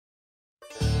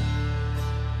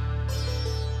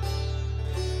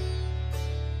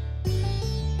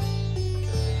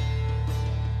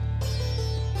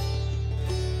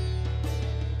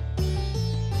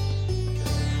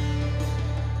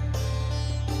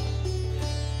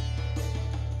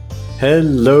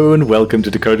Hello and welcome to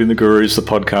Decoding the Gurus, the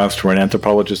podcast where an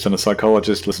anthropologist and a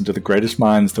psychologist listen to the greatest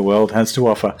minds the world has to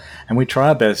offer, and we try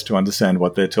our best to understand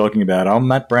what they're talking about. I'm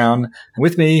Matt Brown, and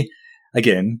with me,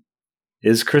 again,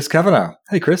 is Chris Kavanagh.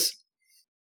 Hey, Chris.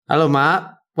 Hello,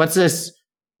 Matt. What's this?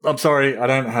 I'm sorry, I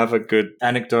don't have a good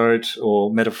anecdote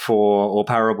or metaphor or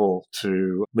parable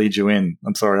to lead you in.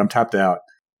 I'm sorry, I'm tapped out.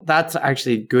 That's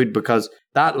actually good because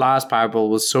that last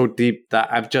parable was so deep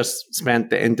that I've just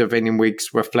spent the intervening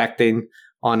weeks reflecting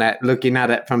on it, looking at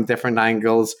it from different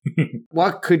angles.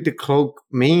 What could the cloak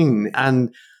mean?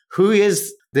 And who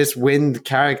is this wind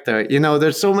character? You know,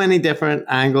 there's so many different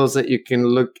angles that you can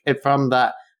look at from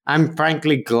that. I'm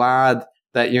frankly glad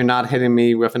that you're not hitting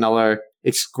me with another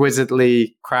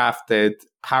exquisitely crafted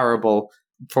parable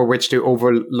for which to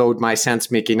overload my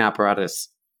sense-making apparatus.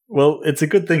 Well, it's a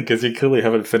good thing because you clearly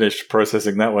haven't finished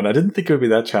processing that one. I didn't think it would be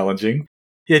that challenging.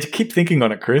 Yeah, to keep thinking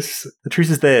on it, Chris. The truth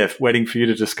is there, waiting for you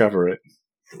to discover it.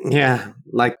 Yeah,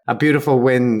 like a beautiful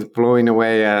wind blowing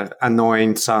away an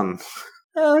annoying sun.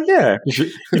 Oh, yeah.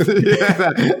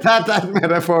 that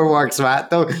metaphor works, Matt.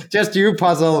 Though, just you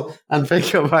puzzle and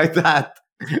think about that.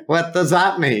 What does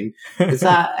that mean? Has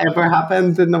that ever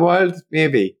happened in the world?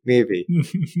 Maybe.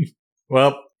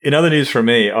 Well, in other news from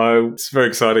me, it's very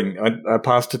exciting. I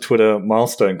passed a Twitter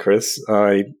milestone, Chris.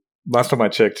 Last time I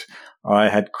checked, I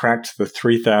had cracked the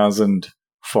 3,000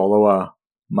 follower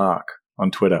mark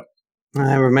on Twitter.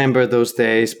 I remember those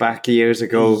days back years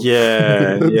ago.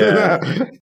 Yeah.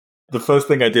 The first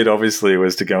thing I did, obviously,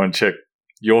 was to go and check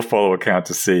your follower count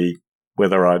to see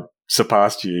whether I'd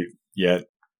surpassed you yet.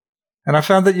 And I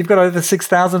found that you've got over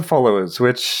 6,000 followers,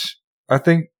 which I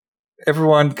think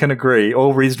everyone can agree,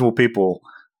 all reasonable people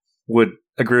would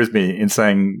agree with me in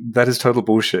saying that is total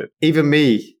bullshit. Even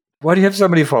me. Why do you have so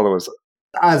many followers?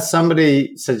 As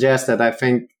somebody suggested, I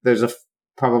think there's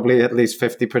probably at least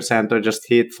 50% are just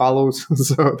hate follows,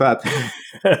 so that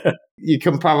you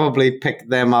can probably pick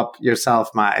them up yourself,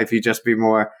 Matt, if you just be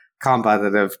more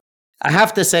combative. I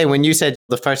have to say, when you said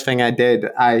the first thing I did,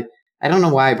 I don't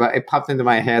know why, but it popped into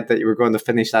my head that you were going to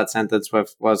finish that sentence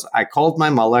with was, I called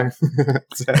my mother.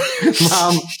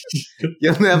 Mom,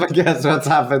 you'll never guess what's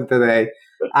happened today.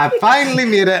 I finally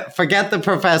made it. Forget the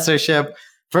professorship.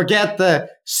 Forget the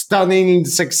stunning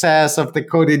success of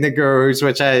Decoding the Gurus,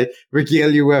 which I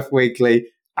regale you with weekly.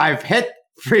 I've hit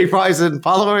 3,000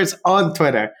 followers on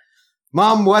Twitter.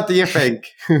 Mom, what do you think?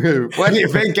 What do you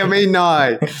think of me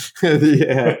now?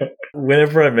 Yeah.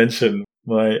 Whenever I mention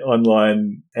my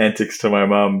online antics to my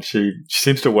mum, she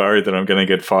seems to worry that I'm going to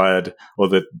get fired or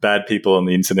that bad people on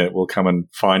the internet will come and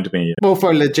find me. Well,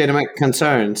 for legitimate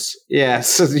concerns.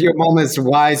 Yes. Your mum is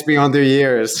wise beyond her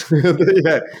years.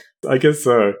 Yeah. I guess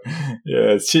so.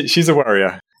 Yeah, she's a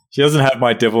worrier. She doesn't have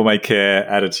my devil may care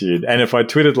attitude. And if I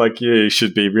tweeted like you,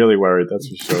 she'd be really worried, that's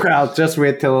for sure. Well, just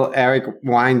wait till Eric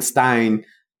Weinstein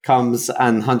comes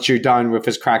and hunts you down with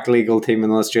his crack legal team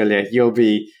in Australia. You'll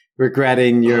be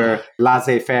regretting your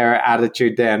laissez-faire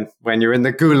attitude then when you're in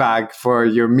the gulag for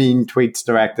your mean tweets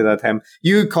directed at him.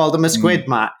 You called him a squid,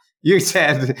 Matt. You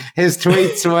said his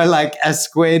tweets were like a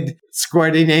squid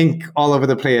squirting ink all over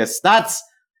the place. That's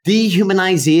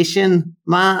dehumanization,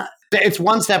 Matt. It's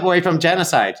one step away from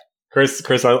genocide. Chris,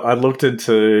 I looked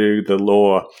into the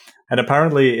law, and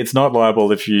apparently it's not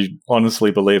liable if you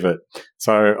honestly believe it.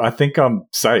 So I think I'm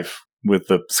safe with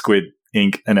the squid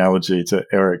ink analogy to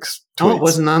Eric's tweets. Oh, it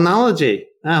was an analogy.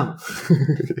 Oh.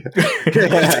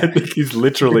 I think he's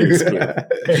literally a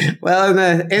squid. Well,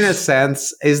 in a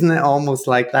sense, isn't it almost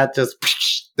like that? Just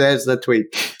there's the tweet.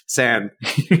 Send.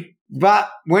 But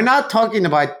we're not talking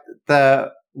about the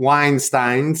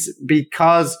Weinsteins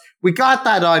because we got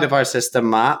that out of our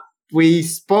system, Matt. We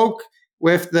spoke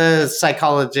with the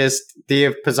psychologist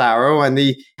Dave Pizarro, and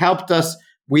he helped us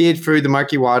wade through the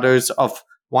murky waters of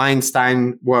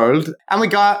Weinstein world. And we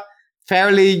got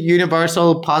fairly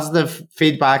universal positive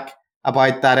feedback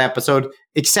about that episode,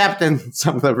 except in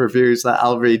some of the reviews that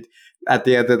I'll read at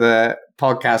the end of the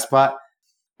podcast. But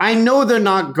I know they're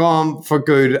not gone for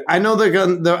good. I know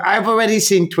I've already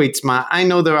seen tweets, Matt. I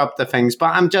know they're up to things,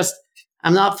 but I'm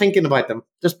not thinking about them.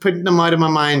 Just putting them out of my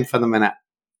mind for the minute.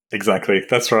 Exactly.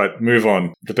 That's right. Move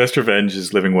on. The best revenge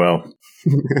is living well.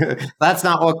 That's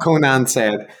not what Conan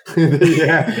said.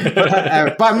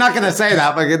 Yeah. But I'm not going to say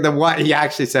that, but what he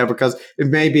actually said, because it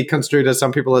may be construed as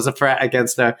some people as a threat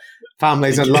against their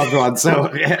families and loved ones. So,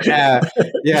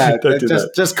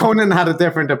 just Conan had a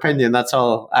different opinion. That's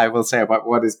all I will say about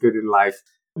what is good in life.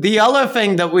 The other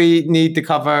thing that we need to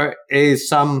cover is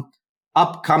some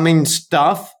upcoming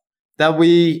stuff that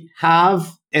we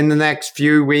have in the next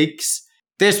few weeks.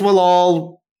 This will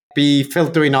all be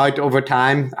filtering out over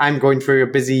time. I'm going through a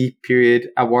busy period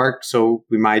at work, so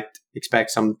we might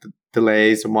expect some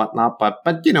delays and whatnot. But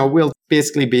we'll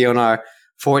basically be on our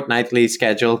fortnightly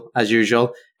schedule as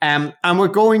usual. And we're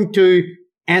going to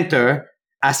enter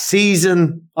a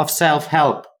season of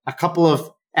self-help, a couple of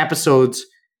episodes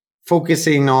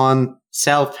focusing on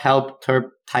self-help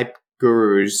type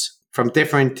gurus from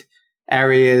different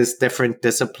areas, different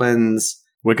disciplines.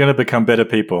 We're going to become better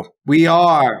people. We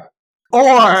are.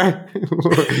 Or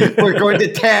we're going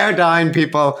to tear down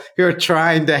people who are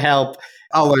trying to help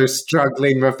others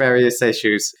struggling with various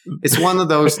issues. It's one of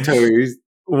those two.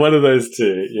 One of those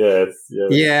two, yes.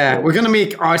 Yeah, we're going to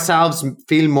make ourselves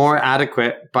feel more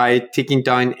adequate by taking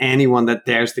down anyone that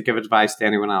dares to give advice to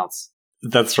anyone else.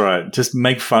 That's right. Just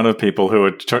make fun of people who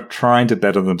are trying to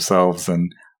better themselves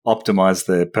and optimize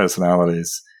their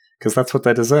personalities, because that's what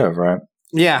they deserve, right?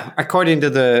 Yeah, according to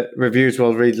the reviews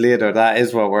we'll read later, that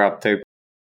is what we're up to.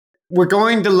 We're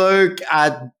going to look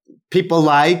at people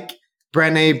like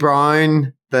Brené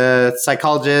Brown, the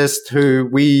psychologist who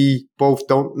we both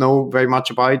don't know very much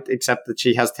about, except that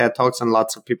she has TED Talks and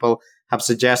lots of people have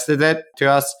suggested it to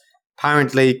us.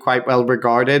 Apparently quite well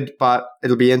regarded, but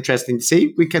it'll be interesting to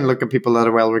see. We can look at people that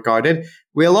are well regarded.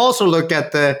 We'll also look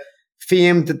at the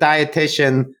famed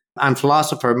dietitian and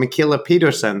philosopher, Mikhaila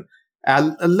Peterson,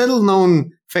 a little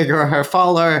known figure. Her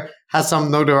follower has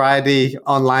some notoriety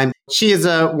online. She is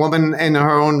a woman in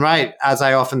her own right, as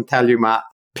I often tell you, Matt.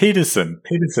 Peterson.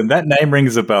 That name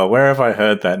rings a bell. Where have I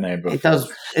heard that name before? It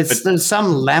does. There's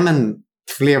some lemon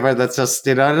flavor that's just,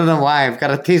 I don't know why. I've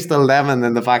got a taste of lemon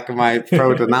in the back of my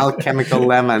throat, an alchemical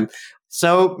lemon.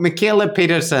 So Mikhaila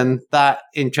Peterson, that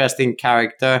interesting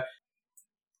character.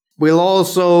 We'll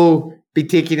also be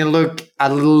taking a look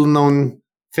at a little known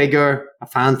figure, a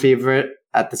fan favorite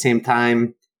at the same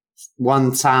time,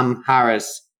 one Sam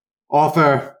Harris,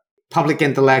 author, public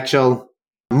intellectual,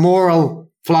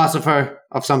 moral philosopher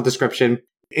of some description.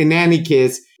 In any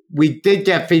case, we did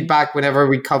get feedback whenever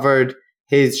we covered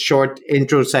his short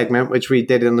intro segment, which we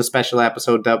did in the special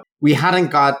episode, that we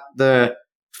hadn't got the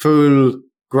full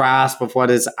grasp of what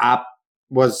his app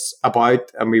was about,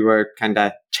 and we were kind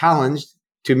of challenged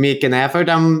to make an effort.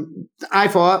 I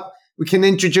thought we can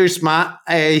introduce, Matt,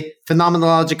 a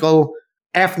phenomenological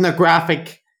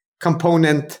ethnographic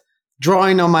component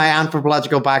drawing on my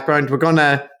anthropological background. We're going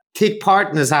to take part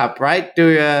in this app, right?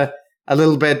 Do a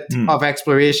little bit of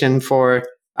exploration for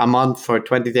a month, for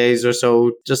 20 days or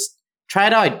so. Just try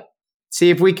it out. See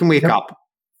if we can wake up.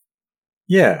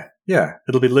 Yeah.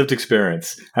 It'll be lived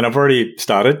experience. And I've already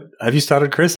started. Have you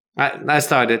started, Chris? I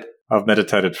started. I've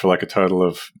meditated for like a total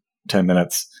of 10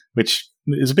 minutes, which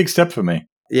is a big step for me.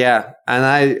 Yeah,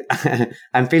 and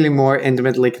I'm feeling more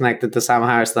intimately connected to Sam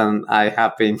Harris than I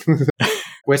have been.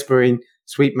 Whispering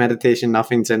sweet meditation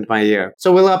nothings into my ear.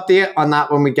 So we'll update on that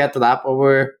when we get to that. But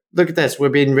look at this. We're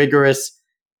being rigorous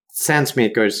sense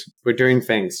makers. We're doing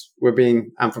things. We're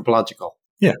being anthropological.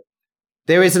 Yeah.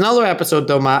 There is another episode,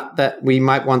 though, Matt, that we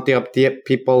might want to update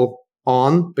people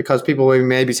on, because people will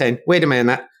maybe be saying, wait a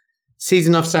minute,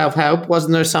 season of self-help,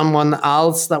 wasn't there someone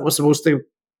else that was supposed to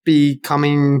be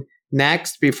coming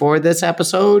next before this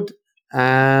episode?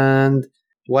 And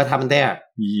what happened there?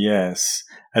 Yes.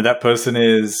 And that person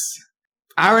is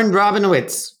Aaron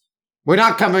Rabinowitz. We're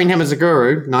not covering him as a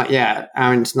guru, not yet.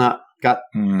 Aaron's not got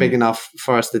big enough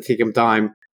for us to take him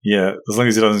down. Yeah, as long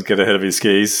as he doesn't get ahead of his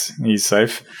skis, he's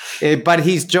safe. But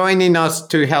he's joining us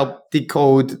to help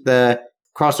decode the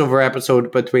crossover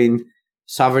episode between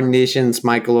Sovereign Nations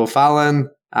Michael O'Fallon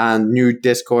and New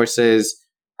Discourses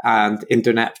and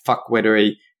Internet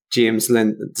Fuckwittery James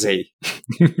Lindsay.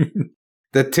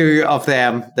 The two of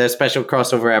them, the special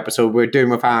crossover episode we're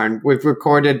doing with Aaron, we've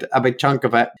recorded a big chunk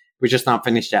of it. We're just not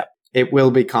finished yet. It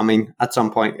will be coming at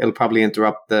some point. It'll probably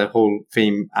interrupt the whole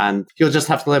theme, and you'll just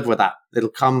have to live with that. It'll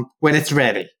come when it's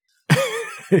ready.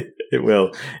 It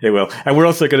will. And we're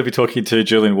also going to be talking to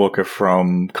Julian Walker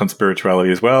from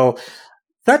Conspirituality as well.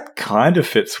 That kind of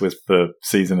fits with the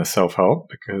season of self-help,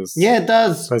 because it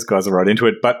does. Those guys are right into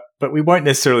it. But we won't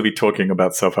necessarily be talking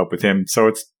about self-help with him, so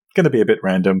it's going to be a bit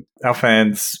random. Our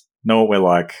fans know what we're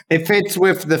like. It fits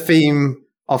with the theme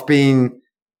of being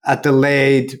a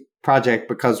delayed project,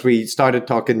 because we started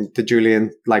talking to Julian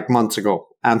like months ago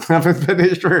and haven't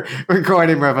finished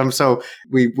recording with him. So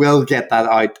we will get that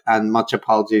out, and much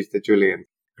apologies to Julian.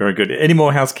 Very good. Any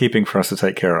more housekeeping for us to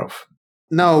take care of?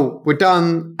 No, we're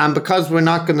done. And because we're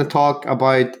not going to talk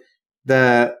about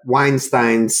the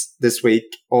Weinsteins this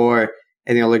week or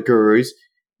any other gurus,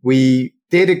 we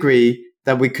did agree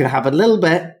that we could have a little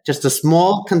bit, just a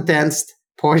small condensed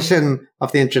portion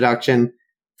of the introduction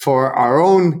for our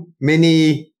own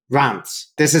mini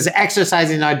rants. This is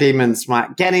exercising our demons,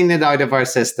 Matt, getting it out of our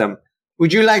system.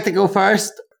 Would you like to go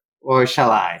first, or shall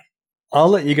I? I'll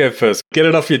let you go first. Get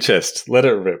it off your chest. Let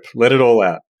it rip. Let it all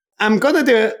out. I'm going to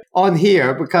do it on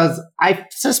here because I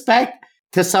suspect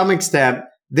to some extent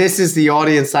this is the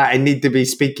audience that I need to be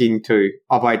speaking to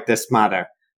about this matter.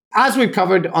 As we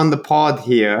covered on the pod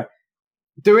here,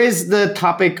 there is the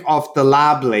topic of the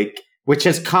lab leak, which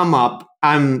has come up,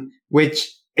 which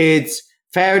it's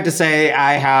fair to say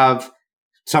I have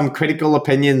some critical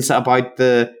opinions about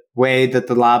the way that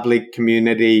the lab leak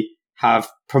community have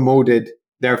promoted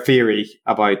their theory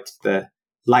about the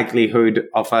likelihood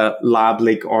of a lab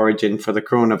leak origin for the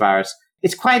coronavirus.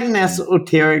 It's quite an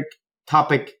esoteric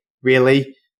topic,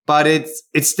 really, but it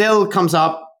still comes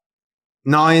up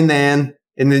now and then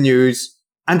in the news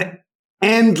and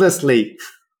endlessly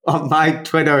on my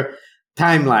Twitter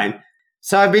timeline.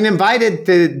 So I've been invited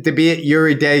to debate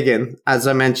Yuri Dagan, as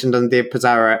I mentioned on the Dave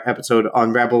Pizarro episode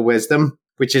on Rebel Wisdom,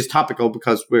 which is topical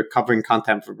because we're covering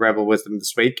content for Rebel Wisdom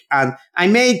this week. And I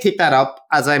may take that up,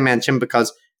 as I mentioned,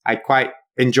 because I quite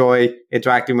enjoy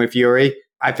interacting with Yuri.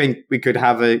 I think we could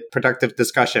have a productive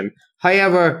discussion.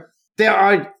 However, there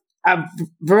are a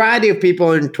variety of people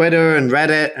on Twitter and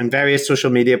Reddit and various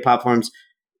social media platforms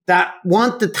that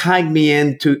want to tag me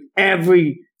into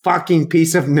every fucking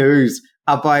piece of news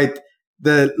about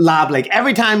the lab leak.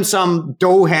 Every time some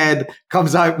doughhead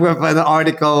comes out with an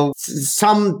article,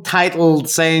 some title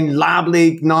saying lab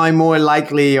leak now more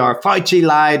likely or Fauci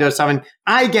lied or something,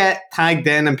 I get tagged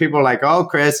in and people are like, oh,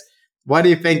 Chris, what do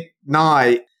you think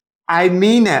now? I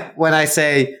mean it when I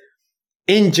say,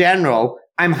 in general,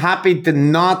 I'm happy to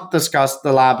not discuss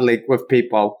the lab leak with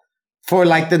people for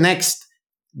like the next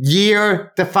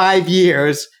year to 5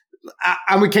 years.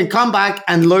 And we can come back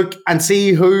and look and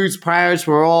see whose priors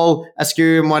were all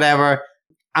askew and whatever.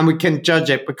 And we can judge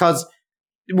it because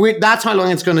that's how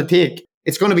long it's going to take.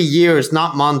 It's going to be years,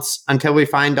 not months, until we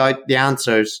find out the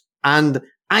answers. And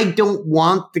I don't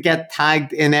want to get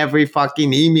tagged in every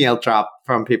fucking email trap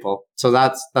from people. So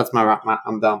that's my rant.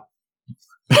 I'm done.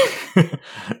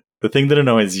 The thing that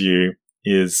annoys you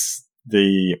is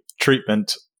the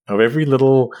treatment of every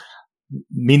little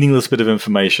meaningless bit of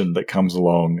information that comes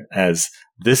along as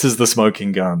this is the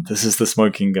smoking gun. This is the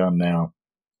smoking gun now.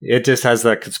 It just has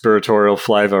that conspiratorial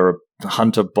flavor of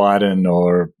Hunter Biden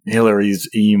or Hillary's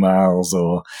emails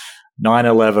or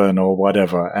 9/11 or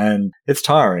whatever. And it's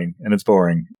tiring and it's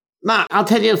boring. Matt, I'll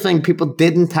tell you the thing people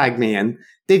didn't tag me in.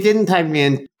 They didn't tag me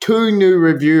in 2 new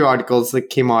review articles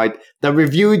that came out that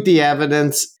reviewed the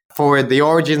evidence for the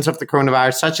origins of the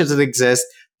coronavirus, such as it exists,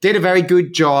 did a very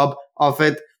good job of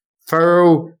it,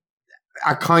 thorough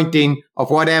accounting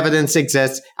of what evidence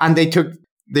exists, and they took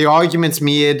the arguments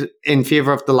made in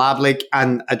favor of the lab leak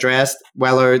and addressed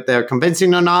whether they're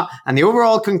convincing or not. And the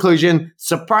overall conclusion,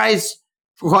 surprise,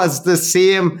 was the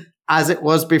same as it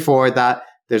was before, that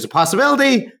there's a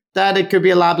possibility that it could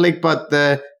be a lab leak, but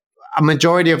a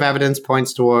majority of evidence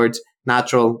points towards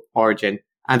natural origin.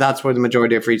 And that's where the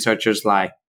majority of researchers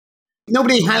lie.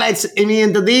 Nobody highlights any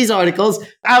into these articles.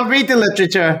 I'll read the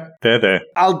literature. They're there.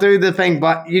 I'll do the thing,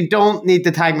 but you don't need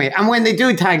to tag me. And when they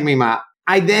do tag me, Matt,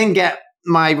 I then get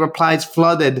my replies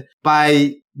flooded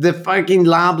by the fucking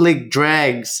lab leak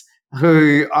dregs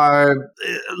who are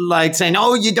like saying,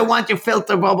 oh, you don't want your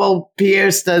filter bubble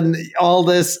pierced and all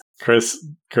this. Chris,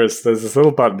 there's this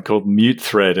little button called mute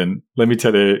thread, and let me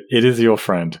tell you, it is your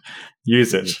friend.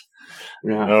 Use it.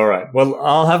 Yeah. All right. Well,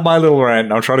 I'll have my little rant,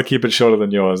 and I'll try to keep it shorter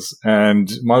than yours.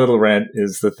 And my little rant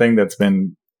is the thing that's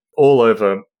been all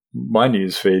over my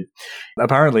news feed.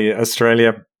 Apparently,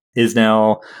 Australia is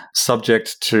now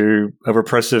subject to a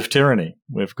repressive tyranny.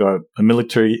 We've got a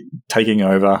military taking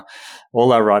over.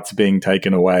 All our rights are being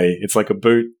taken away. It's like a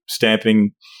boot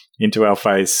stamping into our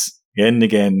face again and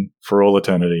again for all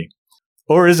eternity.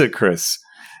 Or is it, Chris?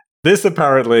 This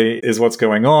apparently is what's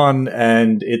going on,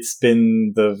 and it's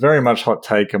been the very much hot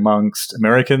take amongst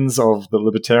Americans of the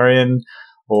libertarian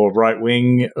or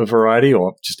right-wing variety,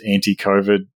 or just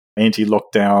anti-COVID,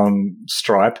 anti-lockdown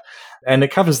stripe. And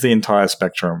it covers the entire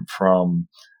spectrum from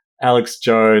Alex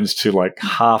Jones to like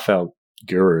half our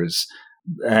gurus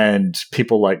and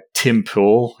people like Tim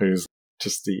Pool, who's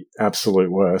just the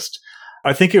absolute worst.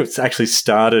 I think it's actually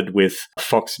started with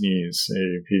Fox News,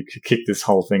 who kicked this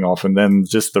whole thing off, and then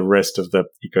just the rest of the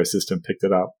ecosystem picked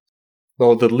it up.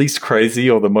 Well, the least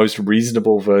crazy or the most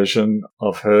reasonable version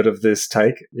I've heard of this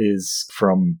take is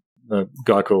from a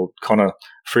guy called Connor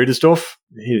Friedersdorf.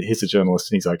 He's a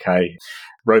journalist and he's okay.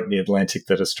 Wrote in The Atlantic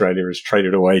that Australia has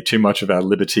traded away too much of our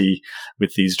liberty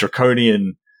with these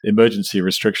draconian emergency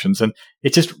restrictions. And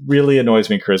it just really annoys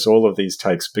me, Chris, all of these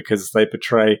takes, because they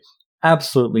portray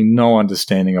absolutely no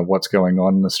understanding of what's going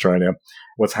on in Australia.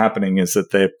 What's happening is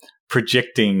that they're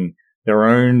projecting their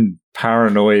own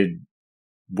paranoid,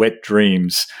 wet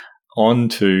dreams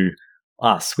onto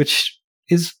us, which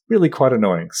is really quite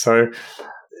annoying. So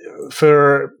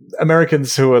for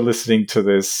Americans who are listening to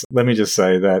this, let me just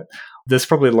say that there's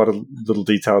probably a lot of little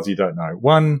details you don't know.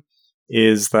 One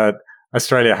is that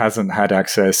Australia hasn't had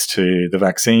access to the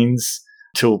vaccines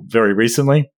till very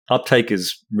recently. Uptake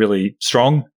is really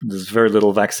strong. There's very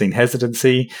little vaccine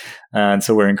hesitancy. And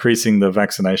so we're increasing the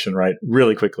vaccination rate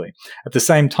really quickly. At the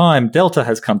same time, Delta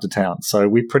has come to town. So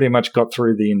we pretty much got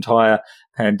through the entire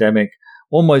pandemic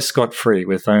almost scot-free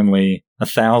with only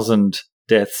 1,000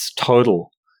 deaths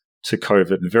total to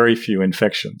COVID and very few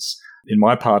infections. In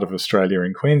my part of Australia,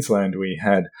 in Queensland, we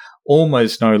had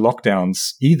almost no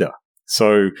lockdowns either.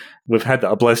 So we've had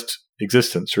a blessed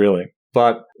existence, really.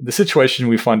 But the situation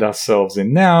we find ourselves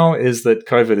in now is that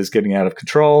COVID is getting out of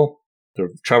control. The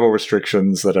travel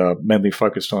restrictions that are mainly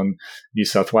focused on New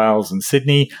South Wales and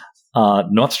Sydney are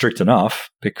not strict enough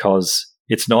because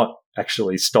it's not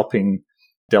actually stopping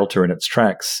Delta in its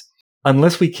tracks.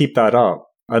 Unless we keep that up,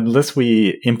 unless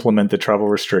we implement the travel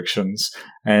restrictions,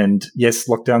 and yes,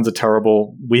 lockdowns are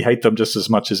terrible. We hate them just as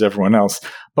much as everyone else,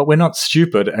 but we're not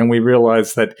stupid. And we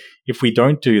realize that if we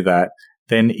don't do that,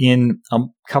 then in a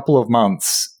couple of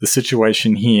months, the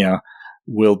situation here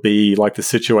will be like the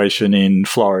situation in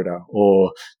Florida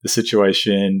or the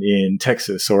situation in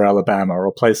Texas or Alabama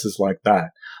or places like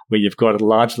that, where you've got a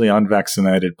largely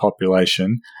unvaccinated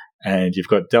population and you've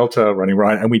got Delta running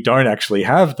right, and we don't actually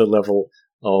have the level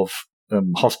of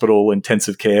hospital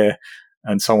intensive care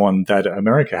and so on that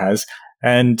America has.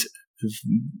 And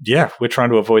yeah, we're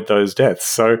trying to avoid those deaths.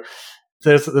 So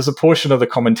there's a portion of the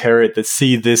commentariat that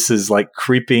see this as like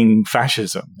creeping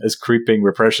fascism, as creeping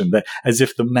repression, that as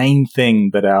if the main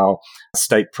thing that our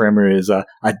state premiers are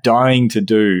dying to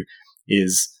do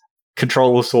is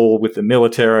control us all with the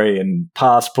military and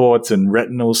passports and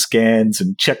retinal scans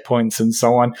and checkpoints and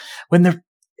so on, when it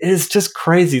is just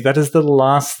crazy. That is the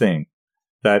last thing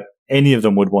that any of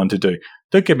them would want to do.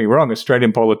 Don't get me wrong,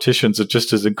 Australian politicians are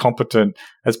just as incompetent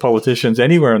as politicians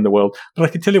anywhere in the world. But I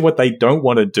can tell you what they don't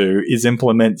want to do is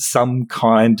implement some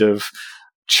kind of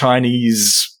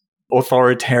Chinese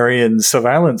authoritarian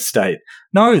surveillance state.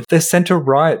 No, they're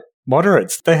centre-right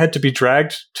moderates. They had to be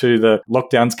dragged to the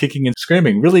lockdowns kicking and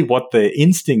screaming. Really what their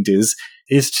instinct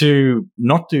is to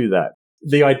not do that.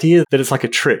 The idea that it's like a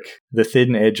trick, the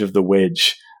thin edge of the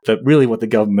wedge, that really what the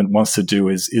government wants to do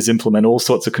is implement all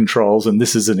sorts of controls, and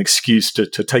this is an excuse to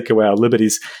take away our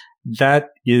liberties. That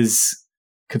is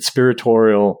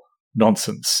conspiratorial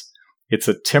nonsense. It's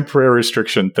a temporary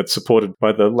restriction that's supported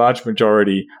by the large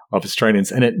majority of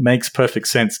Australians, and it makes perfect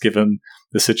sense given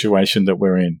the situation that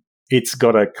we're in. It's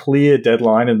got a clear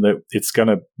deadline and that it's going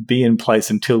to be in place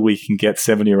until we can get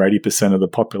 70 or 80% of the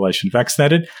population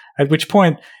vaccinated, at which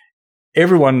point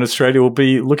everyone in Australia will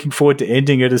be looking forward to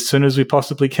ending it as soon as we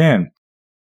possibly can.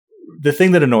 The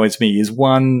thing that annoys me is,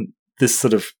 one, this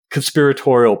sort of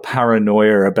conspiratorial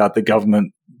paranoia about the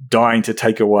government dying to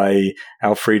take away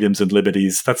our freedoms and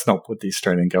liberties. That's not what the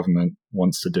Australian government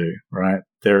wants to do, right?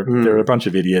 They're a bunch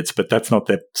of idiots, but that's not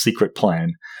their secret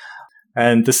plan.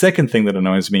 And the second thing that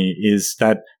annoys me is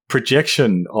that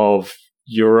projection of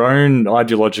your own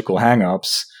ideological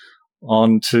hang-ups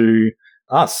onto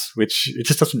us, which it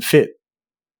just doesn't fit.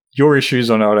 Your issues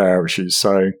are not our issues,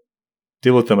 so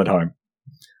deal with them at home.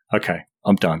 Okay,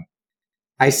 I'm done.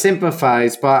 I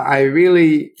sympathize, but I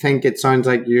really think it sounds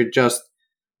like you're just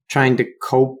trying to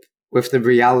cope with the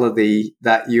reality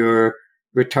that you're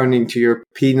returning to your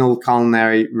penal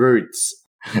culinary roots.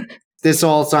 This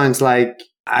all sounds like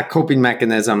a coping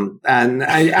mechanism, and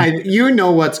I you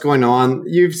know what's going on.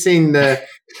 You've seen the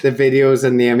videos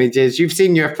and the images. You've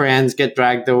seen your friends get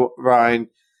dragged around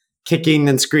kicking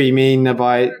and screaming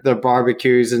about their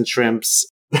barbecues and shrimps.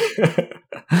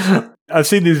 I've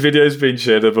seen these videos being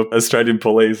shared of Australian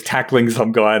police tackling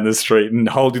some guy in the street and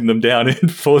holding them down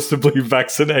and forcibly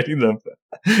vaccinating them.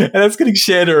 And that's getting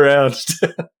shared around.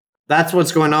 That's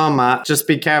what's going on, Matt. Just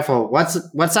be careful. What's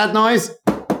that noise?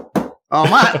 Oh,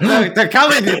 Matt, they're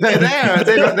coming. They're there.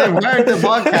 They've heard the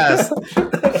podcast.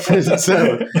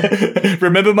 So,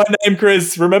 remember my name,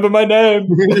 Chris. Remember my name.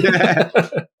 Yeah.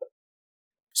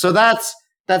 So that's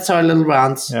our little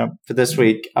rant for this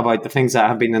week about the things that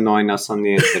have been annoying us on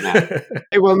the internet.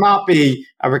 It will not be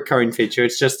a recurring feature.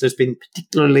 It's just there's been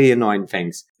particularly annoying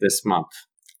things this month.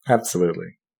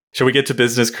 Absolutely. Shall we get to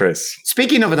business, Chris?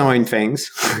 Speaking of annoying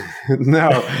things, no.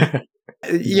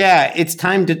 Yeah, it's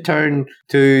time to turn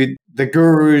to the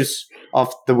gurus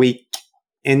of the week.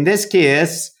 In this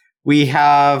case, we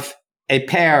have a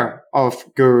pair of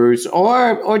gurus,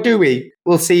 or do we?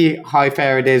 We'll see how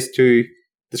fair it is to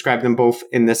describe them both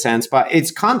in this sense. But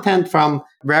it's content from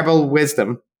Rebel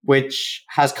Wisdom, which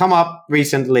has come up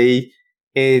recently.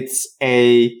 It's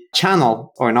a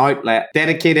channel or an outlet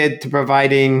dedicated to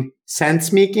providing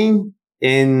sense making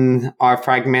in our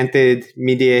fragmented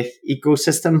media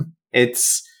ecosystem.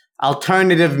 It's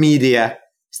alternative media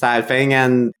style thing,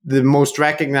 and the most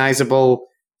recognizable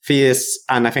face,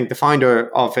 and I think the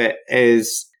founder of it,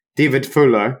 is David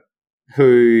Fuller,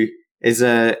 who is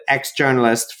a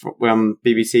ex-journalist from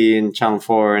BBC and Channel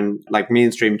 4 and like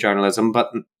mainstream journalism,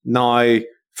 but now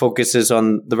focuses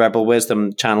on the Rebel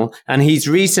Wisdom channel. And he's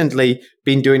recently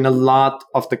been doing a lot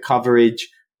of the coverage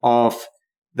of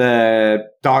the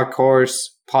Dark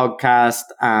Horse podcast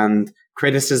and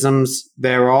criticisms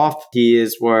thereof. He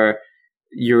is where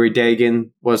Yuri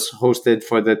Dagan was hosted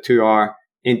for the 2-hour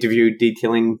interview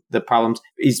detailing the problems.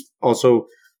 He's also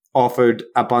authored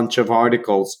a bunch of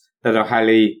articles that are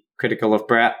highly critical of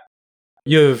Brett.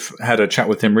 You've had a chat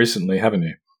with him recently, haven't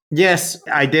you? Yes,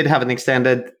 I did have an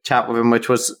extended chat with him, which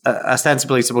was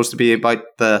ostensibly supposed to be about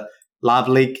the lab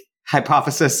leak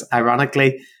hypothesis,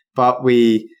 ironically, but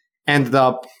we ended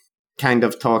up kind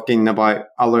of talking about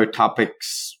other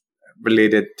topics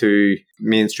related to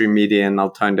mainstream media and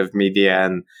alternative media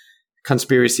and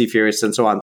conspiracy theorists and so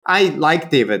on. I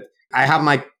like David. I have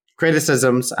my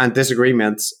criticisms and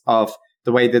disagreements of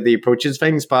the way that he approaches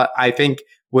things, but I think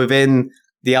within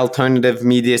the alternative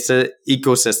media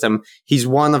ecosystem, he's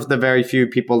one of the very few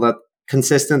people that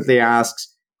consistently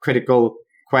asks critical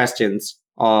questions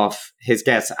of his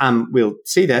guests. And we'll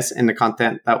see this in the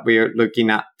content that we're looking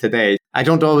at today. I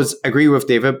don't always agree with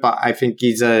David, but I think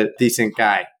he's a decent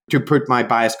guy, to put my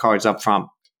bias cards up front.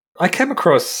 I came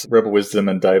across Rebel Wisdom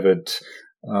and David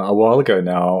a while ago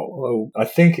now. I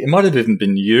think it might have even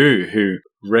been you who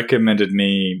recommended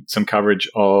me some coverage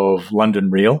of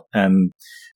London Real and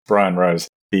Brian Rose,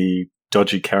 the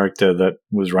dodgy character that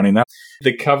was running that.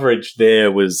 The coverage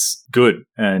there was good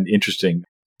and interesting.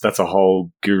 That's a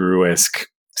whole guru-esque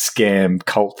scam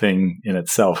cult thing in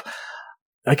itself.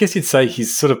 I guess you'd say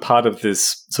he's sort of part of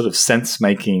this sort of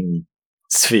sense-making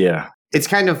sphere. It's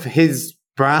kind of his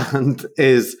brand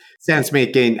is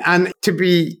sense-making. And to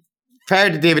be fair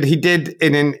to David, he did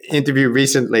in an interview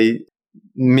recently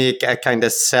make a kind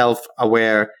of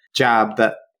self-aware jab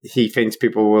that he thinks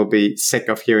people will be sick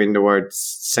of hearing the word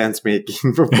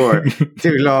sense-making for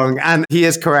too long. And he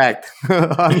is correct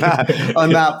on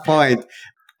that point.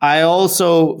 I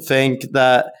also think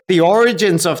that the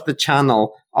origins of the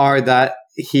channel are that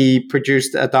he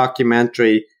produced a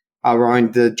documentary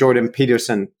around the Jordan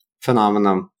Peterson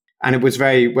phenomenon. And it was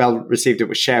very well received. It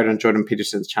was shared on Jordan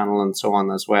Peterson's channel and so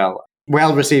on as well.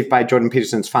 Well received by Jordan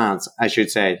Peterson's fans, I should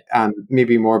say, and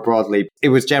maybe more broadly. It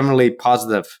was generally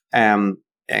positive,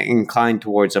 inclined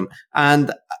towards him.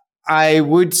 And I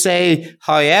would say,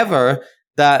 however,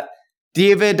 that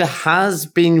David has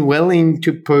been willing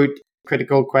to put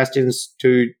critical questions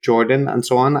to Jordan and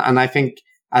so on. And I think,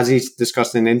 as he's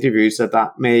discussed in interviews,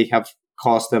 that may have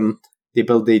cost him the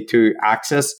ability to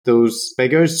access those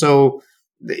figures. So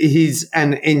he's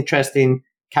an interesting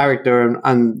character,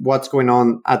 and what's going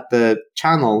on at the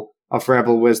channel of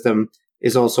Rebel Wisdom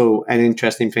is also an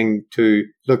interesting thing to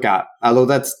look at. Although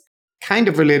that's kind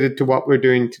of related to what we're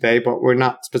doing today, but we're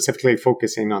not specifically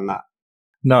focusing on that.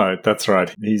 No, that's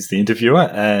right. He's the interviewer.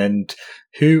 And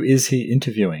who is he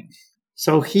interviewing?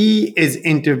 So he is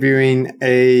interviewing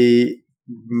a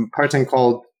person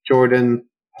called Jordan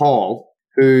Hall,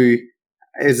 who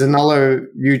is another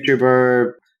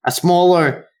YouTuber, a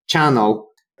smaller channel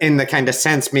in the kind of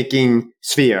sense-making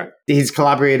sphere. He's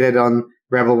collaborated on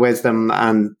Rebel Wisdom,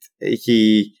 and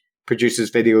he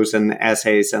produces videos and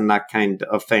essays and that kind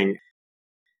of thing.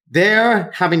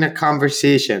 They're having a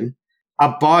conversation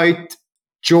about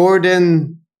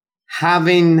Jordan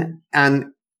having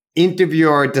an interview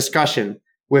or discussion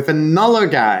with another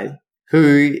guy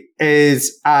who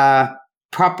is a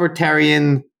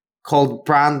proprietarian called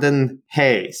Brandon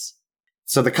Hayes.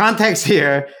 So the context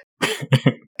here,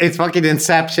 it's fucking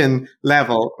Inception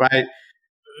level, right?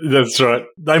 That's right.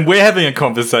 And we're having a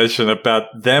conversation about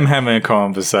them having a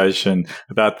conversation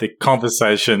about the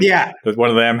conversation that one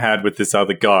of them had with this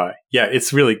other guy. Yeah,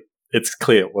 it's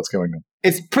clear what's going on.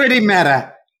 It's pretty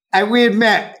meta. And we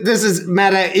admit this is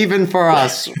meta even for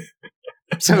us.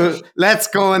 So let's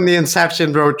go on the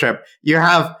Inception road trip. You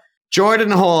have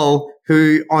Jordan Hall,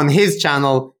 who on his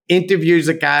channel interviews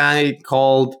a guy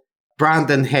called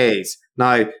Brandon Hayes.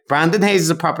 Now, Brandon Hayes is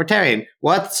a proprietarian.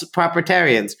 What's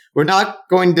proprietarians? We're not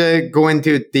going to go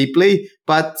into it deeply,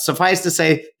 but suffice to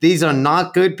say, these are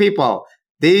not good people.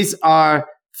 These are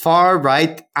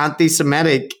far-right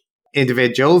anti-Semitic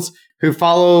individuals who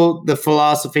follow the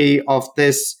philosophy of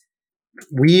this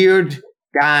weird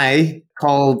guy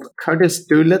called Curtis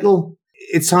Doolittle.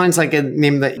 It sounds like a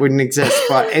name that wouldn't exist,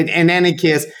 but in any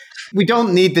case, we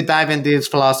don't need to dive into his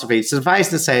philosophy. Suffice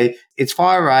to say, it's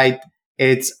far-right,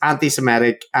 it's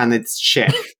anti-Semitic, and it's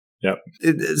shit. Yep.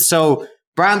 So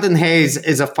Brandon Hayes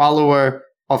is a follower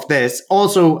of this,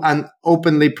 also an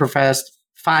openly professed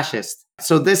fascist.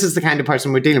 So this is the kind of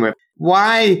person we're dealing with.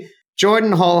 Why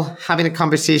Jordan Hall having a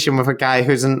conversation with a guy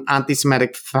who's an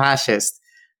anti-Semitic fascist?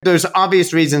 There's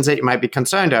obvious reasons that you might be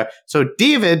concerned there. So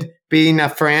David, being a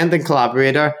friend and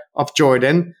collaborator of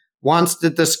Jordan, wants to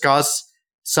discuss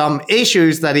some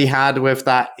issues that he had with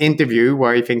that interview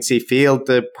where he thinks he failed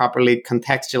to properly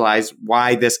contextualize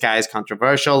why this guy is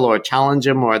controversial or challenge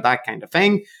him or that kind of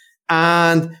thing.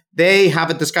 And they have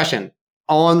a discussion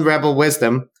on Rebel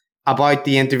Wisdom about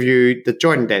the interview that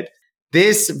Jordan did.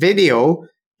 This video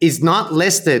is not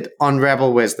listed on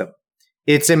Rebel Wisdom.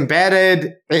 It's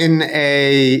embedded in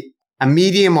a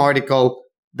Medium article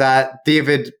that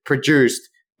David produced,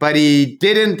 but he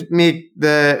didn't make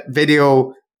the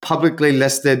video publicly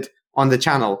listed on the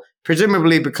channel,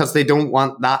 presumably because they don't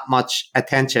want that much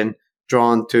attention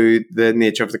drawn to the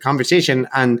nature of the conversation.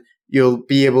 And you'll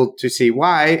be able to see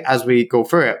why as we go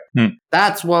through it.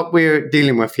 That's what we're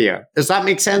dealing with here. Does that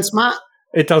make sense, Matt?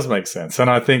 It does make sense. And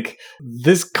I think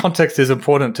this context is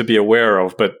important to be aware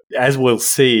of, but as we'll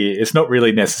see, it's not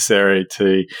really necessary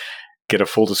to get a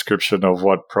full description of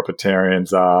what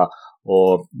propretarians are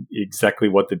or exactly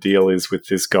what the deal is with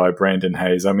this guy, Brandon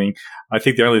Hayes. I mean, I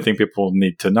think the only thing people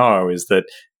need to know is that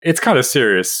it's kind of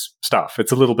serious stuff.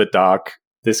 It's a little bit dark.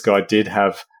 This guy did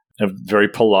have a very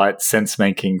polite,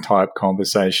 sense-making type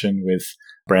conversation with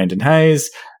Brandon Hayes,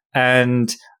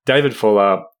 and David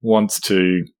Fuller wants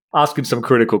to ask him some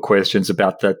critical questions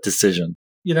about that decision.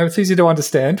 You know, it's easy to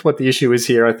understand what the issue is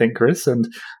here, I think, Chris, and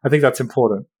I think that's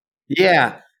important.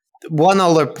 Yeah. One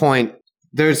other point.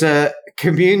 There's a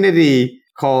community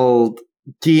called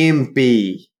Game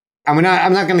B. I'm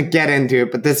not going to get into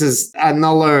it, but this is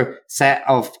another set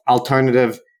of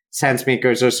alternative sense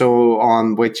makers or so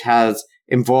on, which has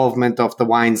involvement of the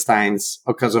Weinsteins,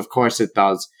 because of course it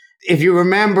does. If you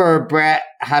remember, Brett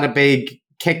had a big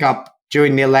kick up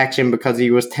during the election because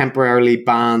he was temporarily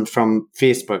banned from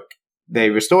Facebook.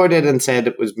 They restored it and said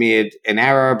it was made in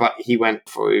error, but he went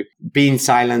through being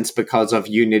silenced because of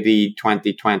Unity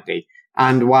 2020.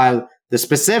 And while the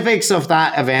specifics of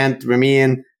that event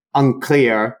remain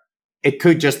unclear, it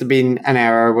could just have been an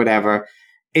error, whatever.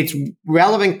 It's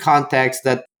relevant context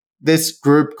that this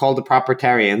group called the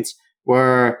Propretarians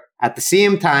were at the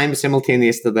same time,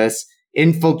 simultaneous to this,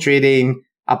 infiltrating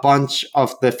a bunch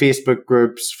of the Facebook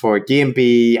groups for Game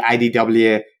B,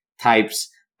 IDW types,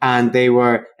 and they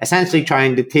were essentially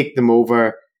trying to take them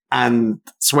over and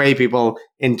sway people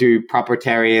into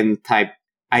propretarian type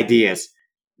ideas.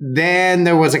 Then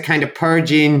there was a kind of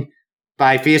purging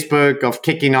by Facebook of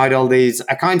kicking out all these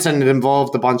accounts, and it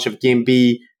involved a bunch of Game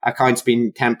B accounts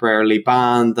being temporarily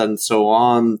banned and so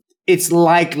on. It's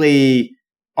likely,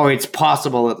 or it's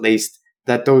possible at least,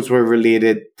 that those were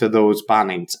related to those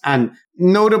bannings. And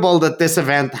notable that this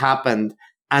event happened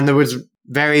and there was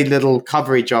very little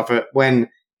coverage of it, when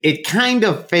it kind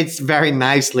of fits very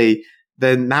nicely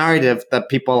the narrative that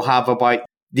people have about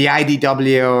the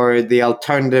IDW or the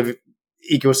alternative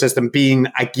ecosystem being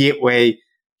a gateway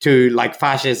to like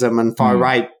fascism and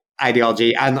far-right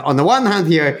ideology. And on the one hand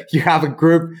here, you have a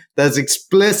group that's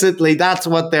explicitly, that's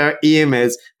what their aim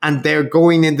is, and they're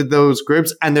going into those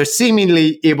groups and they're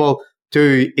seemingly able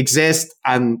to exist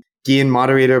and gain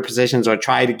moderator positions or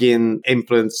try to gain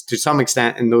influence to some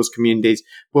extent in those communities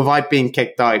without being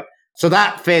kicked out. So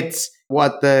that fits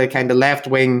what the kind of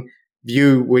left-wing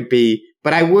view would be.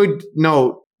 But I would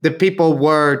note that people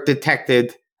were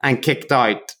detected and kicked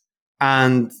out,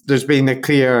 and there's been a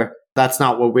clear, that's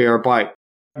not what we're about.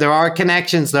 There are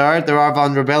connections there are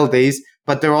vulnerabilities,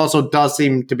 but there also does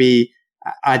seem to be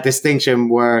a distinction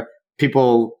where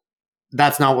people,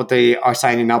 that's not what they are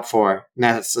signing up for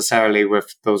necessarily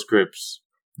with those groups.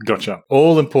 Gotcha.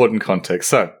 All important context.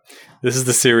 So this is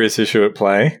the serious issue at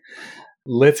play.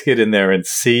 Let's get in there and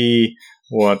see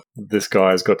what this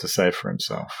guy has got to say for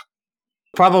himself.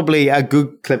 Probably a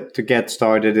good clip to get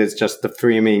started is just the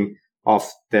framing of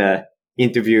the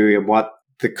interview and what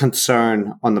the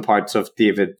concern on the parts of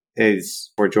David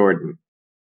is for Jordan.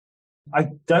 I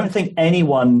don't think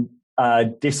anyone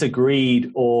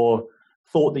disagreed or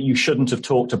thought that you shouldn't have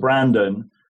talked to Brandon,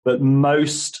 but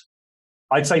most,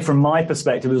 I'd say from my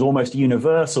perspective, it was almost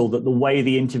universal that the way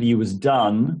the interview was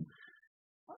done,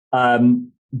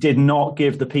 did not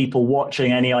give the people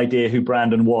watching any idea who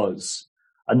Brandon was.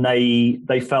 And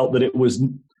they felt that it was,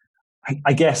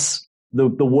 I guess, the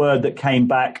word that came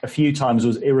back a few times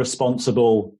was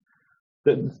irresponsible.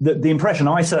 The impression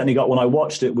I certainly got when I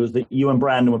watched it was that you and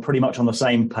Brandon were pretty much on the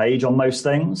same page on most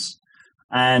things,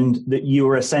 and that you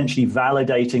were essentially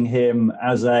validating him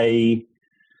as an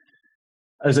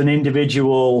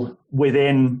individual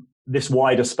within this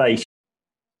wider space.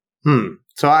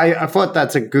 So I thought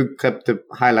that's a good clip to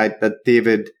highlight that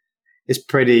David is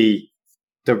pretty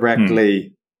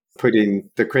directly putting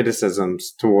the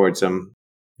criticisms towards him.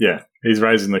 Yeah, he's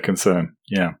raising the concern.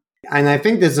 Yeah. And I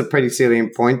think this is a pretty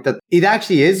salient point that it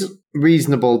actually is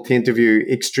reasonable to interview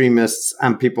extremists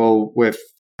and people with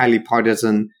highly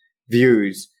partisan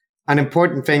views. An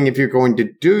important thing if you're going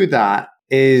to do that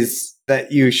is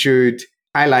that you should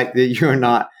highlight that you're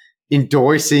not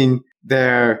endorsing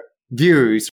their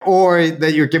views or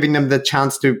that you're giving them the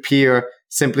chance to appear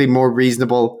simply more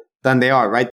reasonable than they are,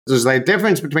 right? There's like a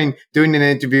difference between doing an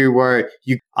interview where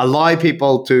you allow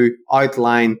people to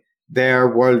outline their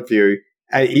worldview,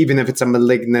 even if it's a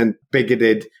malignant,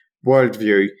 bigoted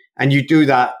worldview, and you do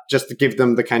that just to give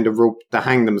them the kind of rope to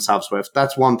hang themselves with.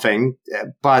 That's one thing.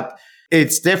 But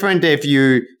it's different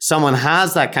if someone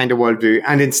has that kind of worldview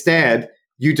and instead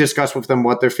you discuss with them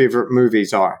what their favorite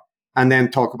movies are and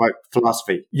then talk about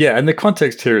philosophy. Yeah, and the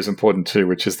context here is important too,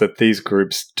 which is that these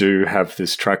groups do have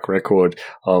this track record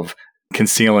of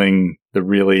concealing the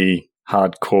really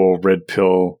hardcore red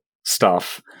pill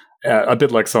stuff, a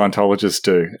bit like Scientologists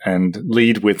do, and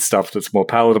lead with stuff that's more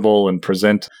palatable and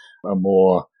present a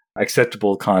more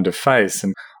acceptable kind of face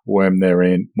and worm their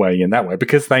way in that way,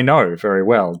 because they know very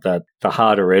well that the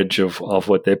harder edge of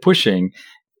what they're pushing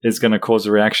is going to cause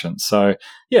a reaction. So,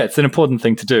 yeah, it's an important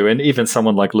thing to do. And even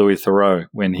someone like Louis Theroux,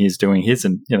 when he's doing his,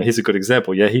 and he's a good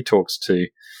example. Yeah, he talks to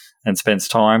and spends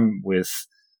time with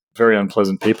very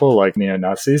unpleasant people like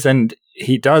neo-Nazis, and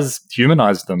he does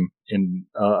humanize them in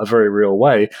a very real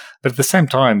way. But at the same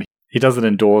time, he doesn't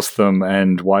endorse them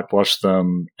and whitewash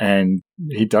them, and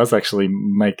he does actually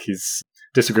make his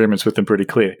disagreements with them pretty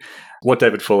clear. What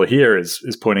David Fuller here is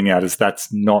pointing out is that's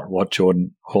not what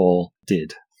Jordan Hall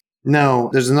did. No,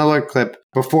 there's another clip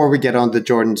before we get on to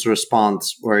Jordan's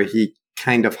response where he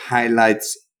kind of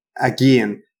highlights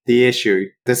again the issue.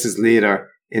 This is later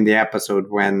in the episode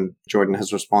when Jordan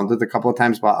has responded a couple of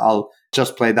times, but I'll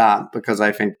just play that because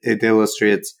I think it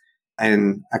illustrates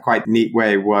in a quite neat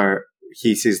way where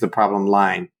he sees the problem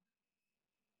lying.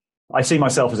 I see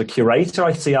myself as a curator.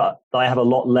 I see that I have a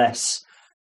lot less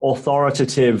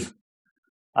authoritative.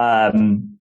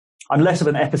 I'm less of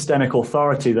an epistemic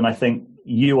authority than I think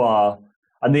you are.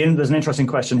 And there's an interesting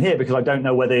question here because I don't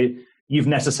know whether you've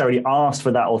necessarily asked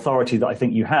for that authority that I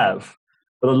think you have.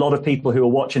 But a lot of people who are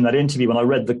watching that interview, when I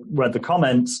read the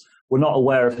comments, were not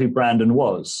aware of who Brandon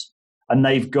was. And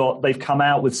they've come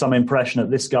out with some impression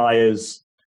that this guy is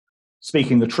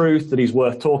speaking the truth, that he's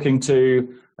worth talking to,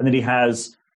 and that he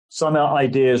has some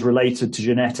ideas related to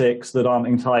genetics that aren't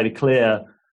entirely clear.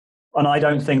 And I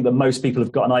don't think that most people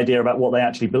have got an idea about what they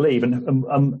actually believe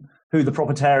and who the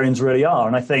proprietarians really are.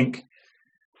 And I think,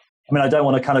 I don't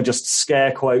want to kind of just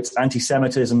scare quotes,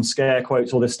 anti-Semitism, scare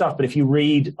quotes, all this stuff. But if you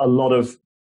read a lot of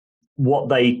what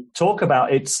they talk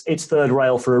about, it's third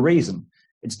rail for a reason.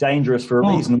 It's dangerous for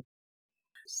a reason.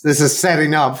 This is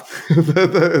setting up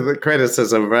the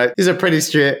criticism, right? These are pretty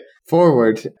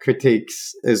straightforward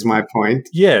critiques, is my point.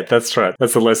 Yeah, that's right.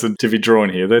 That's the lesson to be drawn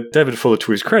here. That David Fuller,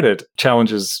 to his credit,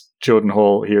 challenges Jordan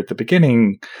Hall here at the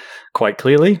beginning quite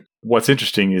clearly. What's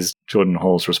interesting is Jordan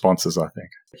Hall's responses, I think.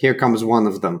 Here comes one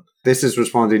of them. This is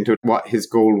responding to what his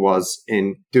goal was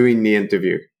in doing the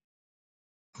interview.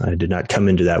 I did not come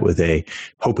into that with a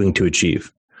hoping to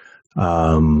achieve.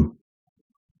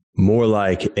 More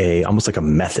like almost like a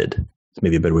method,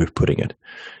 maybe a better way of putting it.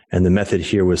 And the method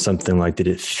here was something like, did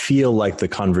it feel like the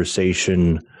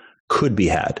conversation could be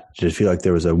had? Did it feel like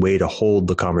there was a way to hold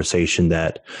the conversation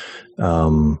that,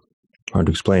 hard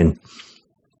to explain,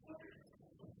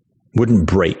 wouldn't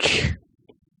break?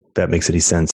 If that makes any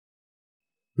sense.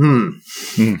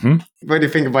 Mm-hmm. What do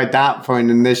you think about that for an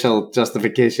initial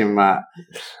justification, Matt?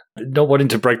 Not wanting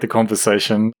to break the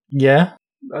conversation. Yeah.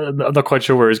 I'm not quite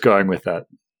sure where he's going with that.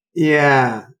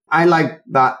 Yeah. I like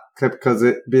that clip because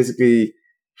it basically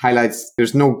highlights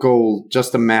there's no goal,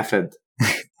 just a method.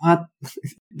 But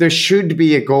there should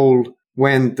be a goal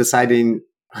when deciding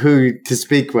who to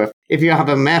speak with. If you have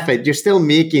a method, you're still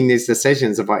making these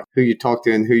decisions about who you talk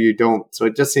to and who you don't. So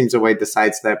it just seems a way to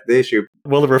sidestep the issue.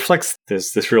 Well, it reflects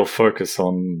this real focus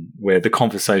on where the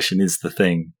conversation is the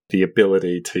thing. The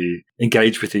ability to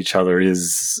engage with each other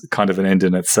is kind of an end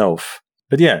in itself.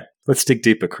 But yeah, let's dig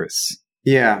deeper, Chris.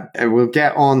 Yeah, and we'll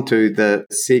get on to the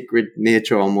sacred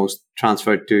nature almost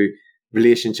transferred to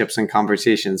relationships and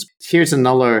conversations. Here's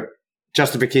another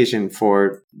justification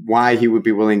for why he would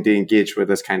be willing to engage with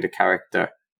this kind of character.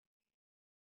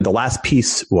 The last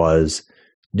piece was,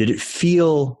 did it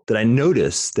feel that I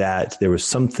noticed that there was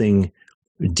something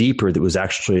deeper that was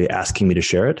actually asking me to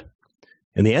share it?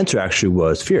 And the answer actually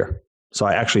was fear. So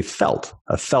I actually felt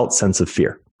a sense of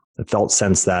fear. I felt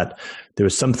sense that there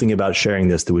was something about sharing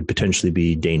this that would potentially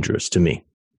be dangerous to me,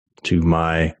 to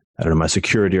my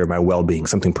security or my well-being,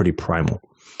 something pretty primal.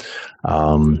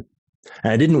 And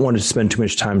I didn't want to spend too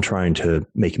much time trying to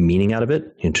make meaning out of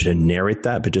it, to narrate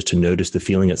that, but just to notice the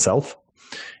feeling itself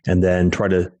and then try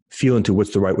to feel into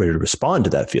what's the right way to respond to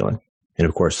that feeling. And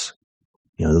of course,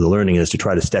 the learning is to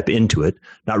try to step into it,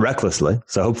 not recklessly.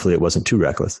 So hopefully it wasn't too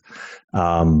reckless,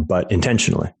 but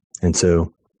intentionally. And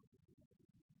so,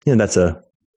 that's a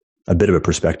bit of a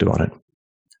perspective on it.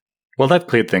 Well, that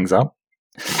cleared things up.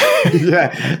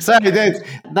 Yeah. Sorry,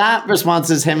 that response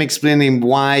is him explaining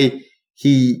why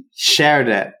he shared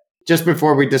it. Just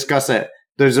before we discuss it,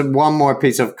 there's one more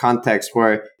piece of context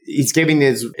where he's giving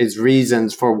his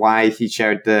reasons for why he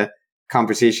shared the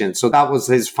conversation. So that was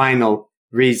his final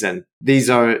reason. These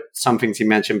are some things he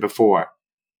mentioned before.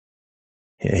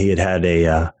 Yeah, he had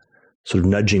a sort of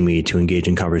nudging me to engage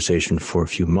in conversation for a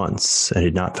few months, and it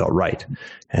had not felt right.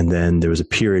 And then there was a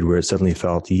period where it suddenly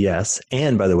felt yes.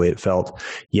 And by the way, it felt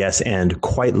yes and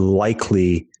quite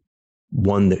likely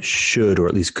one that should or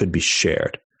at least could be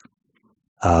shared.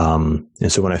 And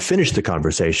so when I finished the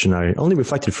conversation, I only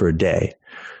reflected for a day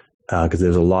because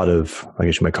there's a lot of, I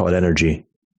guess you might call it energy,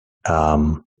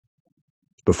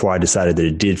 before I decided that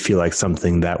it did feel like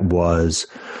something that was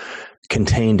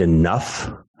contained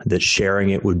enough that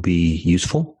sharing it would be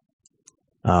useful.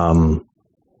 And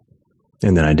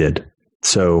then I did.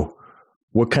 So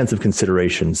what kinds of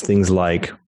considerations? Things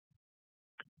like,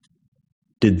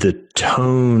 did the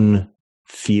tone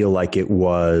feel like it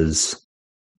was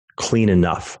clean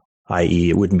enough,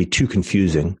 i.e. it wouldn't be too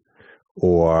confusing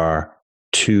or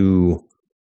too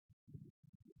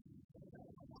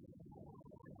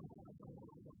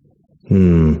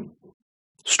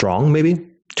strong, maybe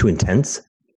too intense?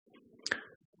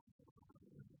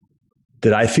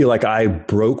 Did I feel like I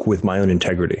broke with my own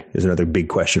integrity is another big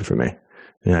question for me.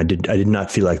 And I did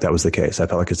not feel like that was the case. I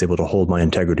felt like I was able to hold my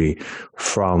integrity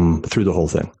through the whole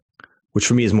thing, which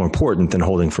for me is more important than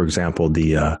holding, for example,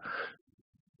 the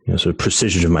sort of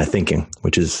precision of my thinking,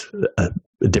 which is a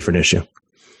different issue.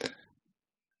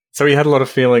 So he had a lot of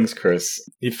feelings, Chris.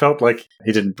 He felt like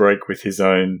he didn't break with his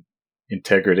own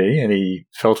integrity, and he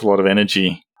felt a lot of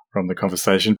energy from the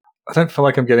conversation. I don't feel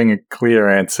like I'm getting a clear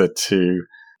answer to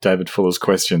David Fuller's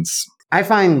questions. I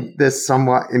find this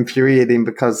somewhat infuriating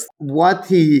because what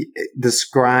he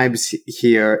describes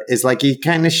here is like he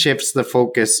kind of shifts the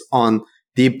focus on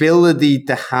the ability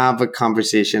to have a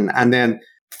conversation and then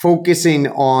focusing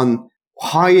on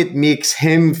how it makes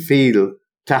him feel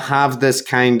to have this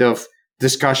kind of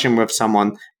discussion with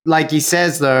someone. Like he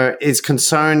says there, his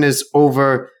concern is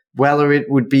over whether it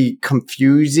would be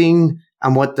confusing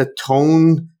and what the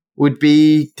tone would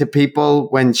be to people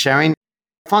when sharing.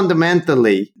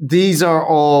 Fundamentally, these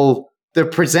are they're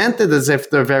presented as if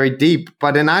they're very deep,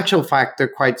 but in actual fact, they're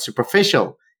quite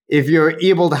superficial. If you're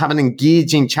able to have an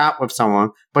engaging chat with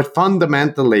someone, but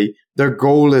fundamentally, their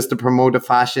goal is to promote a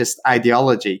fascist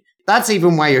ideology, that's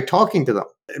even why you're talking to them,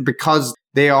 because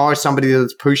they are somebody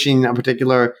that's pushing a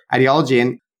particular ideology.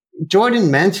 And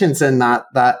Jordan mentions in that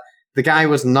the guy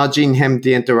was nudging him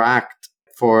to interact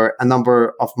for a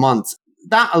number of months.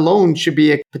 That alone should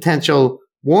be a potential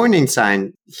warning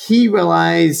sign. He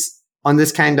relies on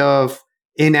this kind of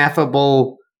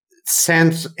ineffable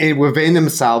sense within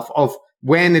himself of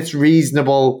when it's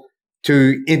reasonable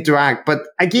to interact. But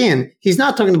again, he's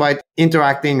not talking about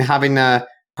interacting, having a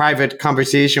private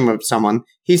conversation with someone.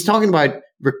 He's talking about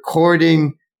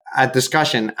recording a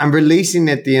discussion and releasing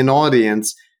it to an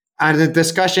audience, and a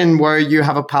discussion where you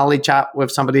have a pally chat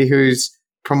with somebody who's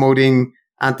promoting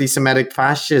anti-Semitic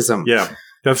fascism. Yeah.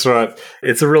 That's right.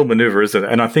 It's a real maneuver, isn't it?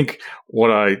 And I think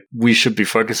what we should be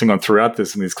focusing on throughout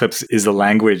this in these clips is the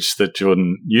language that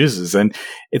Jordan uses. And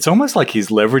it's almost like he's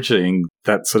leveraging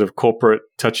that sort of corporate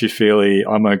touchy-feely,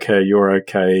 I'm okay, you're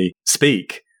okay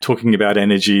speak, talking about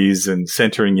energies and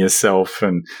centering yourself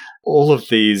and all of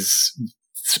these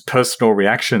personal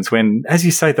reactions when, as you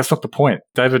say, that's not the point.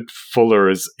 David Fuller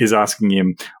is asking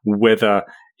him whether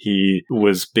he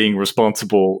was being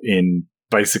responsible in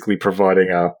basically providing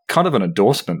a kind of an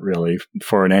endorsement, really,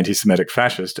 for an anti-Semitic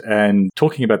fascist. And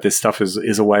talking about this stuff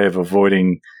is a way of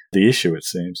avoiding the issue, it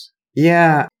seems.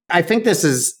 Yeah, I think this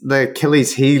is the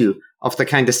Achilles heel of the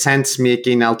kind of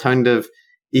sense-making alternative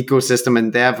ecosystem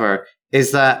endeavor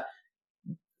is that,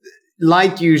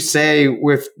 like you say,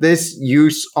 with this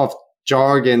use of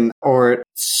jargon or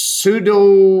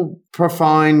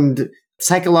pseudo-profound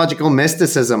psychological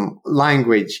mysticism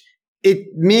language, it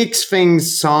makes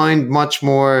things sound much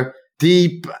more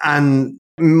deep and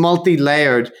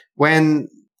multi-layered, when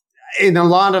in a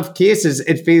lot of cases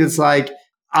it feels like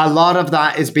a lot of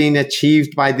that is being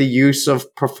achieved by the use of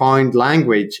profound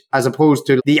language as opposed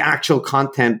to the actual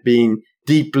content being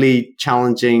deeply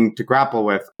challenging to grapple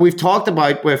with. We've talked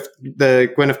about with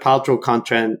the Gwyneth Paltrow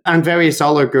content and various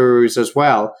other gurus as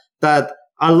well, that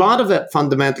a lot of it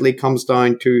fundamentally comes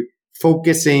down to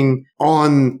focusing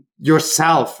on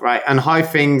yourself, right? And how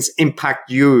things impact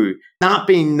you, not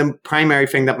being the primary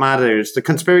thing that matters. The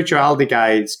conspirituality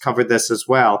guys covered this as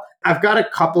well. I've got a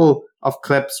couple of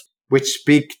clips which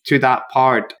speak to that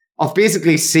part of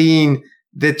basically seeing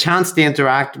the chance to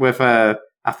interact with a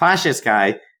fascist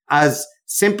guy as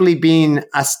simply being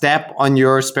a step on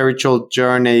your spiritual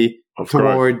journey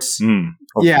towards,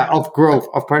 of growth,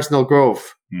 of personal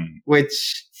growth,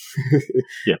 which,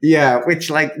 which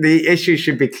like the issue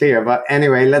should be clear. But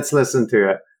anyway, let's listen to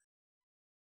it.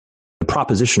 The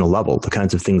propositional level, the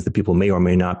kinds of things that people may or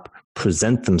may not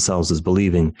present themselves as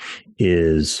believing,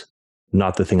 is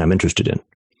not the thing I'm interested in.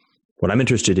 What I'm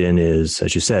interested in is,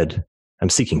 as you said, I'm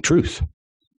seeking truth.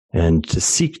 And to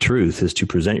seek truth is to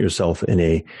present yourself in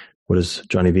a, what does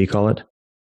Johnny V call it?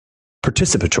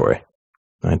 Participatory,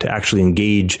 right? To actually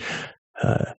engage.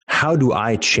 How do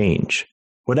I change?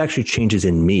 What actually changes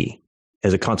in me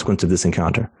as a consequence of this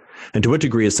encounter? And to what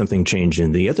degree has something changed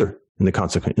in the other, in the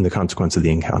consequence of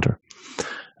the encounter?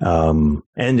 And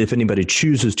if anybody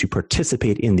chooses to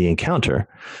participate in the encounter,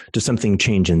 does something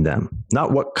change in them?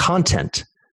 Not what content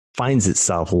finds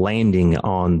itself landing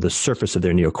on the surface of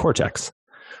their neocortex,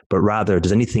 but rather,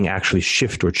 does anything actually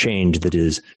shift or change that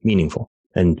is meaningful?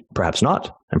 And perhaps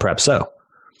not, and perhaps so.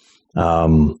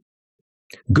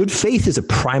 Good faith is a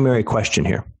primary question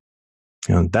here.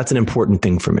 That's an important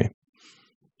thing for me.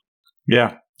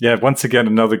 Yeah. Once again,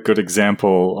 another good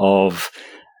example of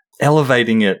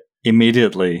elevating it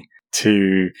immediately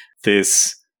to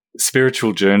this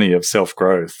spiritual journey of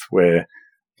self-growth where,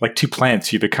 like two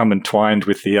plants, you become entwined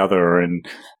with the other and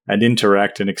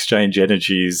interact and exchange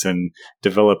energies and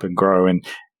develop and grow. And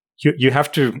you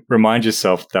have to remind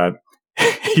yourself that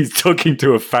he's talking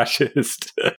to a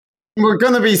fascist. We're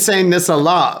going to be saying this a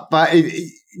lot, but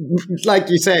like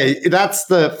you say, that's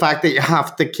the fact that you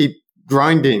have to keep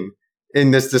grinding in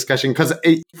this discussion because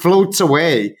it floats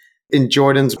away in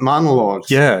Jordan's monologues.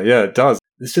 Yeah, it does.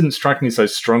 This didn't strike me so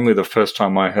strongly the first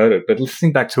time I heard it, but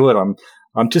listening back to it,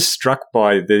 I'm just struck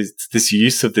by this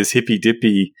use of this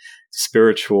hippy-dippy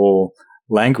spiritual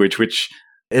language, which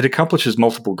it accomplishes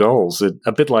multiple goals.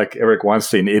 A bit like Eric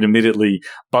Weinstein, it immediately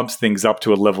bumps things up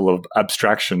to a level of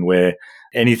abstraction where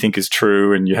anything is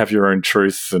true and you have your own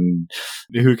truth and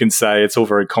who can say it's all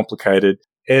very complicated.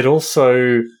 It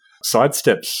also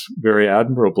sidesteps very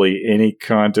admirably any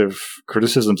kind of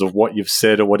criticisms of what you've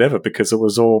said or whatever, because it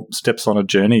was all steps on a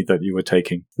journey that you were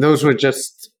taking. Those were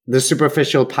just the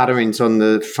superficial patterns on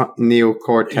the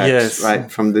neocortex,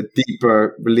 right, from the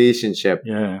deeper relationship.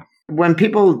 Yeah. When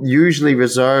people usually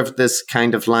reserve this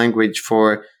kind of language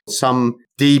for some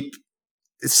deep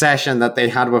session that they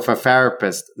had with a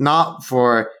therapist, not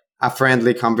for a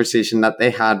friendly conversation that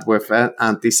they had with an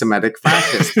anti-Semitic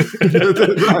fascist.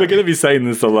 We're going to be saying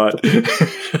this a lot.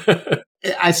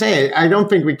 I say it. I don't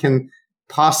think we can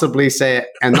possibly say it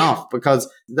enough because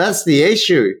that's the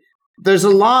issue. There's a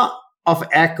lot of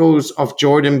echoes of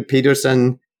Jordan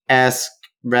Peterson-esque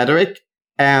rhetoric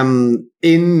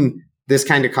in this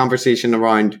kind of conversation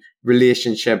around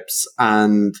relationships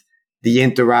and the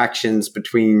interactions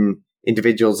between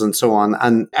individuals and so on.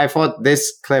 And I thought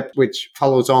this clip, which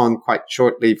follows on quite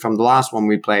shortly from the last one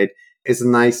we played, is a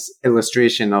nice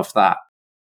illustration of that.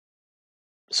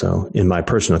 So in my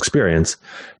personal experience,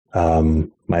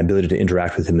 my ability to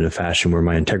interact with him in a fashion where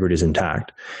my integrity is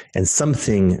intact and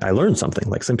I learned something,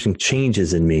 like something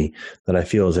changes in me that I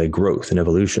feel is a growth and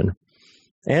evolution.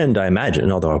 And I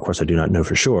imagine, although of course I do not know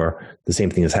for sure, the same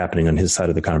thing is happening on his side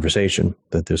of the conversation,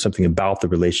 that there's something about the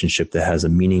relationship that has a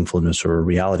meaningfulness or a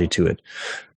reality to it,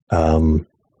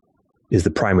 is the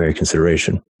primary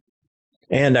consideration.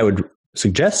 And I would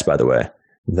suggest, by the way,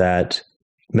 that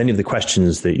many of the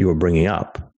questions that you are bringing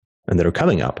up and that are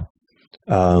coming up,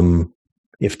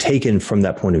 if taken from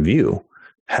that point of view,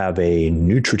 have a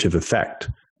nutritive effect,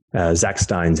 Zach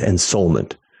Stein's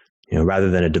ensoulment. Rather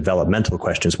than a developmental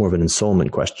question, it's more of an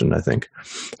ensoulment question, I think,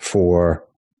 for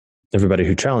everybody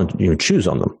who chews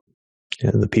on them.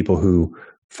 The people who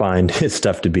find his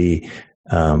stuff to be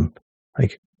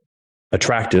like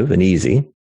attractive and easy.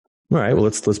 All right, well,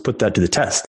 let's put that to the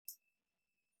test.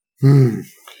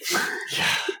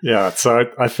 Yeah. So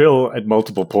I feel at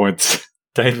multiple points,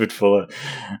 David Fuller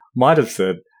might have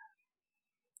said,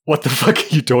 "What the fuck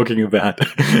are you talking about?"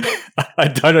 I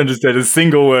don't understand a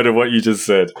single word of what you just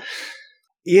said.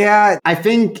 Yeah, I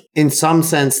think in some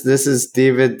sense this is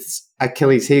David's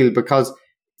Achilles heel, because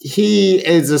he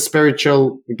is a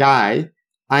spiritual guy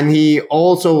and he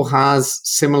also has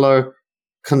similar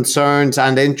concerns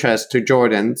and interests to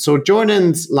Jordan. So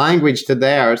Jordan's language to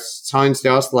theirs sounds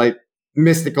to us like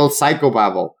mystical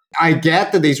psychobabble. I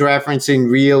get that he's referencing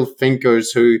real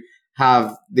thinkers who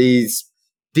have these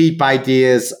deep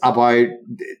ideas about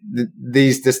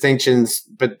these distinctions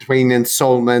between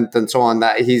ensoulment and so on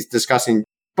that he's discussing.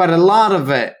 But a lot of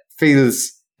it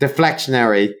feels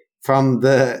deflectionary from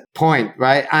the point,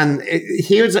 right? And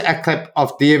here's a clip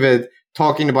of David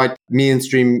talking about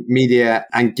mainstream media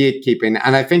and gatekeeping.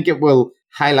 And I think it will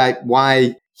highlight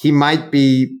why he might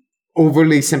be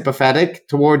overly sympathetic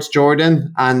towards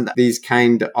Jordan and these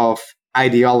kind of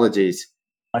ideologies.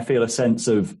 I feel a sense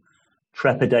of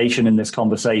trepidation in this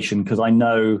conversation because I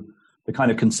know the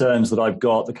kind of concerns that I've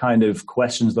got, the kind of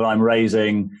questions that I'm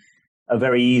raising are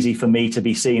very easy for me to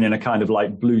be seen in a kind of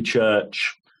like blue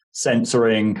church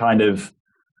censoring kind of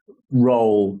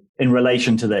role in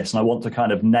relation to this. And I want to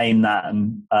kind of name that.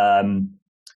 And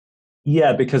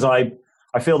because I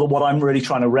feel that what I'm really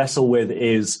trying to wrestle with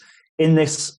is in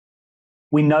this,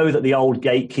 we know that the old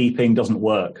gatekeeping doesn't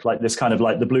work. Like this kind of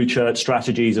like the blue church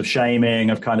strategies of shaming,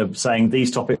 of kind of saying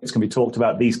these topics can be talked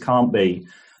about, these can't be.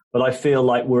 But I feel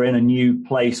like we're in a new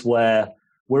place where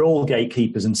we're all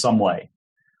gatekeepers in some way.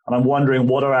 And I'm wondering,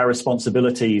 what are our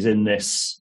responsibilities in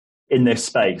this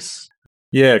space?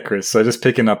 Yeah, Chris. So just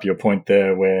picking up your point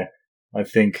there, where I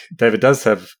think David does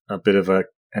have a bit of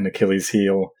an Achilles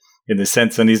heel in the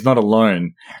sense, and he's not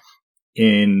alone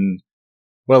in,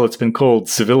 well, it's been called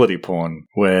civility porn,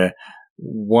 where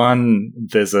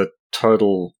there's a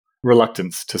total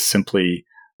reluctance to simply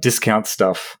discount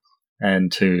stuff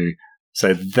and to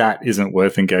say that isn't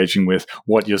worth engaging with.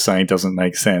 What you're saying doesn't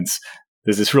make sense.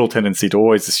 There's this real tendency to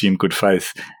always assume good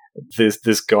faith. There's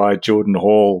this guy, Jordan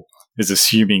Hall, is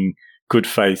assuming good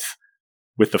faith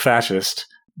with the fascist.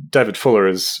 David Fuller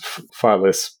is far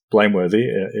less blameworthy,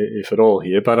 if at all,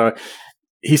 here, but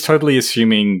he's totally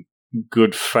assuming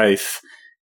good faith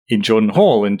in Jordan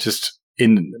Hall and just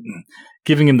in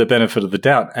giving him the benefit of the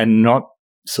doubt and not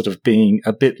sort of being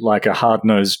a bit like a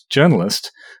hard-nosed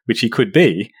journalist, which he could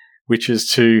be, which is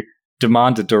to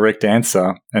demand a direct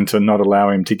answer and to not allow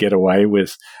him to get away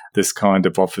with this kind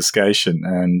of obfuscation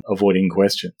and avoiding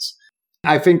questions.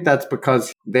 I think that's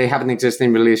because they have an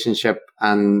existing relationship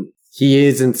and he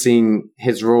isn't seeing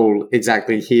his role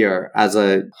exactly here as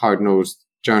a hard-nosed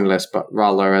journalist, but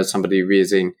rather as somebody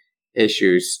raising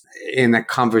issues in a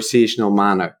conversational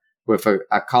manner with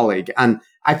a colleague. And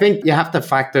I think you have to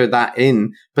factor that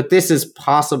in, but this is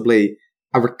possibly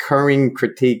a recurring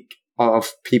critique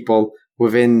of people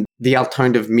within the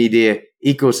alternative media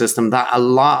ecosystem, that a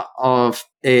lot of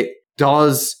it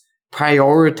does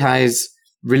prioritize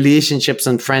relationships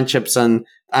and friendships and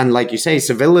like you say,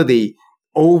 civility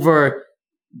over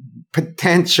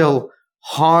potential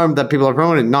harm that people are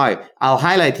promoting. Now, I'll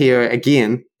highlight here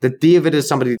again that David is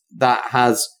somebody that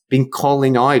has been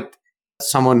calling out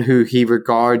someone who he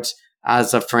regards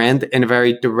as a friend in a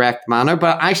very direct manner.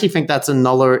 But I actually think that's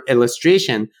another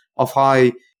illustration of how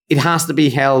it has to be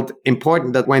held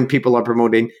important that when people are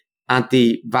promoting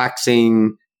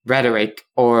anti-vaccine rhetoric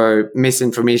or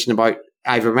misinformation about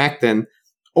ivermectin,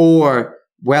 or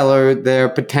whether they're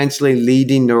potentially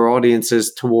leading their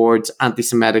audiences towards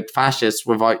anti-Semitic fascists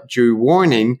without due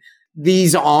warning,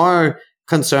 these are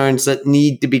concerns that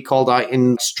need to be called out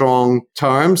in strong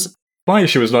terms. My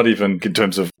issue is not even in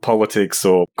terms of politics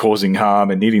or causing harm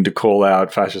and needing to call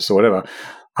out fascists or whatever.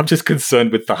 I'm just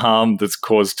concerned with the harm that's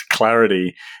caused to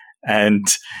clarity and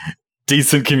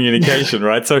decent communication,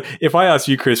 right? So if I ask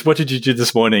you, Chris, what did you do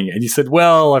this morning? And you said,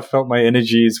 well, I felt my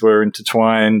energies were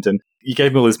intertwined, and you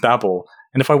gave me all this babble.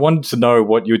 And if I wanted to know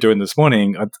what you were doing this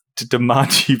morning, I'd to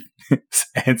demand you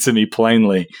answer me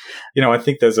plainly. I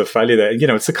think there's a failure there.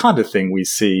 It's the kind of thing we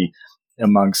see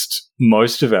amongst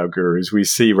most of our gurus. We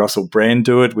see Russell Brand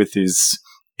do it with his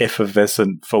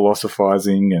effervescent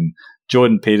philosophizing, and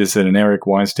Jordan Peterson and Eric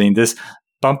Weinstein, this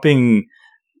bumping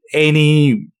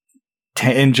any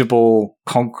tangible,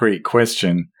 concrete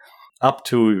question up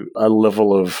to a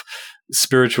level of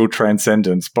spiritual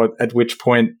transcendence, but at which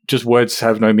point just words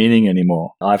have no meaning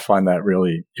anymore. I find that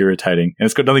really irritating. And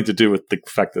it's got nothing to do with the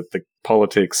fact that the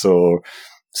politics or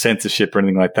censorship or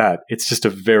anything like that. It's just a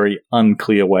very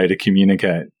unclear way to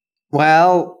communicate.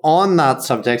 Well, on that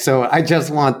subject, so I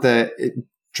just want to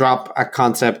drop a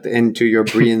concept into your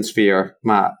brain sphere,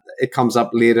 Matt. It comes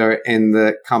up later in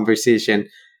the conversation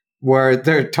where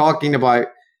they're talking about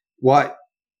what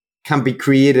can be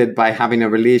created by having a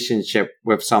relationship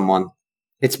with someone.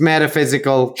 It's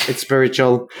metaphysical, it's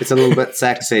spiritual, it's a little bit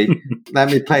sexy.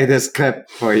 Let me play this clip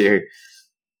for you.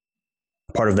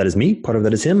 Part of that is me, part of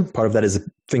that is him, part of that is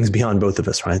things beyond both of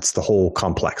us, right? It's the whole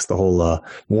complex, the whole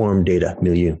warm data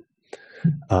milieu.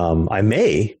 I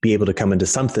may be able to come into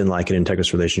something like an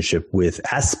integrous relationship with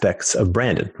aspects of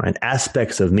Brandon, right?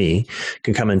 Aspects of me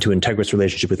can come into integrous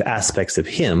relationship with aspects of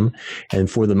him. And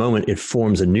for the moment, it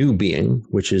forms a new being,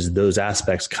 which is those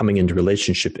aspects coming into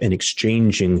relationship and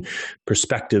exchanging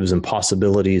perspectives and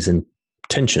possibilities and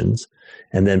tensions.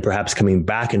 And then perhaps coming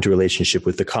back into relationship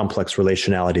with the complex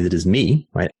relationality that is me,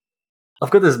 right? I've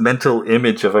got this mental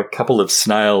image of a couple of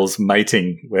snails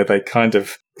mating where they kind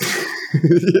of...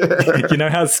 Yeah. You know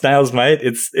how snails mate?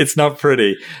 It's not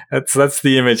pretty. That's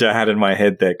the image I had in my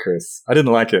head there, Chris. I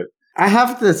didn't like it. I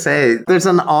have to say, there's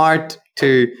an art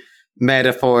to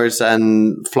metaphors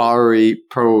and flowery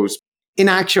prose. In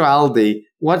actuality,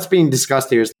 what's being discussed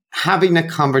here is having a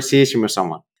conversation with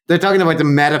someone. They're talking about the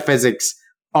metaphysics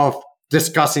of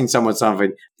discussing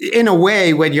something. In a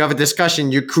way, when you have a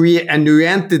discussion, you create a new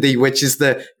entity, which is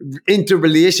the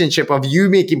interrelationship of you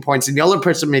making points and the other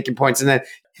person making points. And then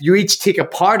you each take a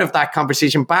part of that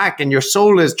conversation back and your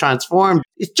soul is transformed.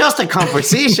 It's just a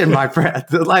conversation, my friend.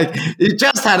 Like, you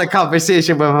just had a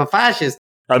conversation with a fascist.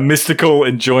 A mystical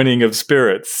enjoining of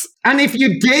spirits. And if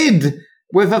you did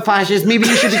with a fascist, maybe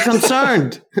you should be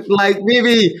concerned. Like,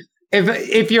 maybe...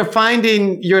 If you're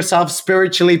finding yourself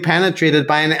spiritually penetrated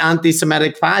by an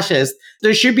anti-Semitic fascist,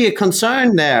 there should be a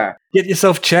concern there. Get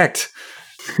yourself checked.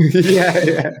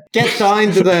 Yeah. Get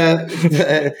down to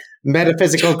the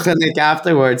metaphysical clinic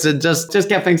afterwards and just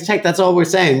get things checked. That's all we're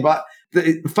saying. But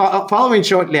following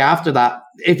shortly after that,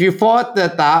 if you thought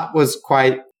that was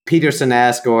quite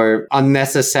Peterson-esque or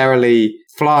unnecessarily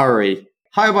flowery,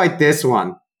 how about this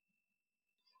one?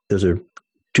 Those are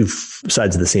two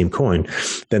sides of the same coin,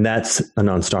 then that's a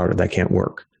non-starter. That can't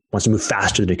work. It wants to move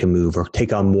faster than it can move or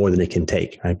take on more than it can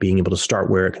take, right? Being able to start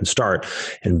where it can start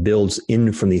and builds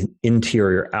in from the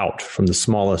interior out, from the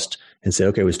smallest, and say,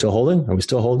 okay, are we still holding? Are we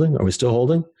still holding? Are we still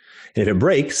holding? And if it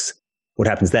breaks, what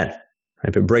happens then?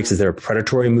 If it breaks, is there a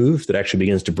predatory move that actually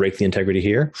begins to break the integrity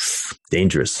here?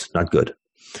 Dangerous, not good.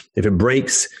 If it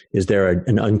breaks, is there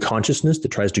an unconsciousness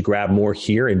that tries to grab more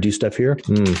here and do stuff here?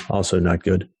 Also not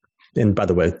good. And by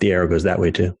the way, the arrow goes that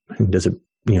way too. Does it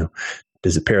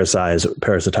parasitize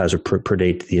or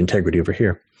predate the integrity over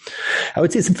here? I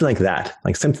would say something like that,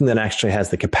 like something that actually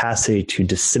has the capacity to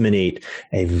disseminate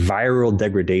a viral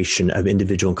degradation of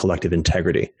individual and collective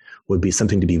integrity would be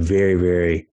something to be very,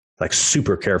 very like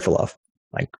super careful of.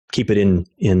 Like keep it in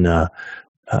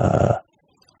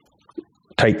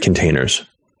tight containers.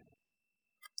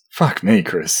 Fuck me,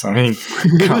 Chris. I mean,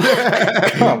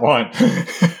 come on.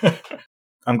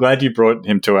 I'm glad you brought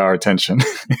him to our attention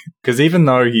because even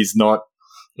though he's not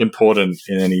important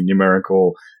in any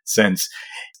numerical sense,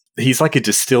 he's like a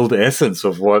distilled essence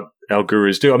of what our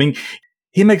gurus do. I mean,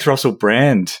 he makes Russell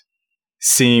Brand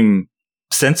seem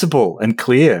sensible and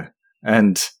clear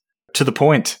and to the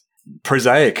point,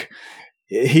 prosaic.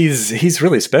 He's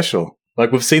really special.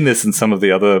 Like we've seen this in some of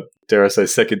the other, dare I say,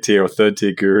 second tier or third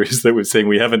tier gurus that we've seen.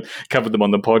 We haven't covered them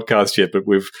on the podcast yet, but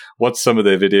we've watched some of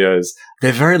their videos.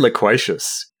 They're very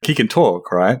loquacious. He can talk,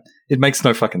 right? It makes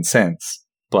no fucking sense,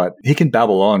 but he can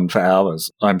babble on for hours.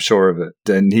 I'm sure of it.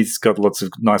 And he's got lots of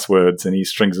nice words and he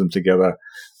strings them together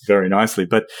very nicely.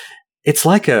 But it's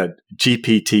like a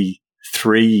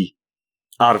GPT-3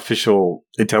 artificial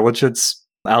intelligence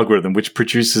algorithm, which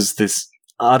produces this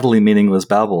utterly meaningless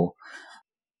babble.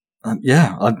 I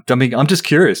mean, I'm just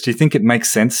curious. Do you think it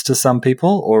makes sense to some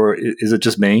people, or is it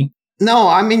just me? No,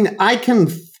 I mean, I can,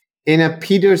 in a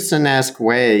Peterson-esque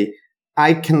way,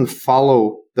 I can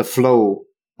follow the flow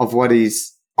of what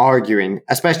he's arguing,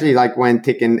 especially like when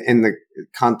taken in the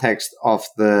context of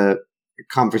the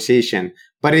conversation.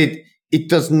 But it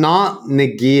does not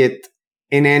negate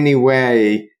in any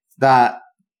way that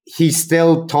he's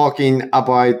still talking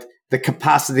about the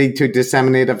capacity to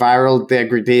disseminate a viral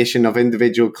degradation of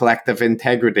individual collective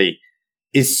integrity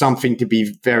is something to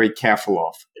be very careful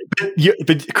of.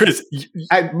 But Chris,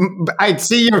 I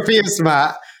see your face,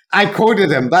 Matt. I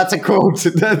quoted him. That's a quote.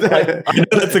 I know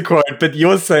that's a quote, but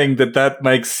you're saying that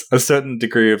makes a certain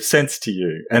degree of sense to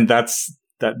you, and that's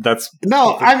what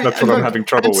I'm having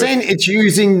trouble with. I'm saying it's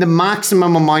using the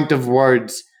maximum amount of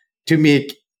words to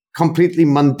make completely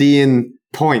mundane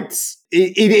points.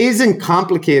 It isn't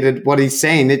complicated what he's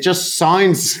saying. It just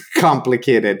sounds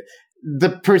complicated.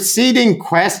 The preceding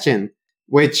question,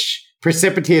 which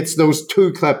precipitates those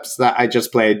two clips that I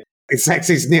just played, a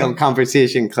Sexy's Neil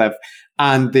conversation clip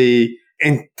and the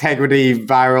integrity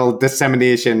viral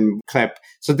dissemination clip.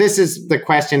 So this is the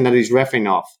question that he's riffing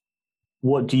off.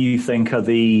 What do you think are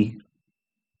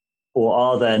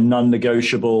are there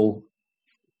non-negotiable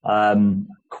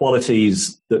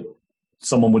qualities that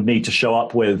someone would need to show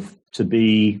up with to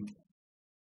be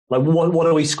like, what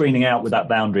are we screening out with that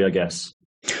boundary, I guess?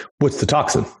 What's the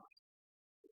toxin?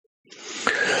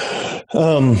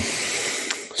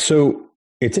 So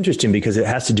it's interesting because it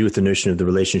has to do with the notion of the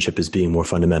relationship as being more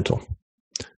fundamental.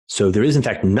 So there is, in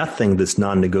fact, nothing that's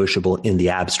non-negotiable in the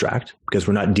abstract, because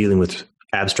we're not dealing with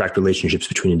abstract relationships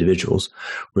between individuals.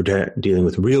 We're dealing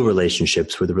with real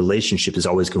relationships where the relationship is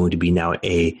always going to be now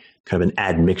a kind of an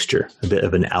admixture, a bit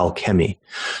of an alchemy.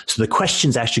 So the question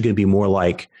is actually going to be more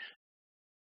like,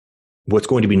 what's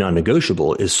going to be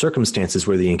non-negotiable is circumstances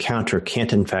where the encounter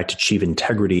can't, in fact, achieve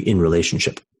integrity in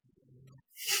relationship.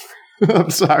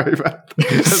 I'm sorry, man.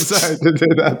 I'm sorry to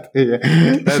do that to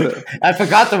you. I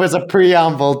forgot there was a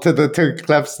preamble to the two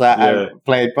clips that I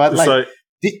played. But like,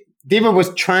 David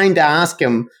was trying to ask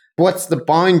him, what's the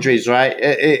boundaries,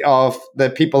 right, of the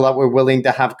people that we're willing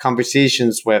to have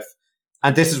conversations with?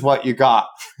 And this is what you got.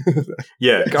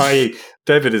 Yeah,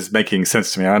 David is making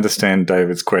sense to me. I understand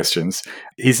David's questions.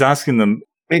 He's asking them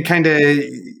in kind of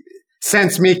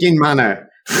sense-making manner.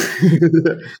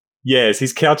 Yes,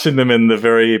 he's couching them in the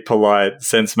very polite,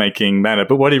 sense-making manner.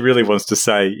 But what he really wants to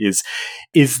say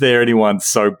is there anyone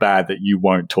so bad that you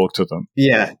won't talk to them?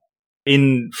 Yeah.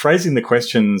 In phrasing the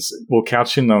questions or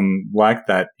couching them like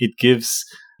that, it gives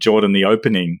Jordan the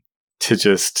opening to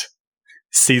just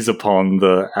seize upon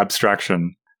the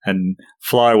abstraction and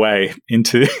fly away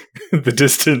into the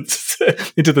distance,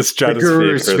 into the stratosphere.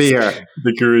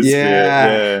 The guru sphere.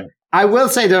 Yeah. I will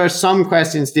say there are some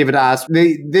questions David asked.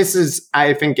 This is,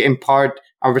 I think, in part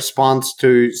a response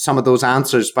to some of those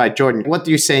answers by Jordan. What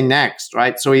do you say next,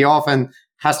 right? So he often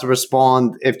has to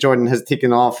respond if Jordan has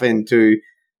taken off into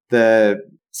the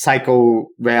psycho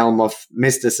realm of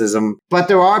mysticism. But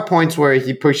there are points where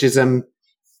he pushes him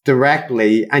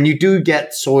directly, and you do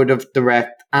get sort of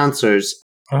direct answers.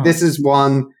 Oh. This is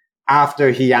one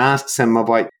after he asks him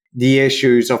about the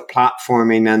issues of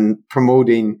platforming and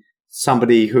promoting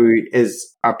somebody who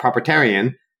is a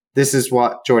proprietarian. This is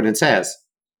what Jordan says.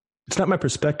 It's not my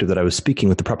perspective that I was speaking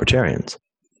with the proprietarians,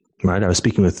 right? I was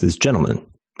speaking with this gentleman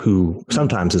who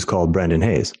sometimes is called Brandon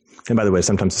Hayes. And by the way,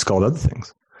 sometimes it's called other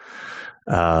things.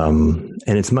 And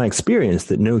it's my experience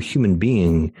that no human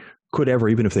being could ever,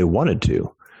 even if they wanted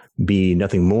to, be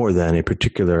nothing more than a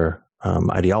particular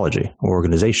ideology or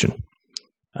organization.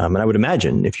 And I would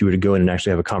imagine if you were to go in and actually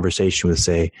have a conversation with,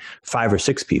 say, 5 or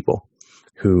 6 people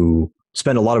who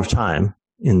spend a lot of time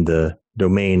in the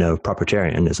domain of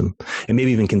proprietarianism and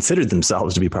maybe even considered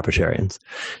themselves to be proprietarians,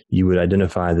 you would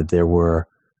identify that there were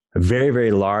a very,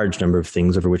 very large number of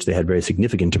things over which they had very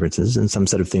significant differences and some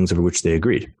set of things over which they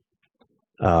agreed.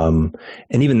 And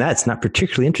even that's not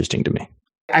particularly interesting to me.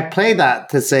 I play that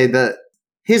to say that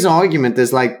his argument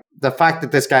is like the fact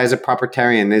that this guy is a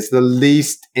proprietarian is the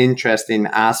least interesting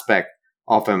aspect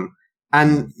of him.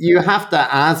 And you have to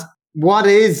ask, what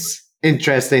is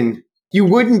interesting? You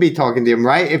wouldn't be talking to him,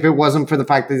 right? If it wasn't for the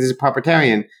fact that he's a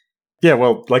proprietarian. Yeah,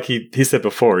 well, like he said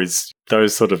before, is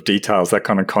those sort of details, that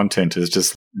kind of content is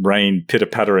just rain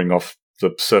pitter-pattering off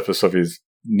the surface of his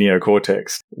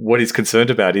neocortex. What he's concerned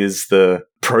about is the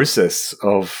process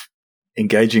of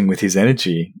engaging with his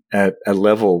energy at a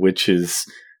level which is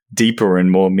deeper and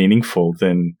more meaningful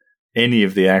than any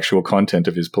of the actual content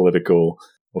of his political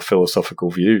or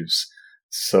philosophical views.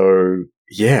 So,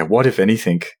 yeah, what, if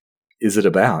anything, is it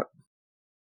about?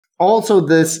 Also,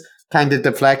 this kind of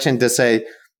deflection to say,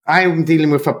 I'm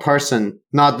dealing with a person,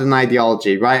 not an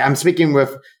ideology, right? I'm speaking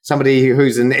with somebody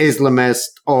who's an Islamist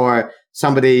or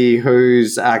somebody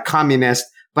who's a communist,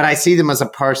 but I see them as a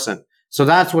person. So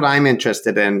that's what I'm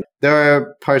interested in,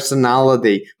 their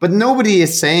personality. But nobody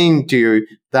is saying to you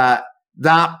that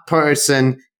that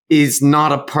person is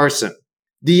not a person.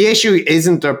 The issue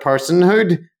isn't their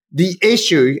personhood. The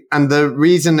issue and the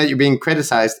reason that you're being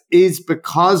criticized is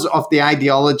because of the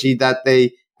ideology that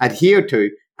they adhere to.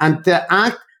 And to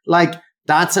act like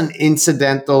that's an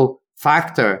incidental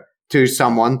factor to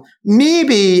someone,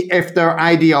 maybe if their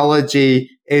ideology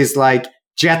is like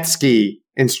jet ski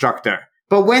instructor.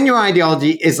 But when your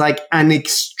ideology is like an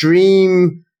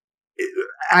extreme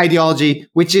ideology,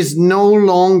 which is no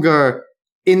longer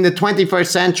in the 21st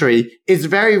century, is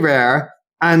very rare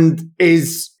and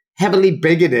is heavily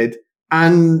bigoted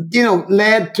and,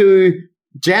 led to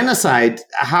genocide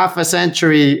half a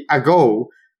century ago,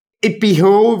 it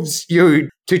behoves you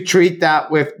to treat that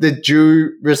with the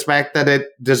due respect that it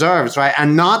deserves, right?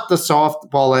 And not the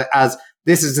softball it as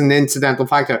this is an incidental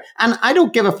factor. And I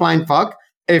don't give a flying fuck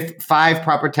if 5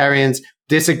 propertarians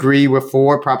disagree with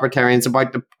 4 propertarians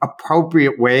about the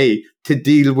appropriate way to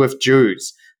deal with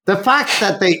Jews. The fact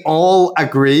that they all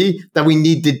agree that we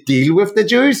need to deal with the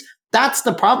Jews, that's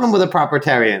the problem with the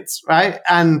propertarians, right?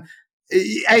 And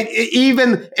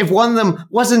even if one of them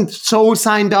wasn't so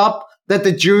signed up that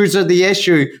the Jews are the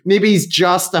issue, maybe he's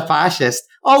just a fascist.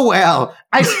 Oh, well,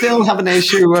 I still have an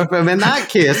issue with him in that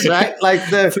case, right?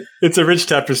 It's a rich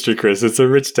tapestry, Chris. It's a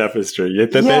rich tapestry.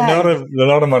 They're not a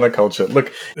monoculture.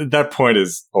 Look, that point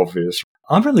is obvious.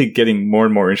 I'm really getting more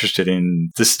and more interested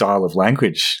in this style of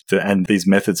language and these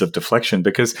methods of deflection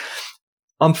because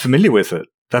I'm familiar with it.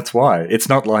 That's why. It's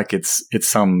not like it's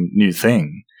some new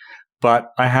thing,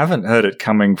 but I haven't heard it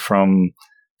coming from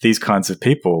these kinds of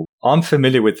people. I'm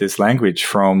familiar with this language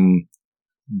from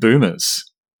boomers.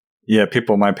 Yeah,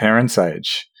 people my parents'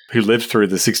 age who lived through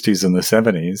the 60s and the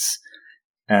 70s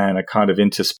and are kind of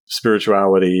into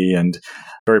spirituality and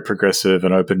very progressive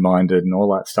and open-minded and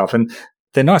all that stuff. And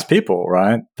they're nice people,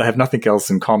 right? They have nothing else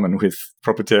in common with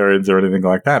proprietarians or anything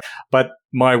like that. But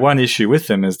my one issue with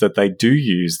them is that they do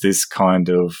use this kind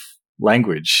of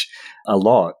language a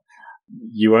lot.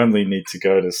 You only need to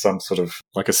go to some sort of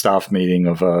like a staff meeting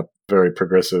of a very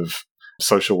progressive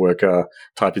social worker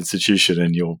type institution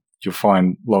and you'll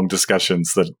find long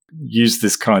discussions that use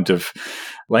this kind of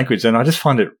language. And I just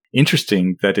find it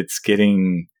interesting that it's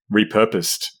getting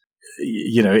repurposed,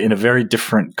 in a very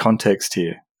different context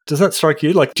here. Does that strike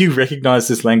you? Do you recognize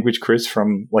this language, Chris,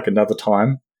 from another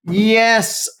time?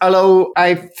 Yes, although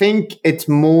I think it's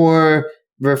more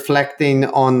reflecting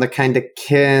on the kind of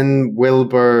Ken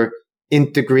Wilber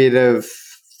integrative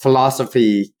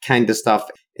philosophy kind of stuff.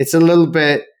 It's a little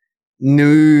bit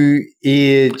new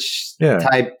age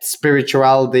type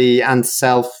spirituality and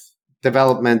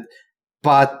self-development,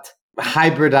 but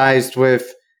hybridized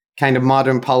with kind of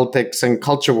modern politics and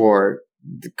culture war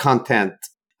content.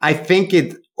 I think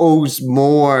it owes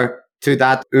more to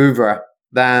that oeuvre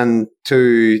than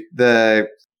to the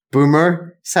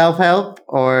boomer self-help,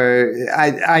 or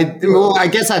I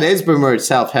guess that is boomer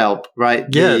self-help, right?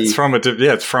 Yeah, it's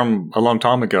from a long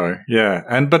time ago.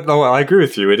 Yeah, but I agree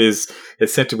with you.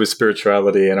 It's centered with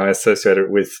spirituality, and I associate it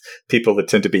with people that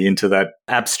tend to be into that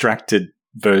abstracted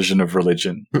version of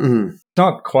religion. Mm-hmm.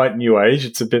 Not quite new age.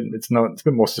 It's a bit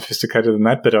more sophisticated than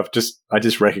that. But I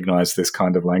just recognize this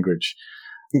kind of language.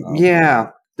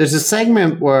 There's a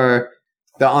segment where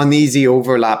the uneasy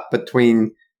overlap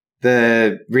between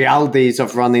the realities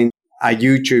of running a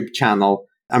YouTube channel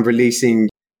and releasing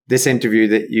this interview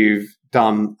that you've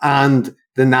done and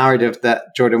the narrative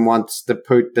that Jordan wants to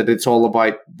put, that it's all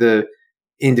about the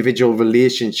individual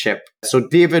relationship. So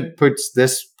David puts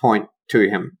this point to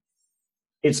him.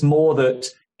 It's more that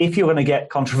if you're going to get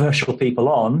controversial people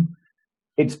on,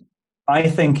 I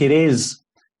think it is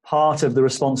part of the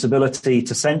responsibility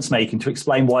to sense making to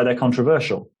explain why they're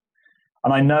controversial.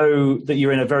 And I know that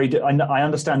you're in I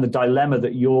understand the dilemma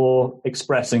that you're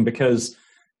expressing because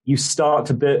it starts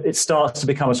to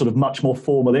become a sort of much more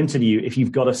formal interview. If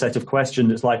you've got a set of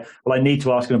questions, it's like, well, I need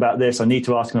to ask him about this. I need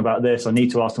to ask him about this. I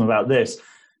need to ask him about this.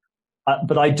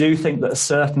 But I do think that a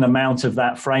certain amount of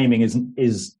that framing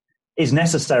is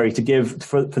necessary to give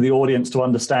for the audience to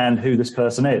understand who this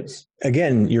person is.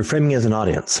 Again, you're framing as an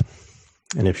audience.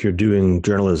 And if you're doing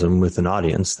journalism with an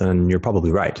audience, then you're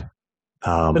probably right.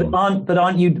 But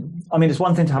aren't you? I mean, it's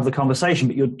one thing to have the conversation,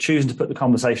 but you're choosing to put the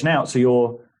conversation out. So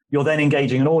you're then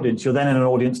engaging an audience. You're then in an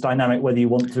audience dynamic, whether you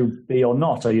want to be or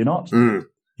not. Are you not? Mm.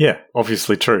 Yeah,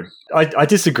 obviously true. I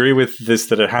disagree with this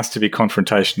that it has to be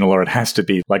confrontational or it has to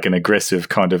be like an aggressive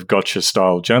kind of gotcha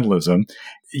style journalism.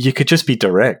 You could just be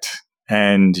direct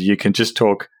and you can just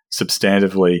talk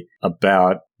substantively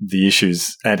about the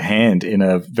issues at hand in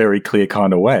a very clear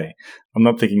kind of way. I'm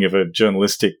not thinking of a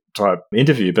journalistic type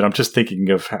interview, but I'm just thinking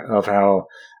of how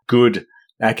good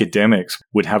academics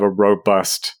would have a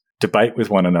robust debate with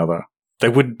one another. They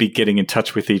wouldn't be getting in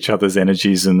touch with each other's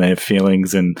energies and their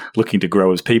feelings and looking to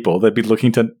grow as people. They'd be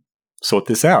looking to sort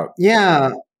this out.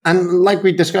 Yeah. And like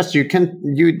we discussed,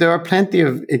 there are plenty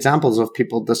of examples of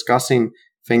people discussing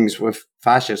things with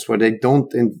fascists where they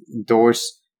don't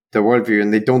endorse their worldview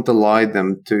and they don't allow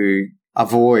them to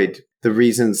avoid the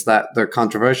reasons that they're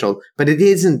controversial. But it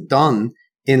isn't done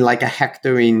in like a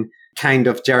hectoring kind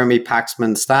of Jeremy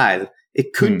Paxman style.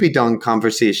 It could be done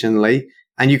conversationally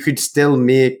and you could still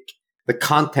make the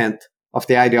content of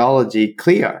the ideology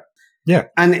clear. Yeah.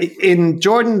 And in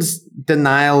Jordan's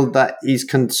denial that he's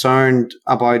concerned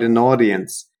about an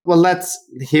audience, well, let's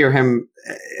hear him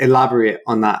elaborate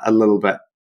on that a little bit.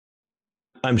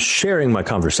 I'm sharing my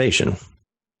conversation,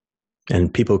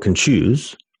 and people can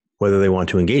choose whether they want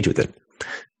to engage with it.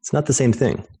 It's not the same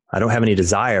thing. I don't have any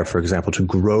desire, for example, to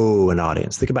grow an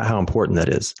audience. Think about how important that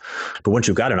is. But once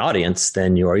you've got an audience,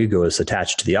 then your ego is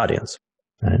attached to the audience.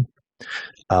 Right?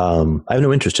 I have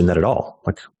no interest in that at all.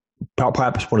 Like,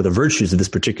 perhaps one of the virtues of this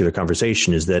particular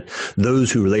conversation is that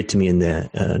those who relate to me in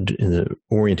the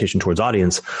orientation towards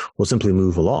audience will simply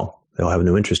move along. They'll have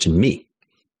no interest in me.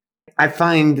 I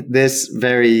find this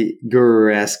very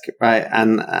guru-esque, right?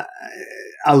 And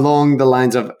along the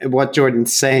lines of what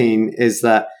Jordan's saying is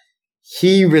that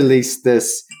he released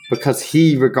this because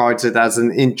he regards it as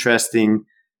an interesting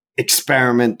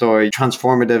experiment or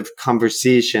transformative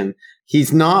conversation.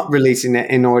 He's not releasing it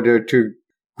in order to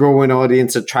grow an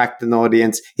audience, attract an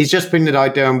audience. He's just putting it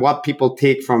out there, and what people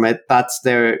take from it, that's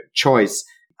their choice.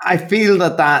 I feel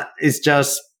that is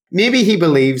just, maybe he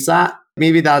believes that.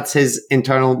 Maybe that's his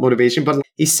internal motivation, but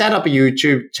he set up a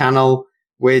YouTube channel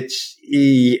which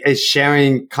he is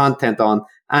sharing content on.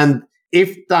 And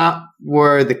if that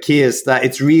were the case, that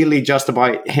it's really just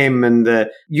about him and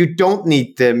you don't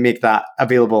need to make that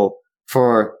available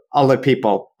for other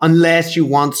people unless you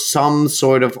want some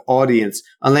sort of audience,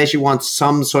 unless you want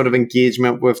some sort of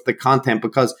engagement with the content.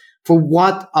 Because for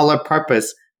what other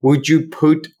purpose would you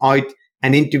put out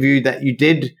an interview that you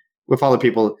did with other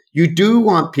people? You do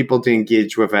want people to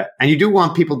engage with it, and you do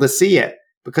want people to see it.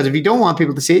 Because if you don't want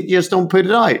people to see it, you just don't put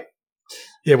it out.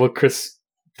 Yeah, well, Chris,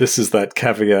 this is that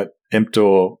caveat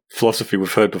emptor philosophy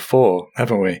we've heard before,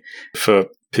 haven't we? For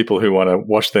people who want to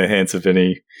wash their hands of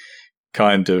any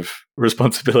kind of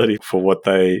responsibility for what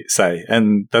they say.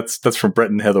 And that's from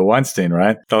Brett and Heather Weinstein,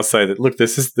 right? They'll say that, look,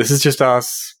 this is just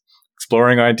us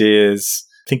exploring ideas,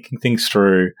 thinking things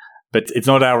through, but it's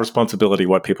not our responsibility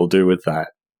what people do with that.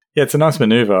 Yeah, it's a nice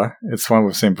maneuver. It's one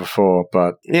we've seen before,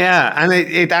 but... Yeah, and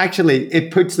it actually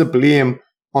puts the blame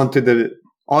onto the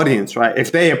audience, right?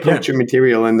 If they approach your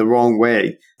material in the wrong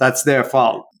way, that's their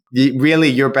fault.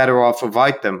 You're better off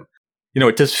without them. You know,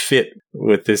 it does fit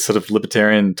with this sort of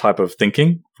libertarian type of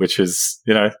thinking, which is,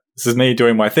 you know, this is me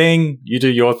doing my thing, you do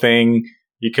your thing.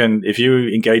 You can, if you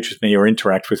engage with me or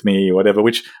interact with me or whatever,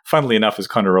 which funnily enough is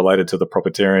kind of related to the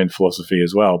proprietarian philosophy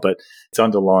as well, but it's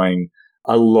underlying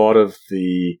a lot of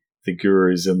the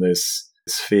gurus in this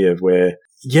sphere where,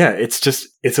 yeah,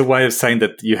 it's a way of saying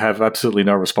that you have absolutely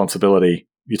no responsibility.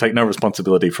 You take no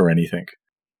responsibility for anything.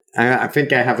 I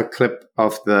think I have a clip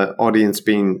of the audience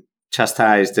being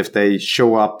chastised if they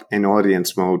show up in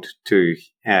audience mode to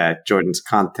Jordan's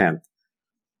content.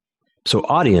 So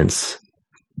audience,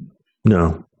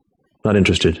 no, not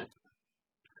interested.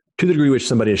 To the degree which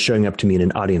somebody is showing up to me in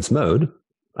an audience mode,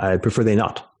 I prefer they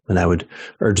not. And I would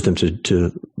urge them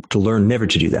to learn never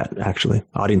to do that, actually.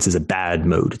 Audience is a bad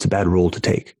mode. It's a bad role to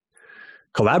take.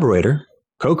 Collaborator,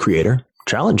 co-creator,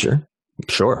 challenger,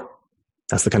 sure.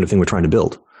 That's the kind of thing we're trying to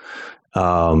build.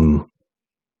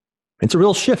 It's a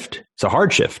real shift. It's a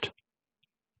hard shift,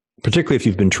 particularly if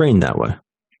you've been trained that way.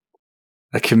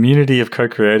 A community of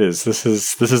co-creators. This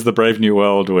is the brave new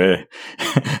world we're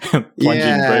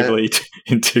plunging bravely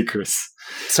into, Chris.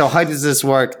 So how does this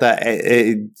work that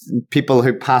people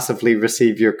who passively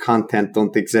receive your content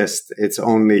don't exist? It's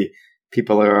only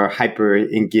people who are hyper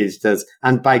engaged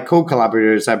and by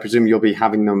co-collaborators, I presume you'll be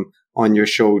having them on your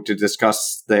show to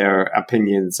discuss their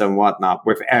opinions and whatnot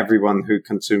with everyone who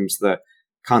consumes the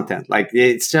content. Like,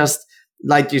 it's just,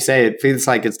 like you say, it feels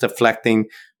like it's deflecting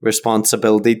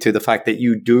responsibility to the fact that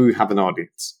you do have an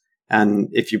audience. And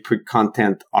if you put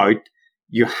content out,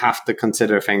 you have to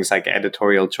consider things like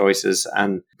editorial choices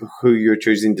and who you're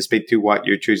choosing to speak to, what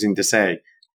you're choosing to say.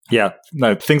 Yeah,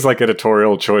 no, things like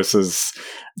editorial choices,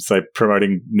 say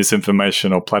promoting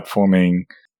misinformation or platforming,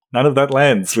 none of that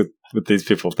lands with these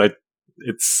people.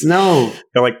 It's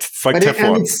like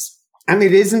Teflon. And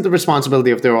it isn't the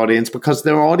responsibility of their audience because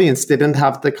their audience didn't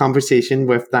have the conversation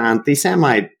with the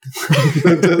anti-Semite.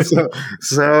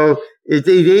 so it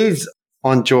is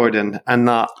on Jordan and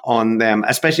not on them,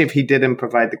 especially if he didn't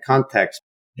provide the context.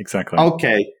 Exactly.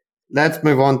 Okay, let's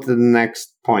move on to the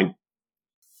next point.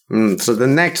 So the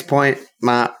next point,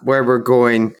 Matt, where we're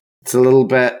going, it's a little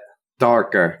bit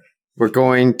darker. We're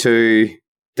going to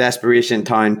Desperation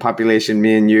Town, population,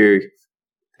 me and you.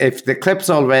 If the clips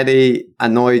already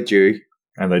annoyed you,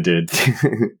 and they did,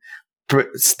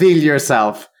 steel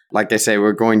yourself. Like I say,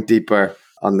 we're going deeper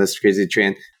on this crazy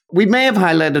train. We may have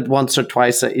highlighted once or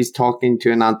twice that he's talking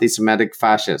to an anti-Semitic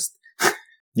fascist.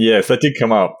 Yes, that did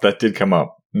come up.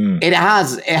 Mm. It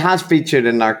has featured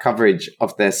in our coverage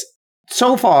of this.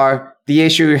 So far, the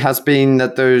issue has been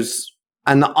that there's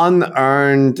an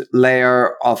unearned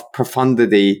layer of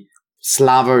profundity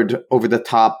slathered over the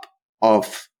top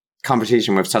of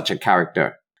conversation with such a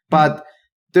character. But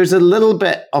there's a little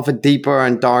bit of a deeper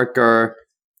and darker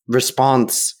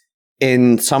response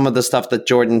in some of the stuff that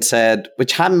Jordan said,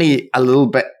 which had me a little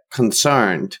bit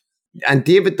concerned. And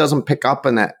David doesn't pick up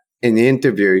on it in the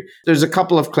interview. There's a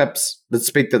couple of clips that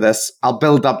speak to this. I'll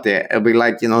build up there. It'll be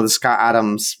like, the Scott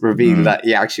Adams reveal that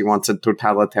he actually wants a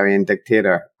totalitarian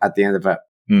dictator at the end of it.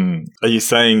 Are you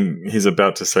saying he's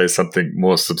about to say something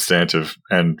more substantive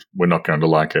and we're not going to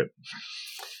like it?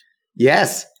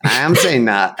 Yes, I am saying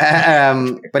that.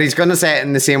 But he's going to say it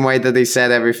in the same way that he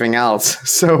said everything else.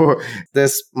 So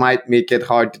this might make it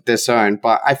hard to discern,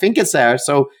 but I think it's there.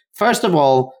 So first of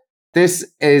all, this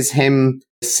is him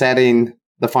setting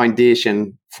the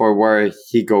foundation for where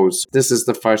he goes. This is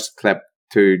the first clip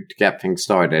to get things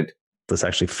started. Let's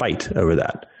actually fight over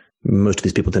that. Most of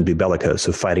these people tend to be bellicose,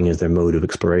 so fighting is their mode of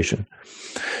exploration.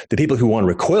 The people who want to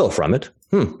recoil from it,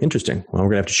 interesting. Well, we're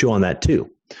going to have to chew on that too,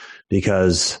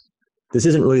 because this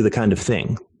isn't really the kind of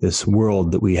thing, this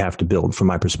world that we have to build, from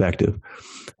my perspective,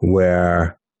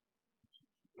 where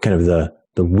kind of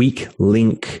the weak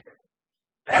link,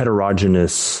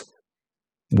 heterogeneous,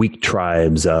 weak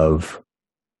tribes of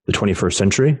the 21st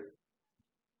century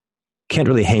can't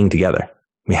really hang together.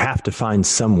 We have to find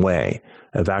some way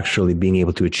of actually being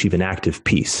able to achieve an active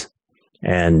peace.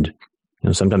 And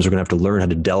sometimes we're going to have to learn how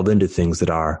to delve into things that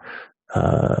are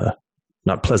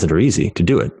not pleasant or easy to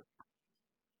do it.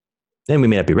 And we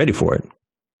may not be ready for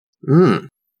it.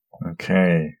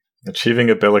 Okay. Achieving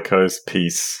a bellicose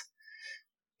peace,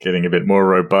 getting a bit more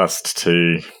robust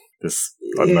to this,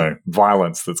 I don't know,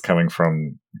 violence that's coming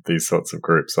from these sorts of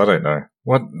groups. I don't know.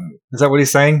 What is that what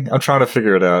he's saying? I'm trying to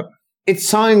figure it out. It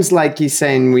sounds like he's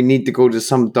saying we need to go to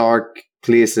some dark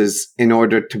places in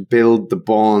order to build the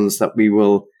bonds that we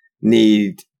will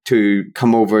need to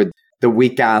come over the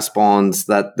weak-ass bonds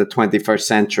that the 21st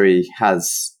century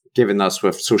has given us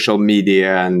with social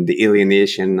media and the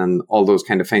alienation and all those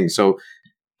kind of things. So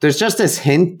there's just this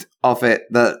hint of it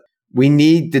that we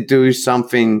need to do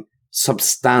something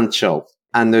substantial,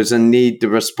 and there's a need to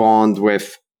respond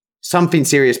with something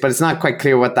serious, but it's not quite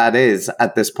clear what that is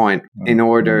at this point in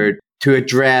order to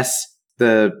address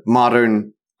the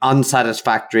modern,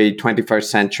 unsatisfactory 21st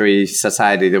century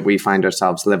society that we find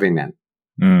ourselves living in.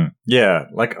 Yeah,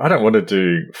 I don't want to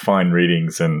do fine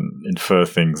readings and infer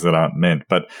things that aren't meant,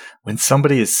 but when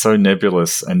somebody is so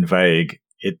nebulous and vague,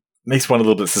 it makes one a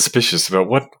little bit suspicious about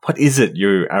what is it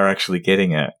you are actually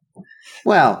getting at.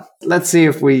 Well, let's see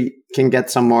if we can get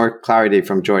some more clarity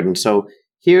from Jordan. So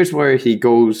here's where he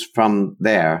goes from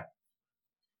there.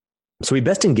 So we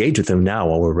best engage with them now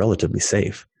while we're relatively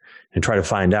safe and try to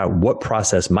find out what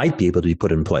process might be able to be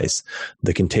put in place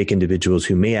that can take individuals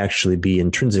who may actually be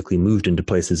intrinsically moved into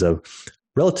places of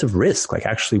relative risk, like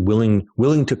actually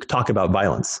willing to talk about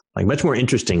violence, like much more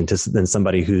interesting than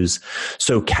somebody who's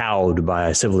so cowed by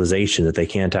a civilization that they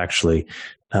can't actually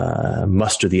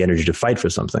muster the energy to fight for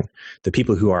something. The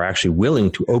people who are actually willing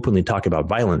to openly talk about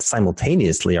violence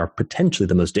simultaneously are potentially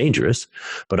the most dangerous,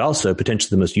 but also potentially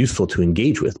the most useful to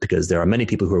engage with, because there are many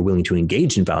people who are willing to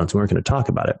engage in violence who aren't going to talk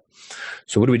about it.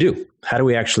 So what do we do? How do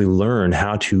we actually learn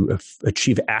how to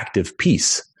achieve active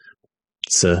peace?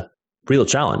 It's a real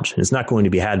challenge. It's not going to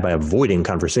be had by avoiding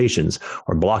conversations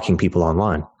or blocking people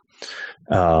online.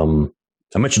 A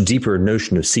much deeper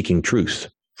notion of seeking truth,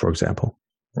 for example.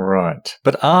 Right.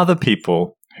 But are the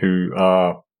people who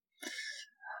are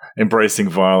embracing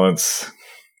violence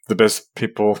the best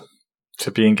people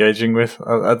to be engaging with?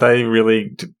 Are they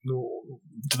really,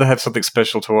 do they have something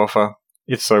special to offer?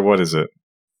 If so, what is it?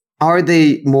 Are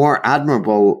they more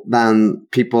admirable than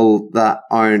people that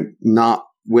are not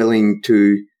willing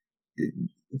to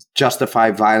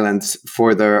justify violence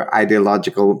for their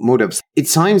ideological motives? It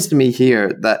sounds to me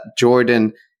here that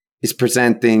Jordan is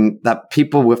presenting that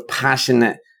people with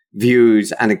passionate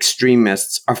views and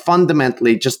extremists are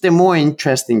fundamentally just, they're more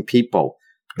interesting people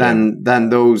than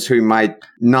those who might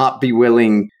not be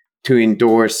willing to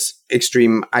endorse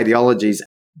extreme ideologies.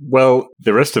 Well,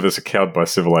 the rest of us are cowed by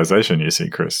civilization, you see,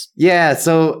 Chris. Yeah,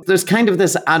 so there's kind of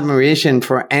this admiration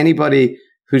for anybody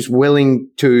who's willing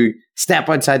to step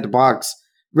outside the box,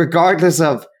 regardless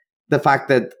of the fact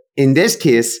that in this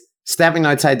case, stepping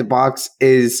outside the box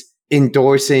is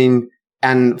endorsing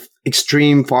an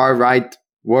extreme far-right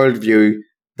worldview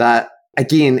that,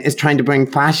 again, is trying to bring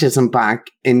fascism back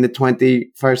in the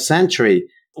 21st century.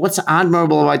 What's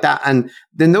admirable about that? And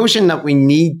the notion that we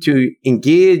need to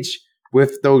engage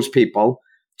with those people,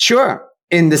 sure,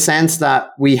 in the sense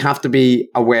that we have to be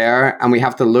aware and we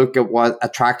have to look at what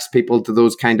attracts people to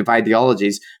those kind of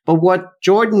ideologies. But what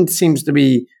Jordan seems to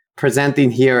be presenting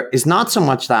here is not so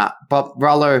much that, but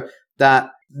rather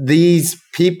that these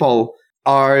people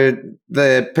are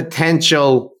the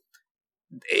potential,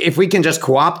 if we can just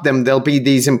co-opt them, they'll be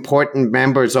these important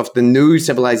members of the new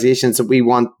civilizations that we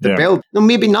want to build. No,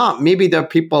 maybe not. Maybe they're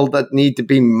people that need to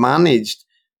be managed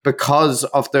because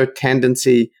of their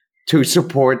tendency to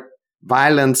support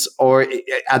violence or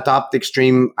adopt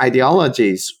extreme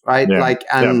ideologies, right?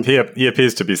 He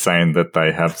appears to be saying that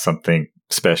they have something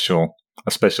special,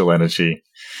 a special energy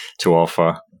to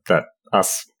offer that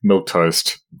us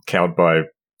milquetoast, cowed by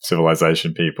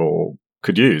civilization people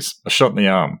could use. A shot in the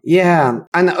arm. Yeah.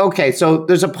 And okay, so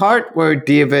there's a part where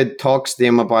David talks to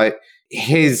him about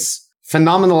his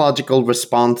phenomenological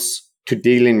response to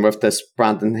dealing with this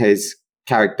Brandon Hayes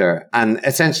character, and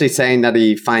essentially saying that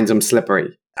he finds him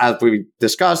slippery. As we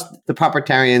discussed, the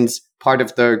Propertarians, part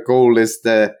of their goal is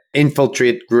to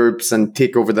infiltrate groups and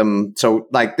take over them. So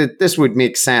like this would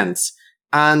make sense.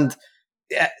 And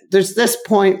there's this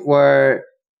point where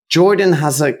Jordan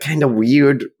has a kind of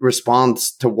weird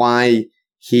response to why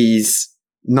he's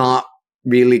not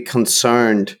really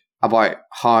concerned about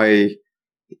how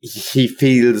he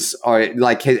feels or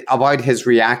like about his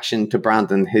reaction to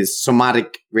Brandon, his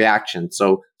somatic reaction.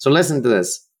 So listen to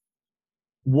this.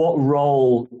 What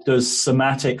role does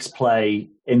somatics play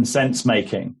in sense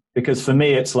making? Because for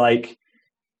me, it's like,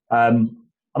 and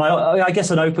I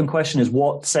guess an open question is,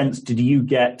 what sense did you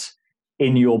get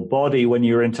in your body when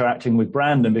you were interacting with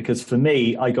Brandon? Because for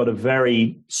me, I got a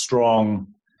very strong,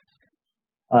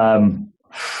 not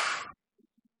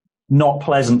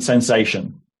pleasant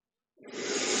sensation.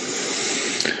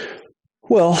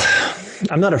 Well,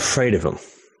 I'm not afraid of him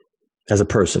as a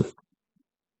person.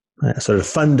 At a sort of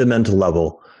fundamental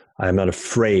level, I'm not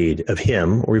afraid of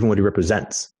him or even what he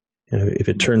represents. If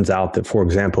it turns out that, for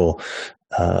example,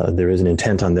 there is an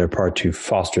intent on their part to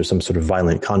foster some sort of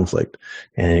violent conflict,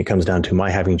 and it comes down to my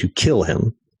having to kill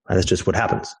him, that's just what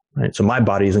happens, right? So my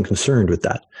body isn't concerned with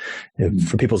that.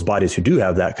 For people's bodies who do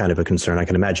have that kind of a concern, I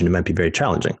can imagine it might be very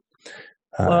challenging.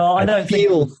 Well, I don't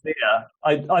feel fear.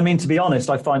 I mean, to be honest,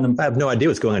 I find them. I have no idea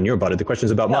what's going on in your body. The question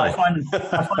is about mine.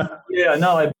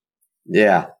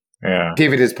 Yeah.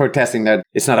 David is protesting that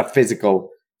it's not a physical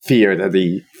fear that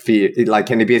he fear. Like,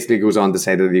 and he basically goes on to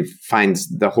say that he finds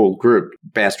the whole group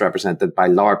best represented by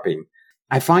LARPing.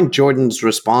 I find Jordan's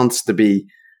response to be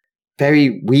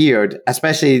very weird,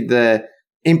 especially the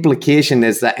implication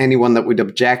is that anyone that would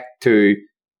object to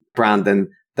Brandon,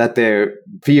 that they're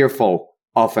fearful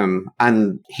of him,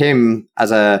 and him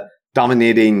as a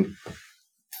dominating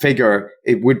figure,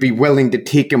 it would be willing to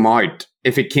take him out.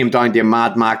 If it came down to a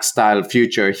Mad Max style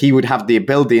future, he would have the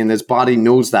ability, and his body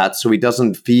knows that, so he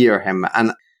doesn't fear him.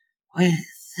 And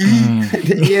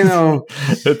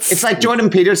it's like Jordan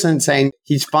Peterson saying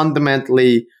he's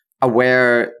fundamentally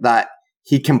aware that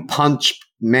he can punch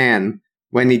men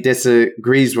when he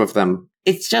disagrees with them.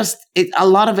 It's just a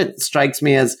lot of it strikes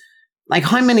me as like,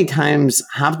 how many times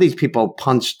have these people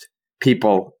punched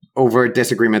people over a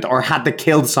disagreement or had to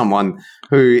kill someone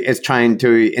who is trying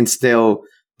to instill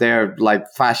their like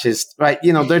fascist, right?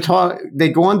 They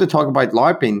go on to talk about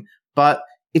LARPing, but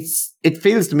it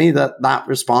feels to me that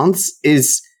response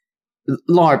is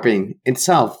LARPing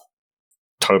itself.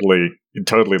 Totally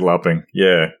LARPing.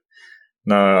 Yeah.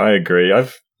 No, I agree.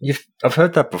 I've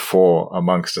heard that before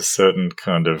amongst a certain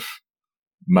kind of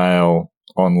male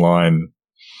online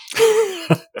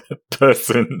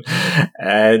person,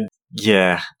 and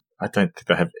yeah, I don't think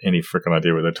they have any freaking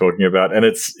idea what they're talking about, and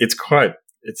it's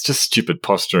just stupid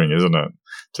posturing, isn't it?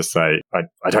 To say,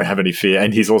 I don't have any fear.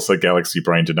 And he's also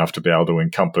galaxy-brained enough to be able to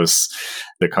encompass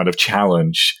the kind of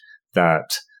challenge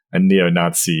that a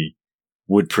neo-Nazi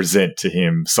would present to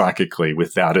him psychically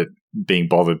without it being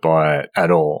bothered by it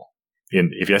at all.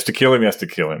 And if he has to kill him, he has to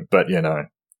kill him. But,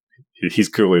 he's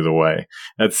cool either way.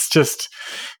 It's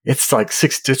like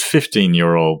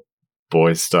 15-year-old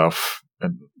boy stuff,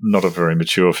 and not a very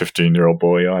mature 15-year-old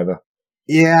boy either.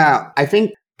 Yeah, I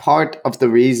think part of the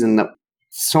reason that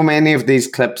so many of these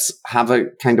clips have a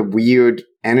kind of weird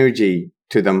energy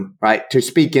to them, right? To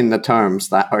speak in the terms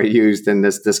that are used in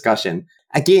this discussion.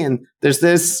 Again, there's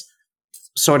this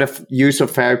sort of use of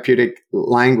therapeutic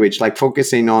language, like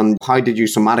focusing on how did you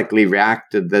somatically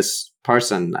react to this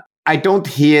person. I don't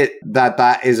hate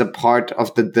that is a part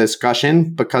of the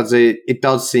discussion, because it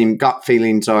does seem gut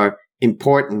feelings are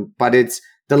important, but it's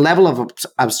the level of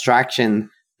abstraction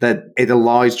that it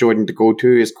allows Jordan to go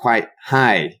to is quite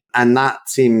high. And that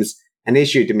seems an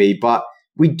issue to me. But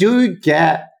we do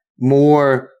get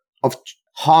more of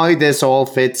how this all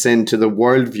fits into the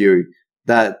worldview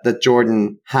that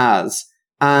Jordan has.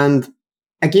 And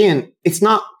again, it's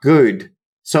not good.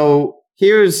 So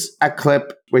here's a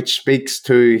clip which speaks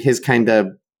to his kind of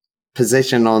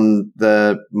position on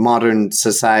the modern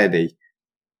society.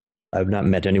 I've not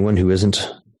met anyone who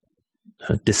isn't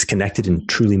disconnected in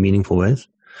truly meaningful ways.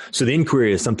 So the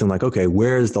inquiry is something like, okay,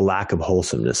 where is the lack of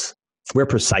wholesomeness? Where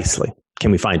precisely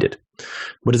can we find it?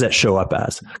 What does that show up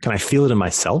as? Can I feel it in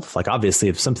myself? Like, obviously,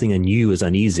 if something in you is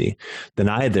uneasy, then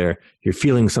either you're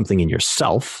feeling something in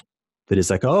yourself that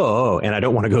is like, oh, and I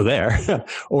don't want to go there,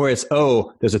 or it's,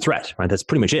 oh, there's a threat, right? That's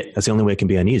pretty much it. That's the only way it can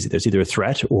be uneasy. There's either a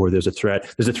threat or there's a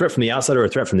threat. There's a threat from the outside or a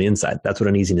threat from the inside. That's what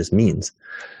uneasiness means.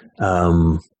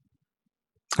 And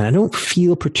I don't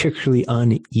feel particularly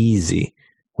uneasy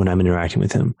when I'm interacting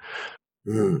with him.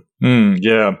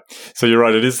 Yeah. So you're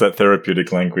right. It is that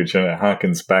therapeutic language, and it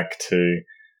harkens back to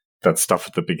that stuff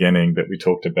at the beginning that we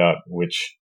talked about,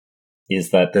 which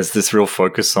is that there's this real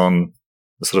focus on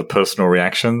the sort of personal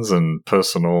reactions and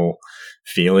personal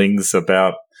feelings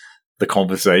about the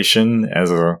conversation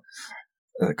as a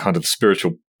kind of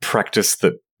spiritual practice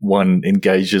that one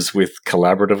engages with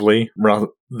collaboratively rather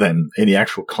than any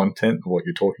actual content of what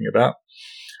you're talking about.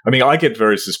 I mean, I get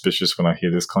very suspicious when I hear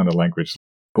this kind of language.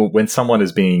 When someone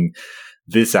is being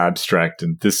this abstract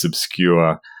and this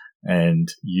obscure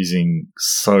and using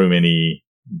so many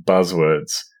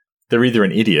buzzwords, they're either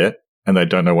an idiot and they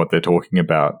don't know what they're talking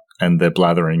about and they're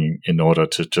blathering in order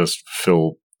to just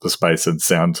fill the space and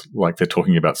sound like they're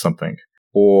talking about something,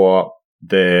 or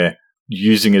they're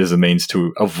using it as a means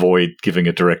to avoid giving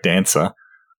a direct answer,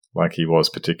 like he was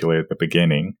particularly at the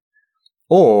beginning.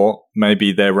 Or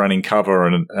maybe they're running cover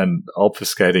and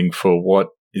obfuscating for what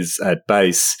is at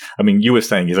base. I mean, you were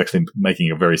saying he's actually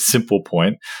making a very simple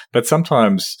point, but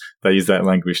sometimes they use that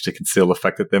language to conceal the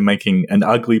fact that they're making an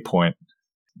ugly point.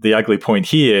 The ugly point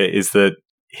here is that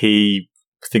he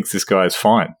thinks this guy is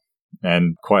fine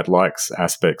and quite likes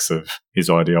aspects of his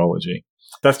ideology.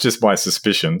 That's just my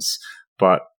suspicions,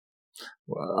 but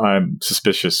I'm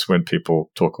suspicious when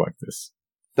people talk like this.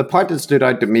 The part that stood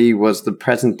out to me was the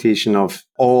presentation of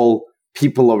all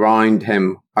people around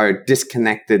him are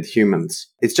disconnected humans.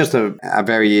 It's just a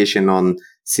variation on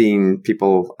seeing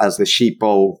people as the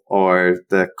sheeple or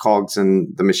the cogs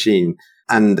in the machine.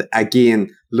 And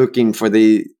again, looking for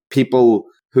the people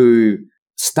who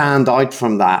stand out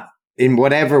from that in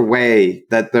whatever way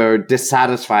that they're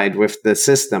dissatisfied with the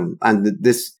system. And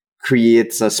this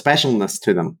creates a specialness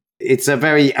to them. It's a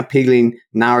very appealing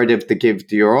narrative to give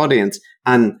to your audience.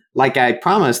 And like I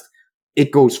promised,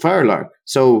 it goes further.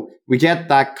 So we get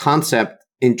that concept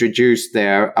introduced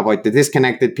there about the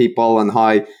disconnected people and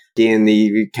how, again,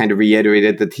 he kind of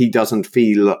reiterated that he doesn't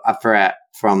feel a threat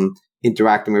from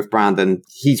interacting with Brandon.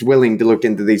 He's willing to look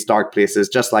into these dark places,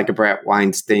 just like a Brett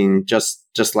Weinstein, just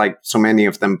like so many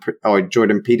of them, or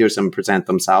Jordan Peterson present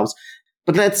themselves.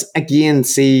 But let's again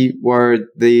see where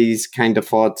these kind of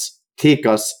thoughts take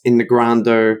us in the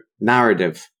grander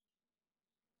narrative.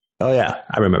 Oh, yeah,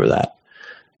 I remember that.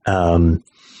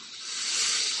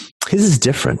 His is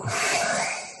different.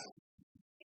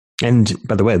 And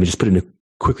by the way, let me just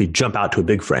quickly jump out to a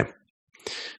big frame.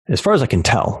 As far as I can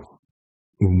tell,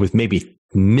 with maybe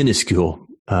minuscule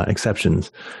exceptions,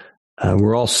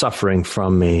 we're all suffering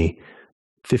from a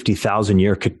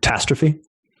 50,000-year catastrophe,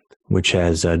 which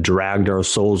has dragged our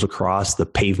souls across the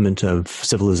pavement of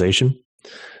civilization.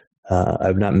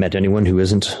 I've not met anyone who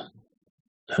isn't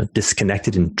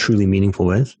disconnected in truly meaningful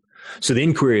ways. So the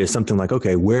inquiry is something like,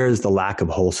 okay, where is the lack of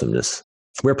wholesomeness?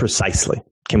 Where precisely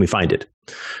can we find it?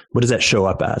 What does that show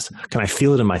up as? Can I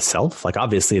feel it in myself? Like,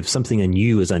 obviously, if something in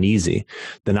you is uneasy,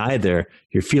 then either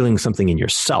you're feeling something in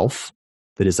yourself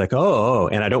that is like, oh,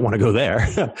 and I don't want to go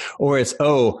there, or it's,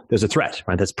 oh, there's a threat,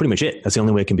 right? That's pretty much it. That's the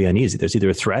only way it can be uneasy. There's either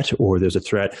a threat or there's a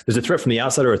threat. There's a threat from the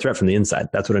outside or a threat from the inside.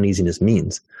 That's what uneasiness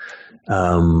means.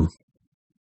 And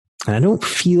I don't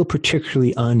feel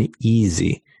particularly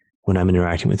uneasy when I'm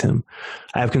interacting with him.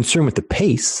 I have concern with the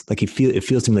pace. Like, it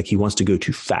feels to me like he wants to go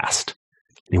too fast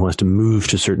and he wants to move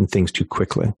to certain things too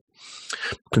quickly.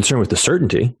 Concern with the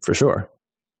certainty, for sure.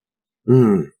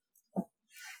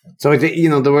 So,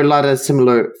 there were a lot of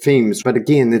similar themes, but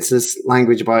again, it's this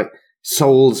language about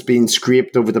souls being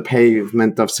scraped over the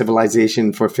pavement of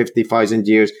civilization for 50,000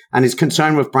 years. And his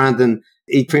concern with Brandon,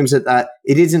 he frames it that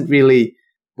it isn't really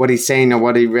what he's saying or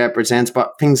what he represents,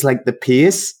 but things like the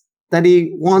pace that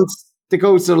he wants to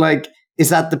go. So, like, is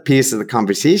that the pace of the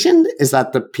conversation? Is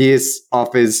that the pace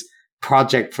of his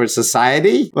project for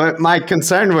society? But my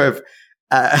concern with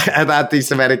an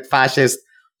anti-Semitic fascist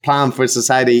plan for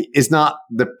society is not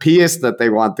the pace that they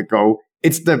want to go.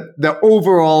 It's the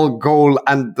overall goal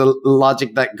and the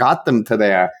logic that got them to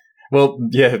there. Well,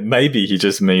 yeah, maybe he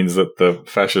just means that the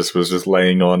fascist was just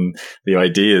laying on the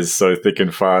ideas so thick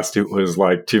and fast. It was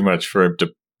like too much for him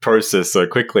to process so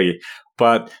quickly.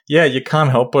 But yeah, you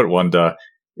can't help but wonder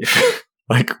if,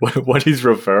 like, what he's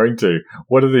referring to.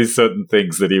 What are these certain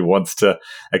things that he wants to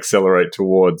accelerate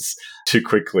towards too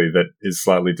quickly that is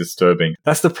slightly disturbing?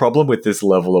 That's the problem with this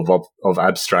level of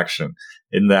abstraction,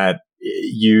 in that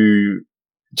you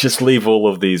just leave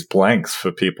all of these blanks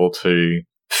for people to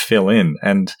fill in.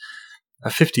 And a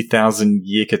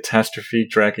 50,000-year catastrophe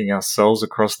dragging our souls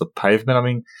across the pavement. I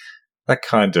mean, that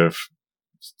kind of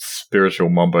spiritual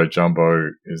mumbo jumbo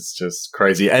is just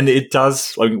crazy. And it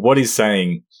does, like, what he's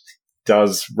saying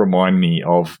does remind me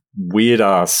of weird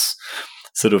ass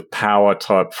sort of power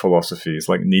type philosophies,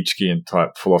 like Nietzschean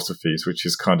type philosophies, which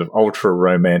is kind of ultra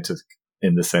romantic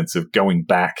in the sense of going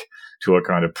back to a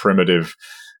kind of primitive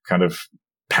kind of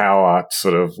power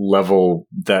sort of level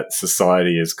that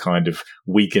society has kind of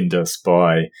weakened us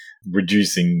by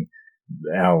reducing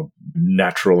our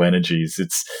natural energies.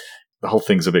 It's, the whole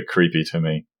thing's a bit creepy to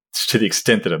me, to the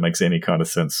extent that it makes any kind of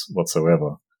sense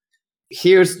whatsoever.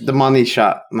 Here's the money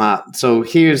shot, Matt. So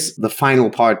here's the final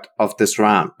part of this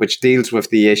rant, which deals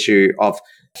with the issue of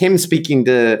him speaking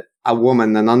to a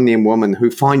woman, an unnamed woman,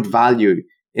 who found value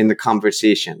in the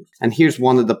conversation. And here's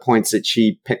one of the points that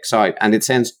she picks out, and it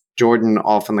sends Jordan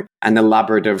off on an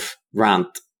elaborative rant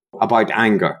about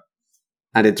anger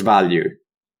and its value.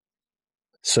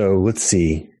 So let's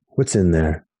see what's in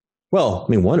there. Well,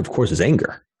 I mean, one, of course, is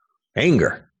anger.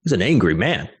 Anger. He's an angry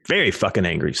man. Very fucking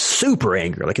angry. Super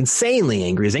angry. Like insanely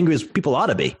angry. As angry as people ought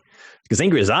to be. As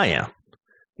angry as I am.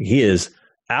 He is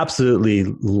absolutely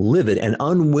livid and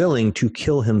unwilling to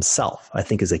kill himself, I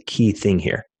think, is a key thing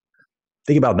here.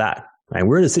 Think about that. Right?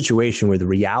 We're in a situation where the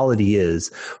reality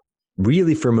is,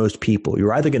 really, for most people,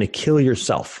 you're either going to kill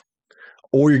yourself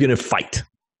or you're going to fight.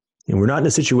 And we're not in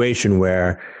a situation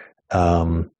where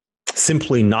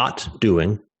simply not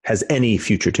doing has any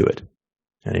future to it.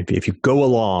 And if you go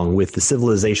along with the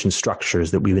civilization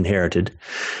structures that we've inherited,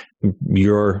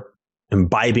 you're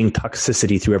imbibing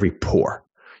toxicity through every pore.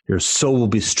 Your soul will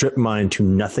be strip mined to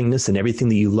nothingness, and everything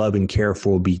that you love and care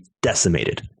for will be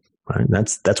decimated. Right?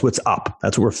 That's what's up.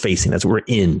 That's what we're facing. That's what we're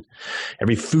in.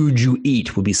 Every food you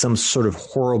eat will be some sort of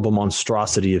horrible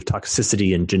monstrosity of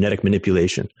toxicity and genetic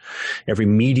manipulation. Every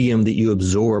medium that you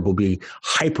absorb will be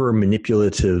hyper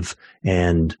manipulative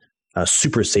and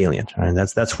super salient. Right?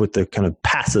 That's what the kind of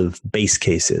passive base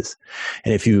case is.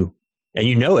 And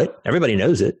you know it, everybody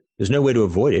knows it. There's no way to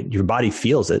avoid it. Your body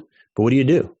feels it. But what do?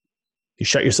 You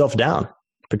shut yourself down.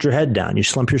 Put your head down. You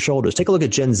slump your shoulders. Take a look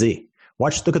at Gen Z.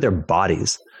 Look at their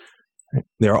bodies.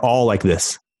 They're all like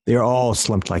this. They're all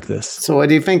slumped like this. So what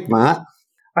do you think, Matt?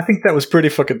 I think that was pretty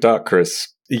fucking dark, Chris.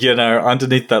 You know,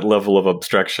 underneath that level of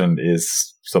abstraction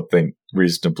is something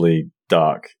reasonably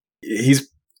dark. He's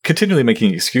continually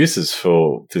making excuses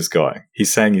for this guy.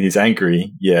 He's saying he's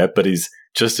angry, yeah, but he's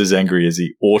just as angry as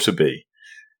he ought to be.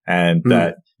 And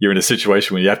that you're in a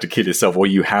situation where you have to kill yourself or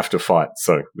you have to fight.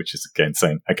 So, which is again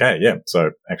saying, okay, yeah,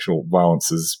 so actual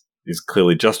violence is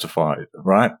clearly justified,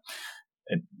 right?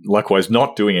 And likewise,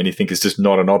 not doing anything is just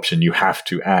not an option. You have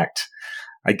to act.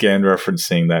 Again,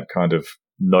 referencing that kind of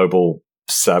noble,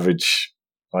 savage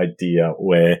idea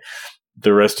where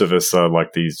the rest of us are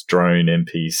like these drone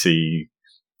NPC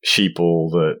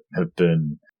sheeple that have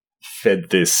been fed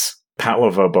this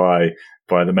palaver by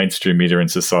the mainstream media in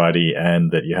society,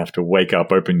 and that you have to wake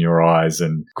up, open your eyes,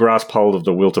 and grasp hold of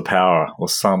the will to power or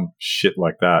some shit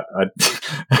like that.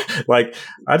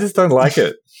 I just don't like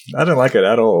it. I don't like it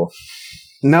at all.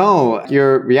 No,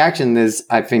 your reaction is,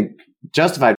 I think,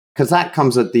 justified, because that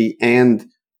comes at the end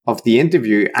of the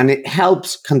interview, and it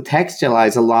helps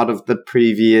contextualize a lot of the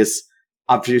previous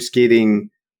obfuscating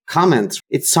comments.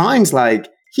 It sounds like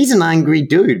he's an angry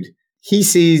dude. He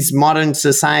sees modern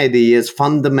society as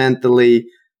fundamentally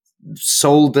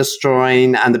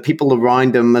soul-destroying and the people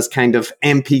around him as kind of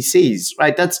NPCs,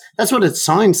 right? That's what it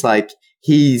sounds like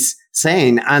he's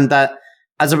saying, and that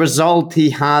as a result, he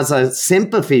has a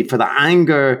sympathy for the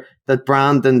anger that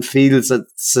Brandon feels at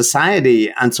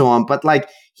society and so on. But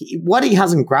what he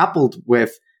hasn't grappled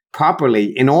with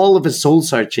properly in all of his soul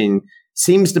searching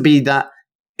seems to be that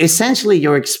essentially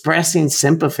you're expressing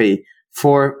sympathy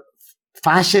for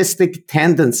fascistic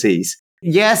tendencies.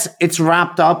 Yes, it's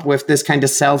wrapped up with this kind of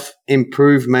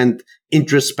self-improvement,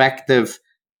 introspective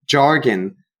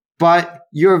jargon, but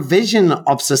your vision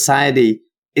of society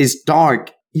is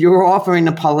dark. You're offering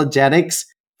apologetics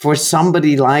for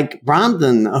somebody like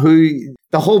Brandon, who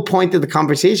the whole point of the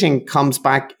conversation comes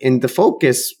back into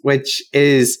focus, which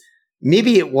is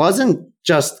maybe it wasn't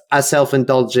just a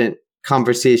self-indulgent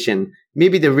conversation.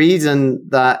 Maybe the reason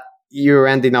that you're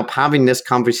ending up having this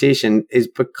conversation is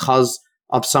because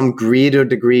of some greater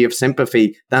degree of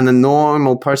sympathy than a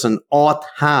normal person ought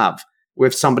have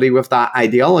with somebody with that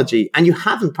ideology, and you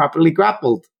haven't properly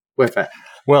grappled with it.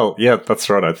 Well, yeah, that's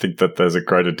right. I think that there's a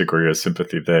greater degree of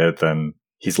sympathy there than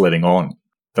he's letting on.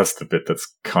 That's the bit that's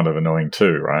kind of annoying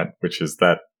too, right? Which is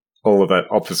that all of that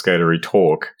obfuscatory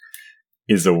talk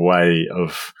is a way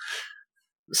of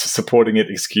supporting it,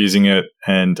 excusing it,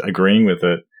 and agreeing with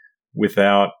it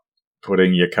without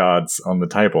putting your cards on the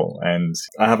table. And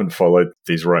I haven't followed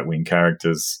these right-wing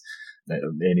characters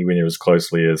anywhere as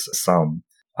closely as some.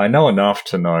 I know enough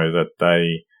to know that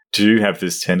they do have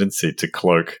this tendency to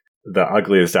cloak the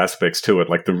ugliest aspects to it,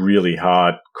 like the really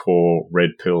hardcore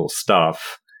red pill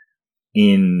stuff,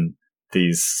 in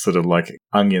these sort of like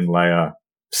onion layer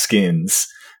skins.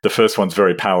 The first one's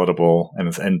very palatable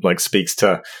and like speaks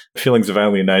to feelings of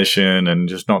alienation and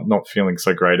just not feeling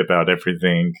so great about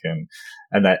everything, and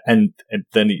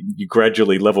then you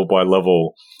gradually, level by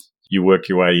level, you work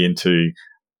your way into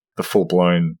the full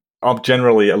blown. I'm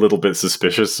generally a little bit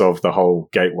suspicious of the whole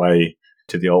gateway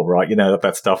to the alt-right,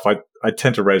 that stuff. I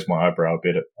tend to raise my eyebrow a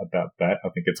bit about that. I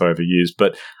think it's overused,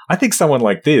 but I think someone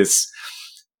like this,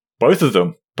 both of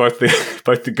them, both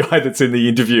the guy that's in the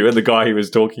interview and the guy he was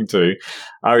talking to,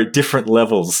 are at different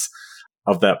levels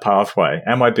of that pathway.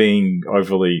 Am I being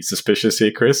overly suspicious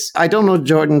here, Chris? I don't know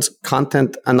Jordan's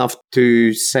content enough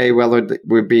to say whether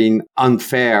we're being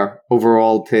unfair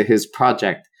overall to his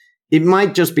project. It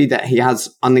might just be that he has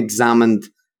unexamined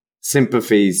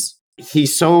sympathies.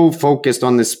 He's so focused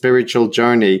on the spiritual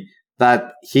journey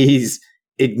that he's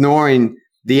ignoring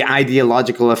the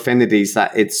ideological affinities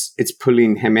that it's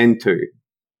pulling him into.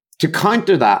 To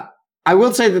counter that, I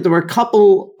will say that there were a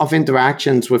couple of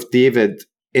interactions with David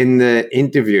in the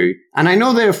interview. And I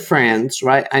know they're friends,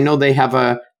 right? I know they have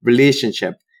a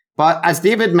relationship. But as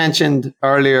David mentioned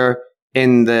earlier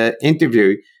in the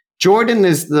interview, Jordan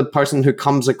is the person who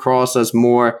comes across as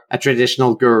more a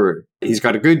traditional guru. He's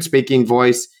got a good speaking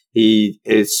voice. He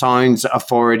sounds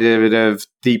authoritative,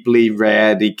 deeply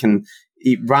read.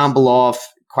 He ramble off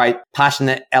quite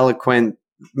passionate, eloquent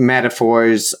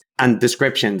metaphors and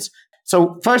descriptions.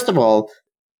 So first of all,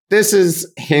 this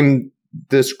is him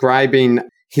describing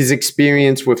his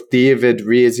experience with David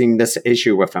raising this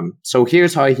issue with him. So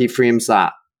here's how he frames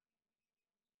that.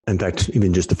 In fact,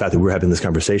 even just the fact that we're having this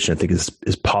conversation, I think is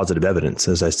positive evidence.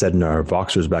 As I said in our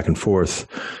Voxers back and forth,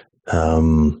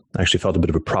 I actually felt a bit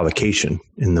of a provocation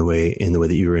in the way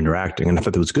that you were interacting, and I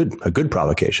thought that was a good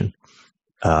provocation,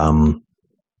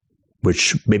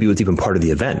 which maybe was even part of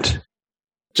the event.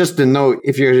 Just to note,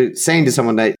 if you're saying to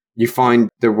someone that you find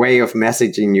their way of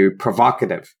messaging you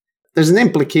provocative, there's an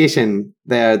implication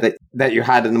there that you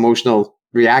had an emotional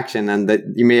reaction and that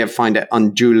you may have found it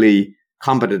unduly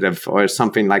competitive or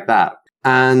something like that.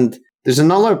 And there's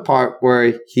another part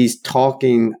where he's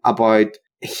talking about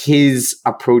his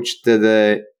approach to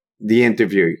the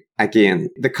interview. Again,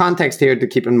 the context here to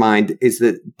keep in mind is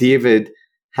that David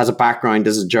has a background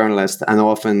as a journalist and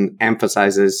often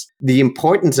emphasizes the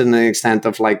importance and the extent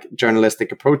of like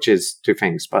journalistic approaches to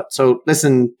things. But so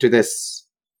listen to this.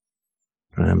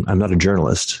 I'm not a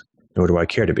journalist, nor do I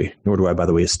care to be, nor do I, by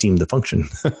the way, esteem the function.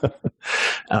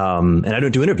 And I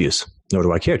don't do interviews, nor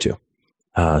do I care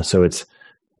to. So it's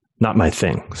not my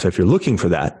thing. So if you're looking for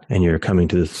that and you're coming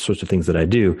to the sorts of things that I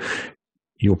do,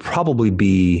 you'll probably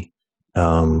be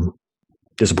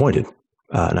disappointed.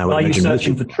 And I would Are you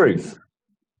searching for truth?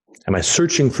 Am I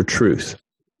searching for truth?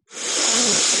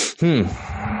 This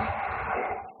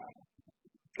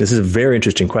is a very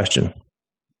interesting question.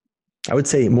 I would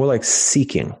say more like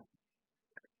seeking.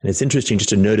 And it's interesting just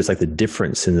to notice like the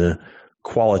difference in the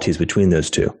qualities between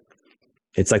those two.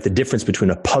 It's like the difference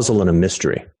between a puzzle and a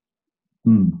mystery.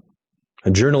 A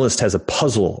journalist has a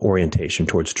puzzle orientation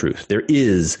towards truth. There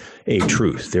is a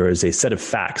truth. There is a set of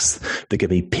facts that can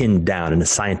be pinned down in a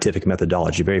scientific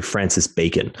methodology, very Francis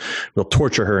Bacon. We'll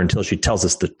torture her until she tells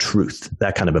us the truth,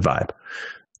 that kind of a vibe.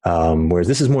 Whereas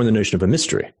this is more in the notion of a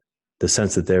mystery, the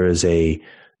sense that there is a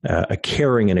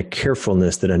caring and a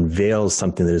carefulness that unveils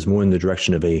something that is more in the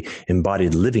direction of a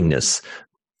embodied livingness.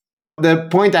 The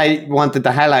point I wanted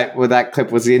to highlight with that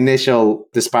clip was the initial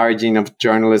disparaging of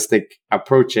journalistic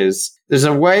approaches. There's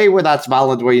a way where that's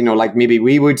valid where, like maybe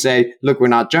we would say, look, we're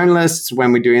not journalists.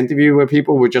 When we do interview with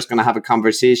people, we're just going to have a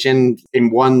conversation in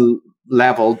one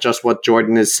level, just what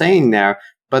Jordan is saying there.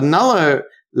 But another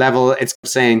level, it's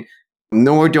saying,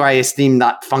 nor do I esteem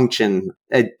that function,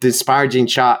 a disparaging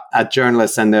shot at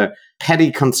journalists and their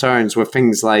petty concerns with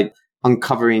things like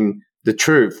uncovering the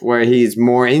truth, where he's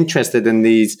more interested in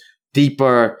these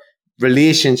deeper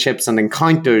relationships and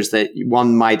encounters that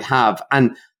one might have.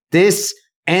 And this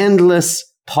endless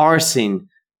parsing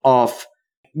of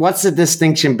what's the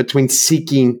distinction between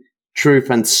seeking truth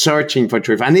and searching for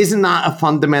truth? And isn't that a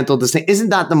fundamental distinction? Isn't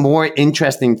that the more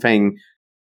interesting thing?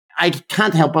 I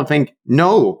can't help but think,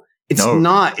 no, it's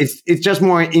not. It's just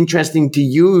more interesting to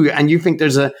you. And you think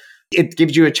it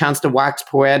gives you a chance to wax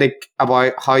poetic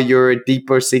about how you're a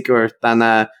deeper seeker than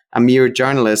a mere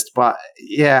journalist. But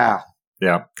yeah.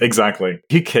 Yeah, exactly.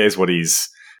 Who cares what he's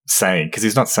saying? Because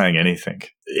he's not saying anything.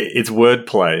 It's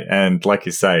wordplay. And like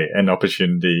you say, an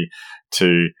opportunity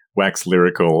to wax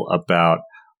lyrical about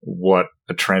what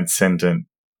a transcendent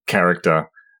character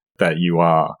that you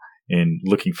are in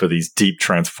looking for these deep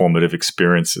transformative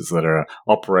experiences that are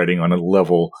operating on a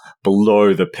level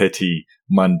below the petty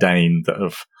mundane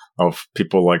of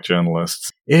people like journalists.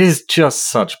 It is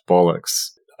just such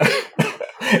bollocks.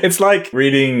 It's like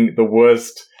reading the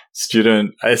worst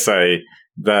student essay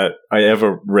that I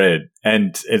ever read,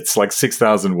 and it's like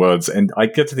 6,000 words, and I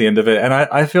get to the end of it and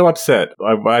I feel upset.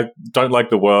 I don't like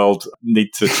the world. I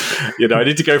need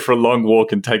to go for a long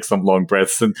walk and take some long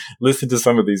breaths, and listen to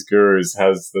some of these gurus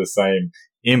has the same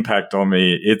impact on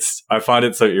me. I find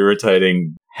it so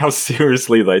irritating how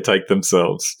seriously they take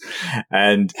themselves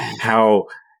and how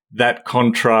that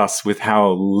contrasts with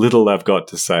how little they've got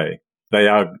to say. They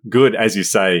are good, as you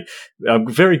say,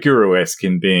 very guru-esque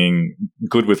in being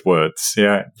good with words.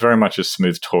 Yeah, very much a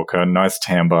smooth talker, nice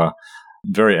timbre,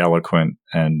 very eloquent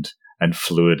and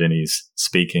fluid in his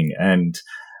speaking. And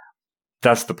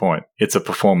that's the point. It's a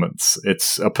performance.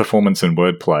 It's a performance in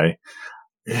wordplay.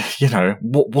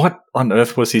 What on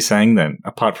earth was he saying then,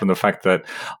 apart from the fact that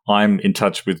I'm in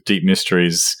touch with deep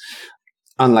mysteries?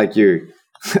 Unlike you.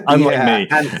 Unlike me.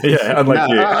 Unlike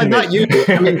you. Not you.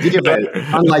 I mean, David.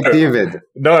 Unlike David.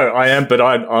 No, I am, but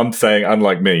I'm saying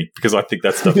unlike me, because I think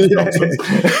that stuff is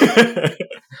nonsense.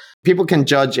 People can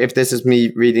judge if this is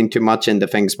me reading too much into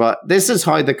things, but this is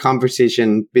how the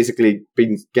conversation basically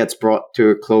gets brought to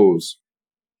a close.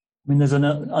 I mean, there's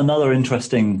another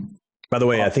interesting... By the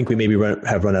way, I think we maybe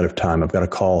have run out of time. I've got a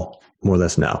call more or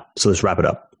less now. So let's wrap it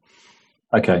up.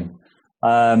 Okay.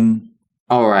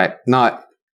 All right. Now,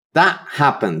 that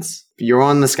happens. You're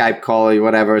on the Skype call or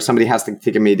whatever. Somebody has to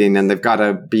take a meeting and they've got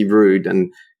to be rude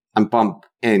and bump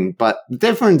in. But the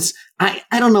difference, I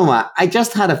don't know what. I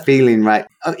just had a feeling, right?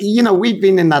 We've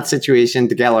been in that situation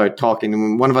together talking, and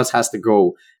when one of us has to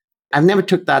go, I've never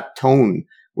took that tone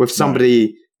with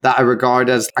somebody that I regard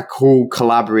as a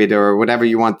co-collaborator or whatever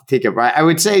you want to take it, right? I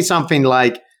would say something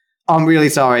like, oh, I'm really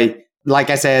sorry. Like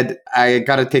I said, I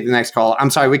got to take the next call. I'm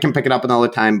sorry, we can pick it up another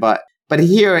time. But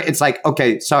here it's like,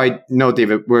 okay, sorry, no,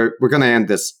 David, we're going to end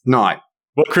this now.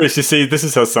 Well, Chris, you see, this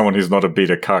is how someone who's not a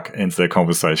beta cuck ends their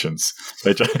conversations.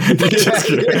 They just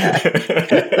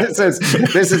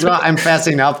This is what I'm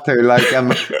fessing up to. Like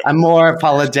I'm more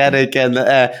apologetic, and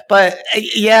but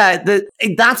yeah,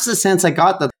 that's the sense I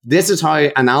got. That this is how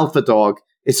an alpha dog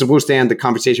is supposed to end the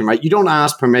conversation, right? You don't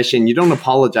ask permission, you don't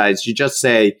apologize, you just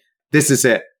say, "This is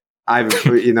it.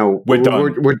 we're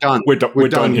done. We're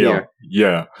done here.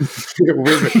 Yeah,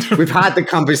 we've had the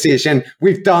conversation.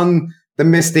 We've done the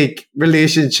mystic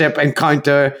relationship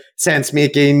encounter, sense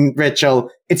making ritual.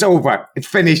 It's over. It's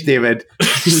finished, David.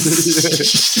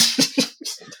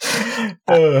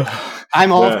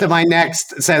 I'm off to my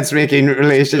next sense making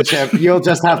relationship. You'll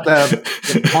just have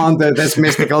to ponder this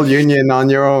mystical union on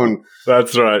your own.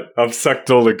 That's right. I've sucked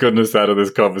all the goodness out of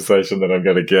this conversation that I'm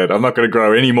going to get. I'm not going to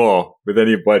grow any more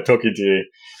by talking to you.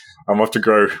 I'm off to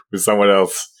grow with someone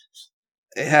else.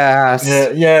 Yes.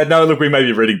 Yeah. No, look, we may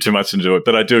be reading too much into it,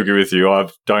 but I do agree with you.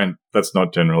 That's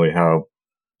not generally how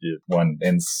one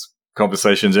ends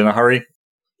conversations in a hurry.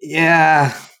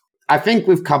 Yeah. I think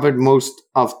we've covered most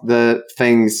of the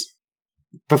things.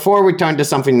 Before we turn to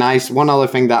something nice, one other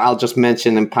thing that I'll just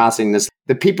mention in passing is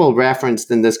the people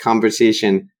referenced in this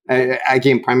conversation,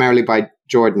 again, primarily by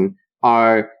Jordan,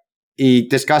 he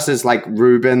discusses like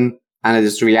Rubin and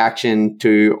his reaction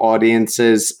to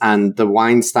audiences and the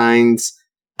Weinsteins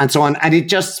and so on. And it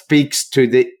just speaks to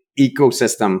the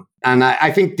ecosystem. And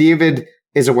I think David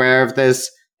is aware of this,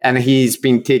 and he's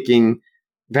been taking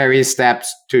various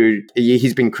steps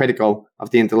he's been critical of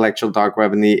the intellectual dark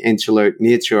web and the insular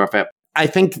nature of it. I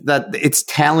think that it's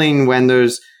telling when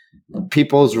there's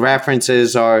people's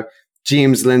references are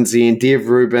James Lindsay and Dave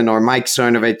Rubin or Mike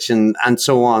Cernovich and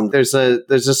so on. There's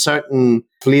a certain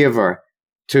flavor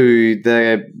to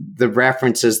the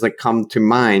references that come to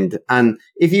mind. And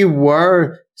if you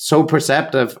were so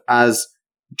perceptive as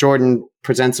Jordan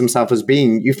presents himself as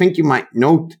being, you think you might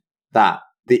note that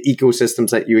the ecosystems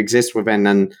that you exist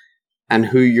within and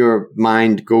who your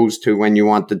mind goes to when you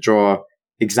want to draw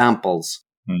examples.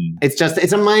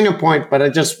 It's a minor point, but I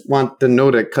just want to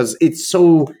note it because it's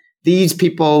so, these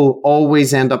people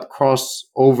always end up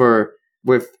crossover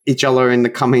with each other in the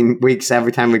coming weeks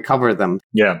every time we cover them.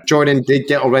 Yeah. Jordan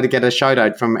did already get a shout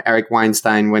out from Eric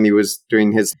Weinstein when he was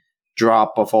doing his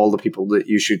drop of all the people that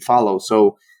you should follow.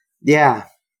 So, yeah.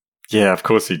 Yeah, of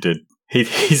course he did. He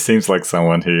seems like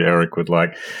someone who Eric would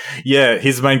like. Yeah,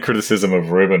 his main criticism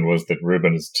of Ruben was that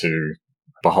Ruben is too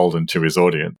beholden to his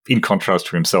audience, in contrast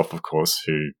to himself, of course,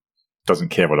 who doesn't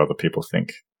care what other people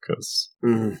think. Because,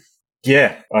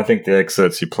 yeah, I think the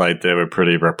excerpts you played there were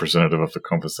pretty representative of the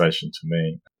conversation to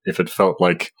me. If it felt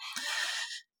like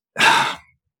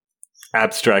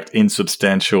abstract,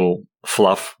 insubstantial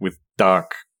fluff with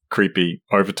dark, creepy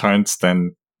overtones,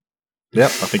 then yeah, I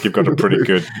think you've got a pretty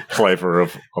good flavor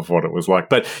of what it was like.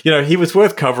 But, you know, he was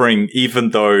worth covering, even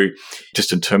though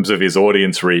just in terms of his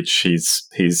audience reach,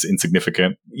 he's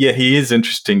insignificant. Yeah, he is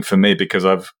interesting for me because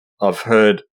I've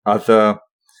heard other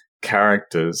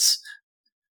characters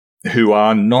who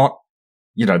are not,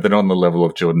 you know, they're not on the level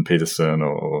of Jordan Peterson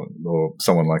or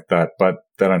someone like that, but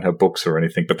they don't have books or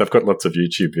anything, but they've got lots of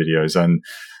YouTube videos and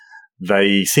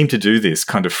they seem to do this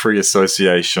kind of free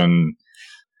association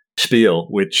spiel,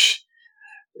 which,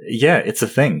 yeah, it's a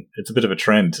thing. It's a bit of a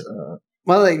trend.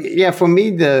 Well, yeah, for me,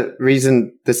 the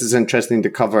reason this is interesting to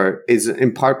cover is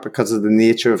in part because of the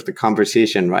nature of the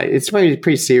conversation, right? It's a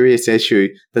pretty serious issue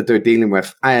that they're dealing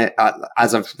with.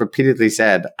 As I've repeatedly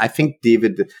said, I think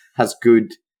David has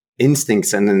good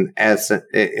instincts on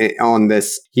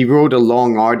this. He wrote a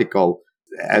long article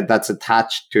that's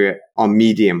attached to it on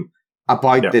Medium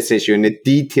about this issue, and it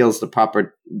details the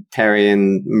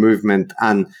propertarian movement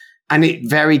and it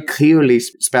very clearly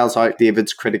spells out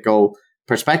David's critical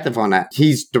perspective on it.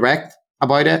 He's direct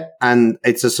about it, and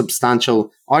it's a substantial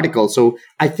article. So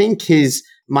I think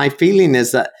my feeling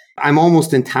is that I'm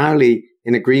almost entirely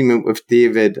in agreement with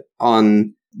David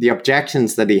on the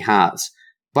objections that he has.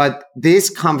 But this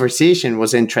conversation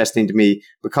was interesting to me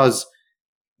because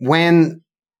when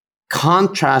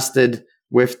contrasted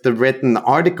with the written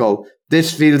article,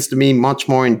 this feels to me much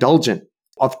more indulgent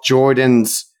of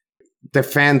Jordan's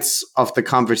defense of the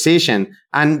conversation.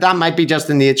 And that might be just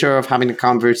the nature of having a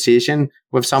conversation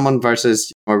with someone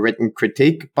versus a written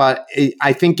critique. But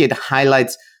I think it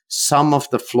highlights some of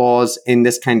the flaws in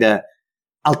this kind of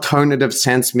alternative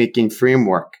sense-making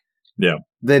framework. Yeah.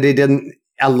 That it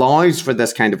allows for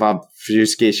this kind of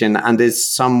obfuscation and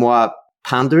is somewhat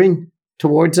pandering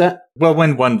towards it. Well,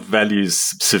 when one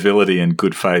values civility and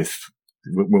good faith,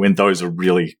 when those are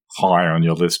really high on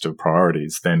your list of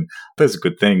priorities, then those are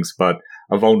good things. But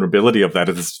a vulnerability of that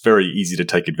is it's very easy to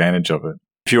take advantage of it.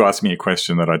 If you ask me a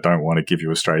question that I don't want to give you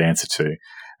a straight answer to,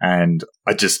 and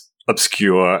I just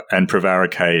obscure and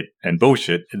prevaricate and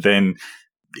bullshit, then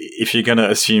if you're going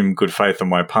to assume good faith on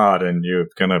my part and you're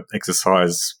going to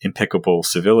exercise impeccable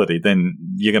civility, then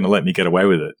you're going to let me get away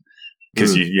with it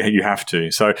because you have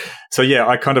to. So yeah,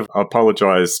 I kind of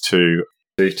apologize to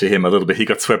him a little bit. He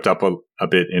got swept up a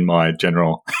bit in my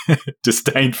general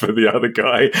disdain for the other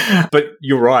guy. But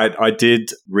you're right. I did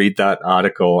read that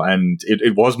article and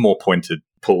it was more pointed,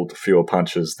 pulled fewer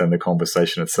punches than the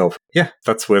conversation itself. Yeah,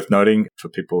 that's worth noting for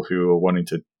people who are wanting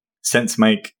to sense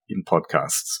make in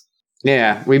podcasts.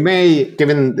 Yeah, we may,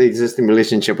 given the existing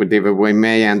relationship with David, we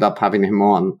may end up having him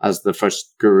on as the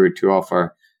first guru to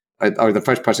offer, or the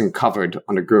first person covered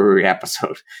on a guru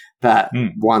episode that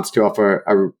wants to offer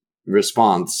a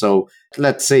response. So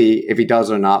let's see if he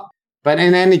does or not. But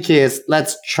in any case,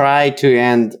 let's try to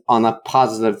end on a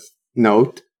positive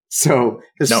note. So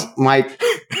this might,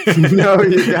 no,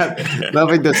 you got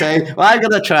nothing to say. Well, I'm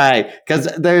going to try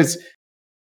because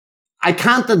I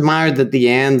can't admire the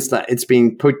ends that it's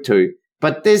being put to,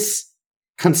 but this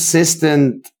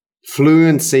consistent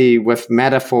fluency with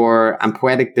metaphor and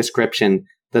poetic description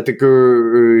that the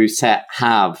guru set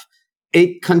have,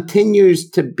 it continues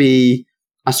to be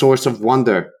a source of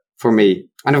wonder for me.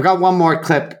 And I've got one more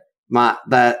clip, Matt,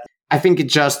 that I think it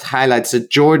just highlights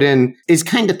that Jordan is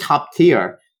kind of top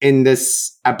tier in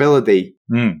this ability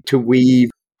to weave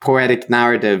poetic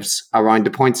narratives around the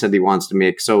points that he wants to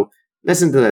make. So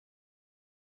listen to this.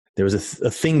 There was a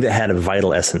thing that had a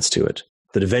vital essence to it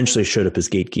that eventually showed up as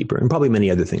gatekeeper, and probably many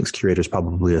other things. Curator's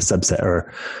probably a subset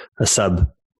or a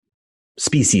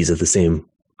sub-species of the same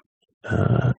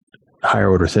higher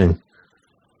order thing.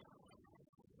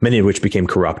 Many of which became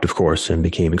corrupt, of course, and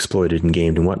became exploited and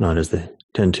gamed and whatnot, as they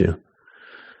tend to.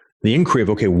 The inquiry of,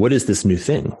 okay, what is this new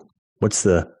thing?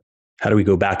 How do we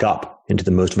go back up into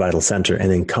the most vital center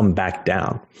and then come back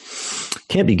down?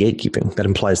 Can't be gatekeeping. That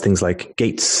implies things like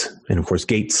gates. And of course,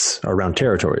 gates are around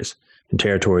territories. And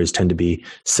territories tend to be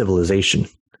civilization.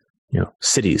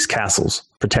 cities, castles,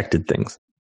 protected things.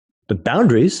 But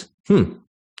boundaries,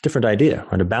 different idea.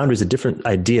 Right? A boundary is a different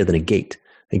idea than a gate.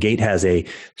 A gate has a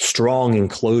strong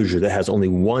enclosure that has only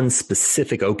one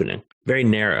specific opening, very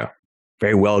narrow,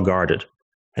 very well guarded.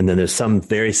 And then there's some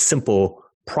very simple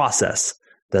process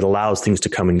that allows things to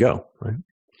come and go. Right?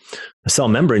 A cell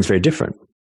membrane is very different.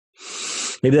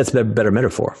 Maybe that's a better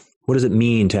metaphor. What does it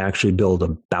mean to actually build a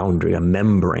boundary, a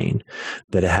membrane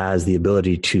that has the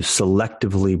ability to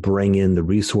selectively bring in the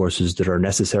resources that are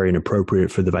necessary and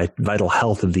appropriate for the vital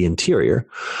health of the interior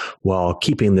while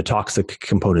keeping the toxic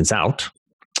components out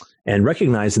and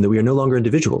recognizing that we are no longer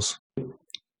individuals?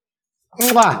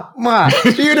 Mwah,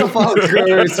 mwah. Beautiful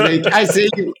Guru speak. I see,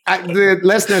 the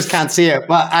listeners can't see it,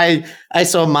 but I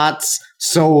saw Matt's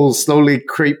soul slowly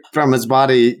creep from his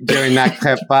body during that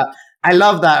clip. But I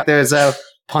love that there's a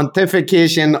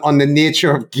pontification on the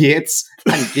nature of gates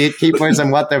and gatekeepers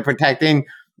and what they're protecting,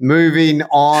 moving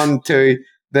on to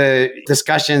the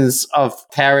discussions of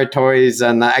territories.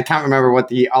 And I can't remember what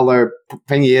the other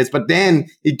thing is, but then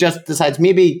he just decides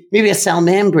maybe a cell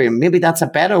membrane, maybe that's a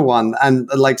better one. And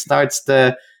like starts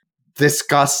to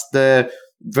discuss the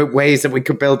ways that we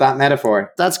could build that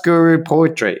metaphor. That's Guru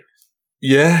poetry.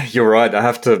 Yeah, you're right. I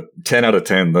have to 10 out of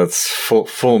 10. That's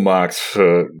full marks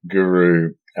for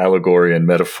Guru allegory and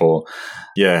metaphor.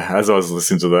 Yeah, as I was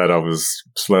listening to that, I was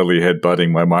slowly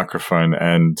headbutting my microphone.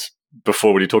 And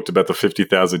before, when you talked about the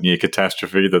 50,000-year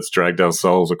catastrophe that's dragged our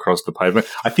souls across the pavement,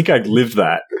 I think I lived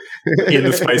that in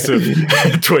the space of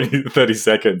 20, 30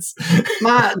 seconds.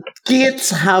 Matt, gates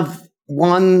have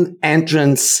one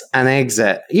entrance and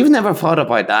exit. You've never thought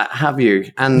about that, have you?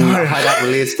 And how that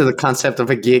relates to the concept of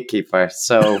a gatekeeper.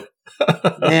 So,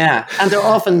 yeah. And they're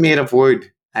often made of wood,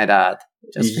 I'd add.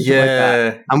 Just think about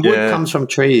that. And wood comes from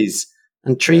trees.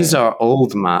 And trees are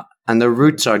old, Matt. And their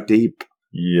roots are deep.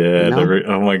 Yeah.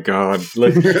 Oh, my God.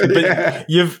 Look, but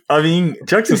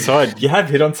jokes aside, you have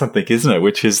hit on something, isn't it?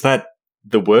 Which is that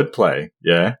the wordplay,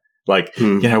 yeah? Like,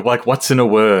 like what's in a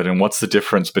word and what's the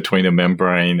difference between a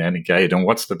membrane and a gate and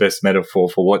what's the best metaphor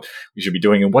for what we should be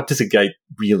doing and what does a gate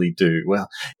really do? Well,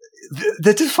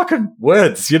 they're just fucking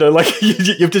words, like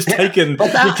you've just taken,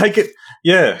 like.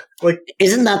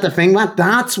 Isn't that the thing, Matt?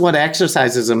 That's what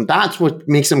exercises them. That's what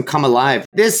makes them come alive.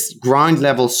 This ground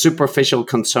level superficial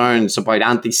concerns about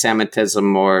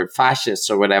anti-Semitism or fascists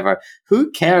or whatever.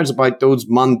 Who cares about those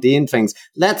mundane things?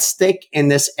 Let's stick in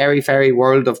this airy-fairy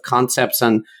world of concepts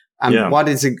and what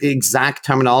is the exact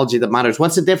terminology that matters?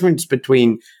 What's the difference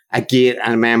between a gate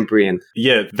and a membrane?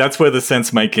 Yeah, that's where the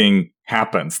sense making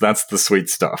happens. That's the sweet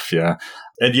stuff, yeah.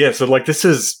 And yeah, so like this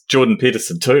is Jordan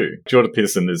Peterson too. Jordan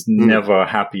Peterson is never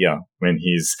happier when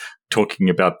he's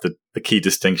talking about the key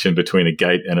distinction between a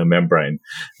gate and a membrane.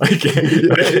 Like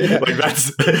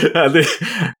that's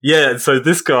so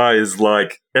this guy is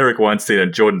like Eric Weinstein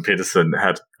and Jordan Peterson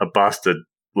had a bastard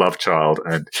love child,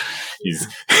 and he's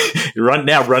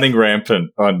now running rampant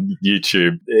on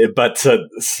YouTube. But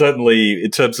certainly,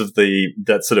 in terms of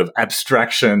that sort of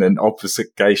abstraction and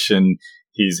obfuscation,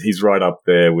 he's right up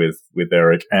there with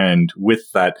Eric, and with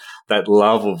that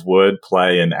love of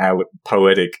wordplay and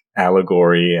poetic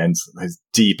allegory and his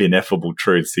deep ineffable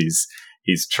truths.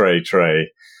 He's Trey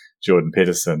Jordan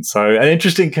Peterson. So an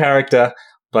interesting character,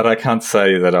 but I can't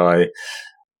say that I.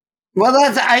 Well,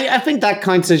 I think that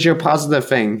counts as your positive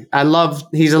thing.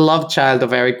 He's a love child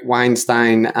of Eric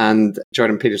Weinstein and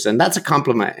Jordan Peterson. That's a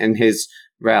compliment in his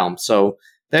realm. So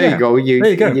there you go.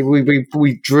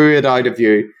 We drew it out of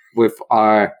you with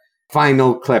our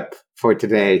final clip for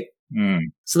today.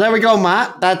 So there we go,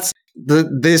 Matt. That's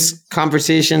this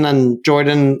conversation and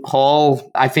Jordan Hall,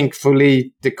 I think,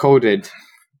 fully decoded.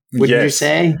 Would you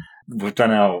say? We've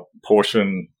done our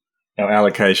portion, our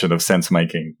allocation of sense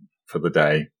making for the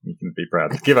day. We can be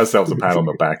proud. Give ourselves a pat on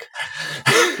the back.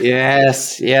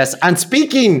 Yes. And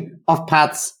speaking of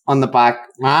pats on the back,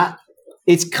 Matt,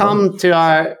 it's come to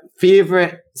our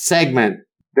favorite segment,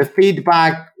 the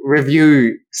feedback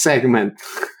review segment.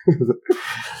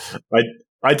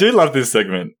 I do love this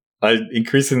segment. I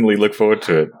increasingly look forward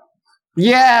to it.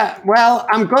 Yeah, well,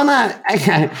 I'm gonna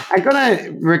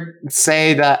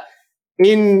say that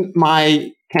in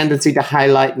my tendency to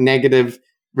highlight negative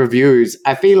reviews,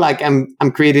 I feel like I'm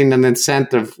creating an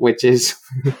incentive which is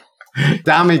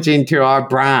damaging to our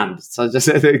brand, such as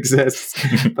it exists,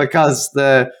 because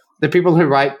the people who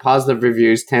write positive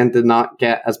reviews tend to not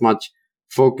get as much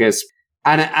focus.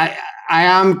 And I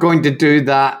am going to do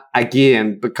that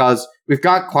again because we've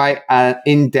got quite an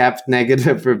in-depth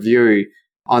negative review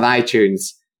on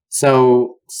iTunes.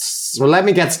 So let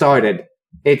me get started.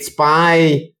 It's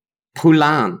by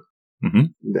Poulain,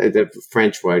 the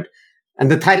French word. And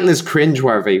the title is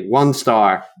cringeworthy, 1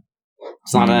 star.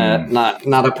 It's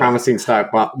not a promising start,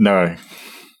 but No.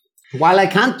 while I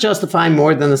can't justify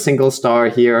more than a single star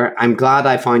here, I'm glad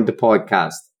I found the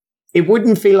podcast. It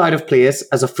wouldn't feel out of place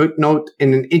as a footnote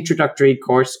in an introductory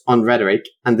course on rhetoric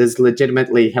and is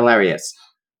legitimately hilarious.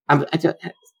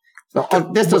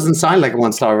 This doesn't sound like a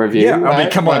 1-star review. Yeah, I mean,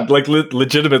 right? come on, like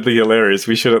legitimately hilarious.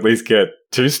 We should at least get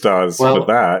 2 stars for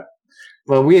that.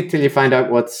 Well, wait till you find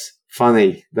out what's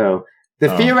funny, though.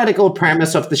 The theoretical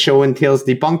premise of the show entails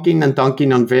debunking and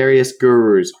dunking on various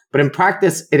gurus, but in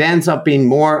practice, it ends up being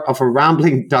more of a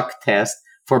rambling duck test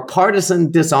for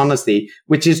partisan dishonesty,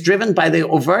 which is driven by the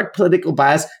overt political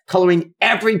bias coloring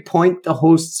every point the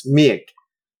hosts make.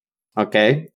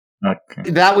 Okay?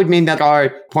 That would mean that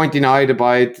are pointing out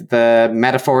about the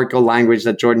metaphorical language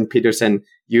that Jordan Peterson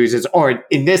uses, or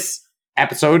in this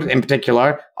episode in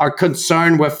particular, our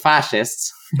concern with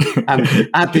fascists and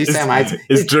anti-Semites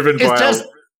is driven by just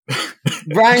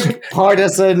rank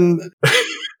partisan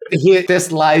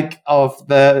dislike of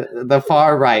the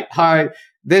far right.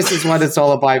 This is what it's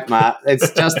all about, Matt.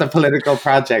 It's just a political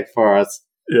project for us.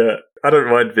 Yeah, I don't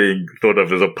mind being thought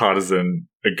of as a partisan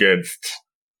against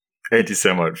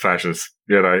anti-Semite fascists.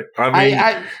 You know,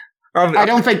 I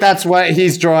don't think that's what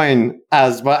he's drawing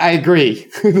as, but I agree.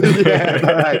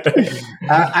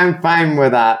 I'm fine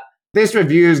with that. This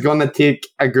review is going to take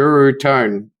a guru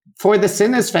turn. For the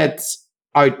synesthetes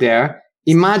out there,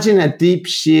 imagine a deep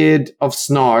shade of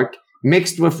snark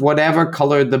mixed with whatever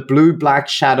color the blue-black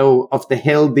shadow of the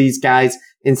hill these guys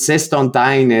insist on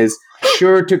dying is,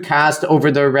 sure to cast over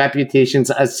their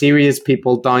reputations as serious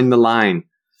people down the line.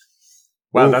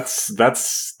 Wow, that's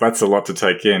a lot to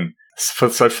take in. So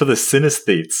for the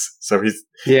synesthetes,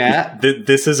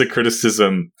 this is a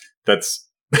criticism that's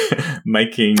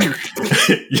making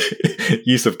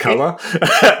use of color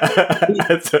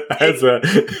as a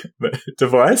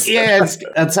device. Yeah,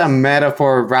 it's a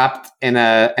metaphor wrapped in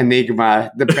a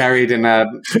enigma buried in a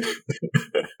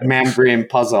membrane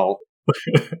puzzle.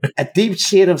 A deep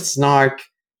shade of snark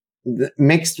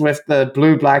mixed with the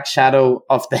blue-black shadow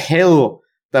of the hill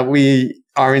that we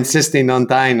are insisting on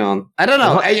dying on. I don't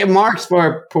know. It marks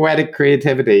for poetic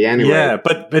creativity anyway. Yeah,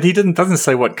 but he doesn't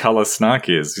say what color snark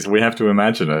is. We have to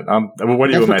imagine it. What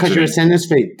are you imagining? Because you're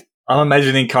synesthete. I'm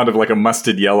imagining kind of like a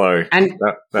mustard yellow. And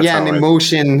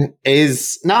emotion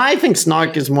is... No, I think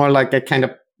snark is more like a kind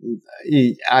of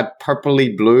a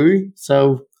purpley blue.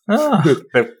 So...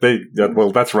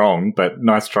 well, that's wrong, but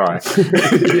nice try.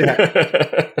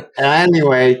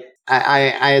 Anyway,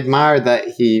 I admire that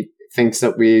he thinks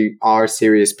that we are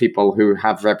serious people who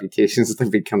have reputations to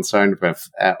be concerned with,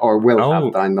 or will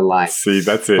have down the line. See,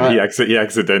 that's it. But, he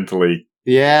accidentally...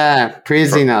 Yeah,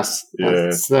 praising us.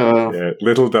 Yeah,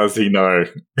 little does he know.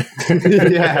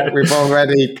 Yeah, we've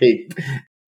already peaked.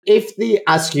 If the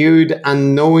askewed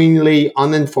and knowingly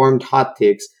uninformed hot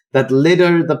takes that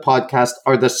litter the podcast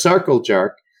are the circle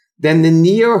jerk, then the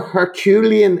near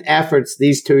Herculean efforts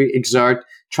these two exert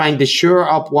trying to shore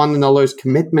up one another's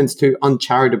commitments to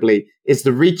uncharitably is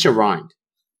the reach around.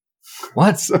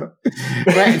 What? So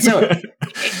the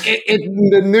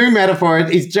new metaphor,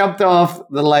 he's jumped off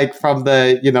from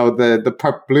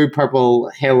the blue purple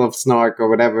hill of snark or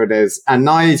whatever it is, and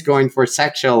now he's going for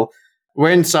sexual.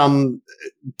 We're in some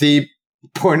deep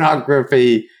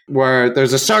pornography where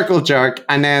there's a circle jerk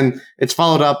and then it's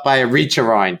followed up by a reach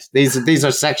around. These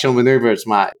are sexual maneuvers,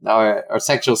 Matt, or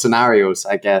sexual scenarios,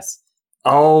 I guess.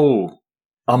 Oh,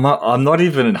 I'm not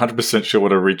even 100% sure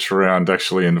what a reach around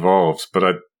actually involves,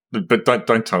 but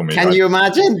don't tell me. Can you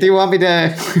imagine? Do you want me to?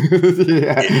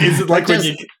 Yeah. Is it like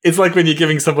it's like when you're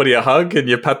giving somebody a hug and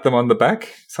you pat them on the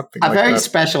back? Something like that. A very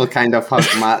special kind of hug,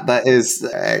 Matt. That is,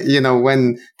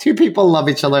 when two people love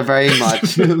each other very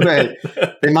much,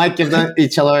 they might give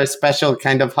each other a special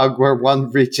kind of hug where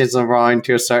one reaches around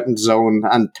to a certain zone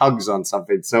and tugs on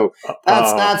something. So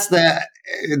that's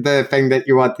the thing that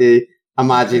you want to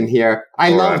imagine here. I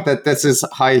love that this is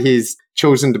how he's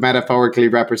chosen to metaphorically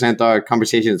represent our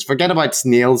conversations. Forget about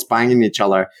snails banging each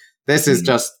other. This is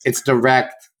just, it's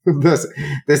direct. This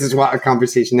is what a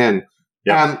conversation is.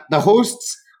 Yep. The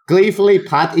hosts gleefully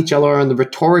pat each other on the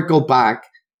rhetorical back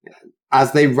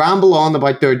as they ramble on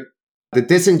about the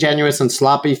disingenuous and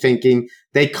sloppy thinking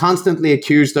they constantly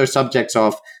accuse their subjects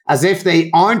of, as if they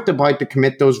aren't about to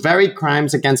commit those very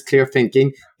crimes against clear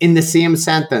thinking in the same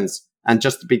sentence. And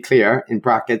just to be clear, in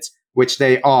brackets, which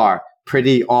they are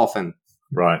pretty often.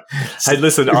 Right. Hey,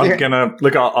 listen, I'm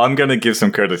gonna give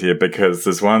some credit here because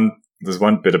there's one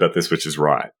bit about this which is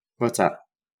right. What's that?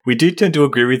 We do tend to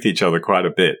agree with each other quite a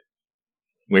bit.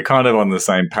 We're kind of on the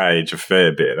same page a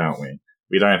fair bit, aren't we?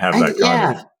 We don't have that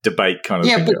kind of debate kind of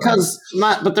thing. Yeah, because,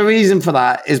 Matt, but the reason for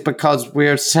that is because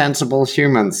we're sensible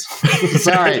humans.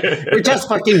 Sorry, we're just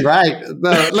fucking right.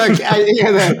 Look,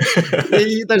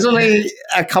 there's only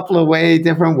a couple of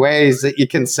different ways that you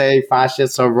can say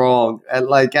fascists are wrong.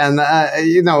 Look,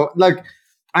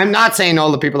 I'm not saying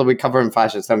all the people that we cover in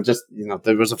fascists. I'm just,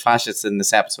 there was a fascist in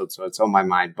this episode, so it's on my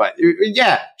mind. But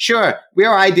yeah, sure, we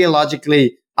are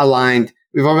ideologically aligned.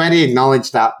 We've already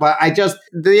acknowledged that. But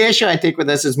the issue I take with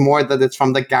this is more that it's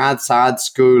from the Gad Saad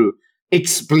school.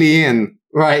 Explain,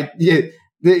 right? You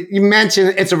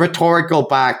mentioned it's a rhetorical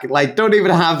back. Like, don't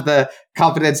even have the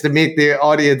confidence to make the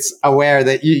audience aware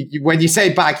that when you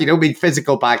say back, you don't mean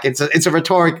physical back. It's a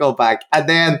rhetorical back. And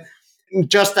then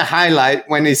just to highlight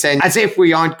when he's saying, as if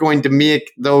we aren't going to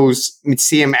make those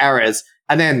same errors.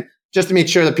 And then just to make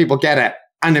sure that people get it.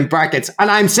 And in brackets, and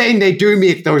I'm saying they do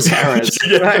make those errors.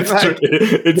 Right?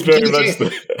 It's very much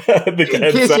the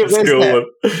Gad Saad school.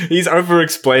 He's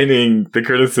over-explaining the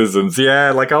criticisms.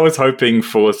 Yeah, like I was hoping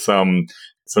for some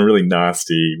really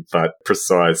nasty but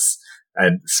precise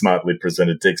and smartly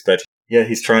presented digs. But yeah,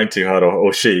 he's trying too hard,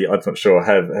 or she, I'm not sure,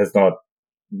 has not.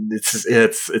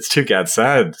 It's too Gad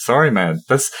Saad. Sorry, man.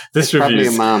 This review.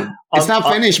 It's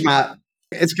not finished, Matt.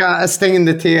 It's got a sting in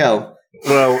the tail.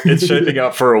 Well, it's shaping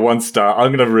up for a 1 star.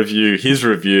 I'm going to review his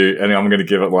review, and I'm going to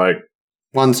give it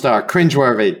 1 star.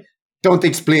 Cringeworthy. Don't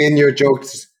explain your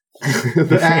jokes.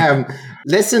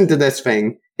 Listen to this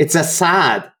thing. It's a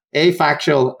sad,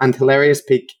 factual, and hilarious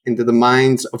peek into the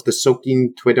minds of the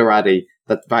soaking Twitterati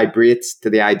that vibrates to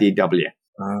the IDW.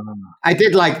 I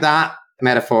did like that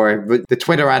metaphor, but the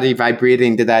Twitterati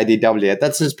vibrating to the IDW.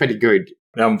 That's just pretty good.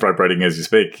 I'm vibrating as you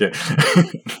speak.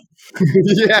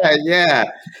 Yeah.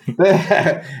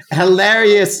 yeah.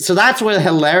 Hilarious. So that's where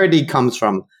hilarity comes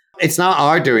from. It's not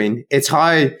our doing. It's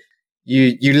how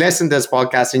you listen to this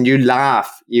podcast and you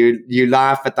laugh. You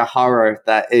laugh at the horror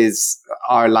that is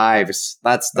our lives.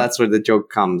 That's where the joke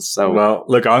comes. So, well,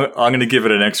 look, I'm going to give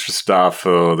it an extra star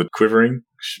for the quivering,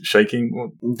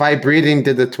 shaking, vibrating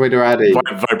to the Twitterati.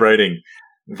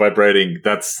 Vibrating.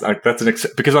 That's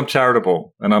because I'm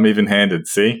charitable and I'm even-handed.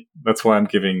 See, that's why I'm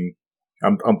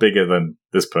bigger than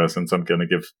this person, so I'm going to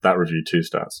give that review 2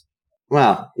 stars.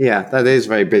 Well, yeah, that is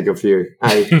very big of you.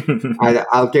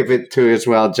 I'll give it 2 as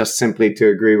well, just simply to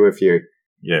agree with you.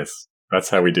 Yes, that's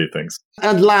how we do things.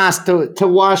 And last, to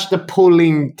wash the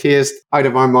polling taste out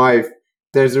of our mouth,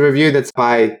 there's a review that's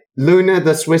by Luna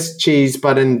the Swiss Cheese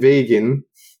Button Vegan.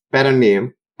 Better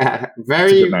name.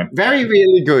 Very, very,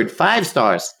 really good. 5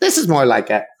 stars. This is more like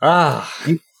it.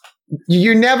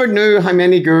 You never knew how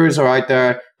many gurus are out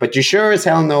there, but you sure as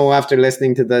hell know after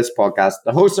listening to this podcast.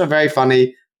 The hosts are very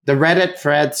funny. The Reddit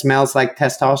thread smells like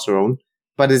testosterone,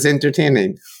 but is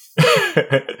entertaining.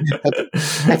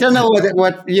 I don't know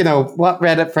what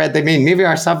Reddit thread they mean. Maybe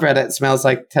our subreddit smells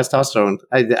like testosterone.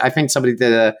 I think somebody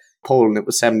did a poll and it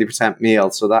was 70% male,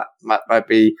 so that might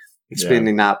be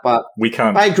explaining that. But we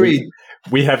can't. I agree.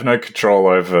 We have no control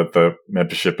over the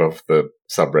membership of the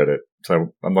subreddit, so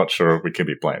I'm not sure we can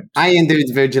be blamed. I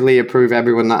individually approve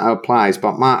everyone that applies,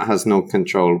 but Matt has no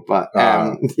control. But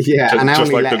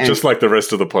just like the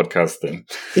rest of the podcast thing.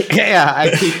 Yeah, I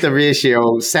keep the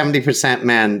ratio 70%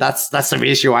 men. That's the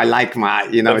ratio I like,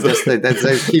 Matt.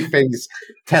 Just keep things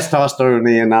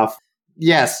testosterone enough.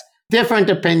 Yes, different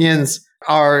opinions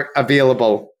are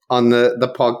available on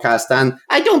the podcast, and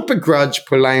I don't begrudge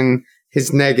Pauline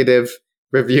his negative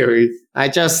review. I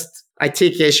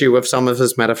take issue with some of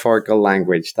his metaphorical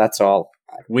language. That's all.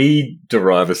 We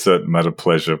derive a certain amount of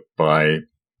pleasure by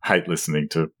hate listening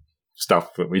to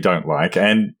stuff that we don't like,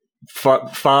 and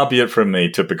far be it from me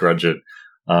to begrudge it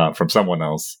from someone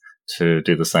else to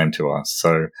do the same to us.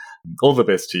 So all the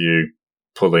best to you,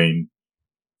 Pauline.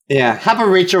 Yeah, have a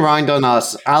reach around on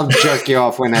us. I'll jerk you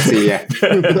off when I see you.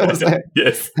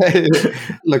 Yes.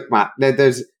 Look, Matt,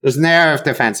 there's an air of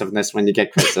defensiveness when you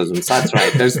get criticisms. That's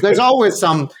right. There's always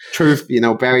some truth,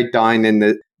 buried down in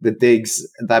the digs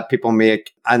that people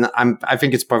make, and I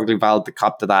think it's perfectly valid to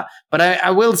cop to that. But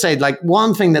I will say,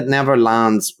 one thing that never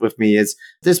lands with me is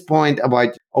this point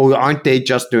about, aren't they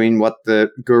just doing what the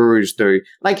gurus do?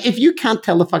 If you can't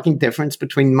tell the fucking difference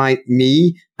between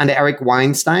me and Eric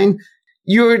Weinstein,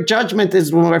 your judgment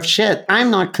is worth shit. I'm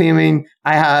not claiming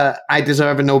I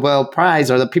deserve a Nobel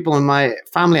Prize or the people in my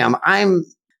family.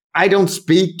 I don't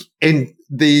speak in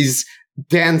these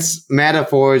dense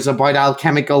metaphors about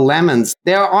alchemical lemons.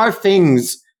 There are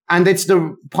things, and it's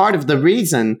the part of the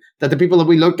reason that the people that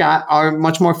we look at are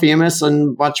much more famous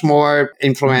and much more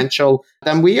influential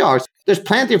than we are. There's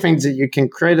plenty of things that you can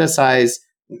criticize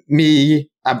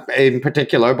me in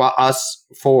particular, but us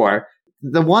for.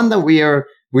 The one that we're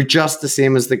just the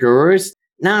same as the gurus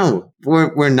No,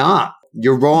 we're not.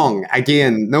 You're wrong.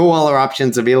 Again, no other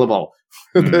options available.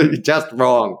 Just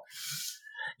wrong.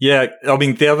 Yeah, I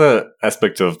mean, the other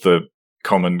aspect of the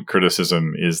common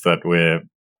criticism is that we're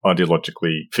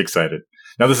ideologically fixated.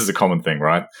 Now, this is a common thing,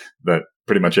 right? That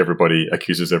pretty much everybody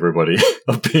accuses everybody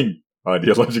of being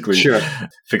ideologically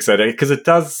fixated, because it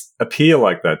does appear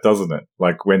like that, doesn't it?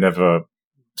 Like whenever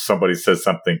somebody says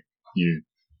something you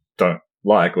don't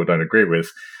like or don't agree with,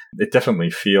 it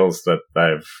definitely feels that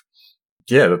they've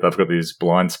got these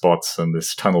blind spots and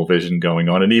this tunnel vision going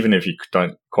on. And even if you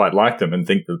don't quite like them and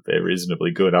think that they're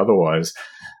reasonably good otherwise,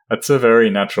 that's a very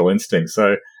natural instinct.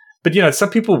 So, but some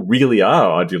people really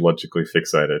are ideologically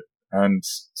fixated and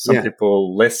some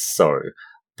people less so.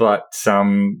 But, how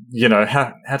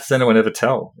does anyone ever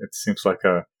tell? It seems like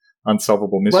a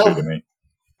unsolvable mystery to me.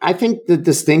 I think the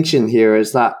distinction here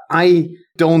is that I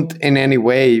don't in any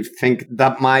way think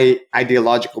that my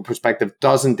ideological perspective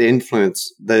doesn't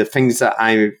influence the things that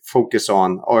I focus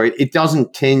on, or it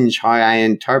doesn't tinge how I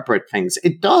interpret things.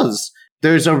 It does.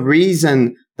 There's a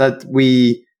reason that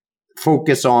we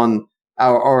focus on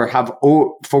or have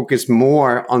focused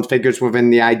more on figures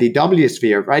within the IDW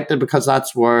sphere, right? Because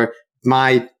that's where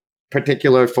my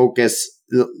particular focus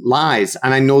lies.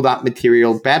 And I know that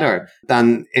material better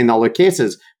than in other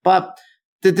cases. But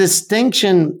the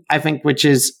distinction, I think, which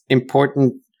is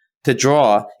important to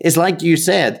draw is, like you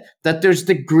said, that there's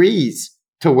degrees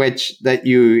to which that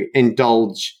you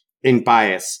indulge in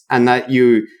bias and that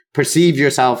you perceive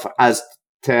yourself as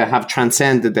to have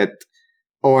transcended it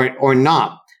or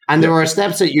not. And there are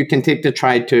steps that you can take to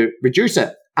try to reduce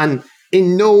it. And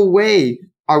in no way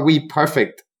are we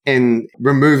perfect in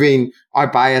removing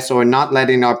our bias or not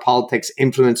letting our politics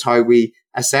influence how we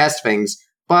assess things.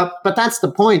 But that's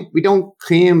the point. We don't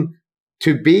claim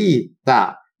to be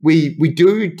that. We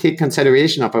do take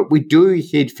consideration of it. We do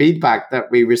heed feedback that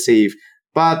we receive.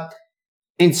 But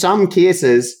in some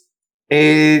cases,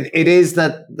 it is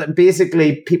that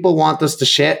basically people want us to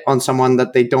shit on someone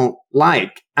that they don't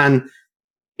like. And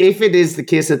if it is the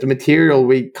case that the material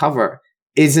we cover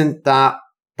isn't that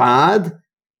bad,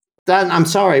 then I'm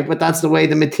sorry, but that's the way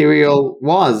the material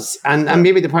was. And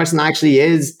maybe the person actually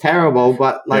is terrible,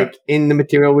 but in the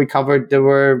material we covered, they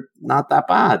were not that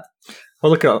bad.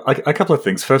 Well, look, a couple of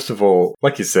things. First of all,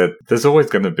 like you said, there's always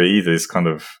going to be this kind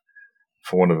of,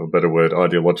 for want of a better word,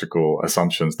 ideological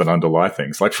assumptions that underlie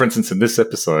things. Like, for instance, in this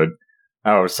episode,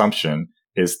 our assumption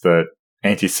is that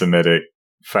anti-Semitic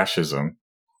fascism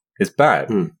is bad.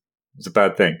 It's a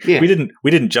bad thing. Yeah. We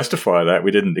didn't justify that.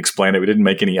 We didn't explain it. We didn't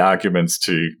make any arguments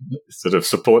to sort of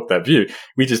support that view.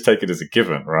 We just take it as a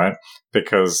given, right?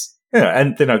 Because,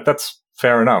 that's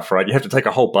fair enough, right? You have to take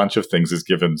a whole bunch of things as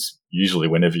givens usually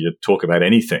whenever you talk about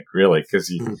anything, really, because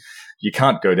you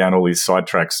can't go down all these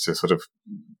sidetracks to sort of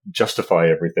justify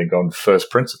everything on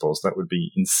first principles. That would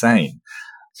be insane.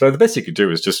 So the best you could do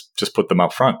is just put them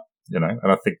up front, and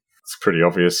I think it's pretty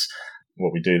obvious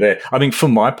what we do there. I mean, for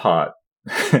my part,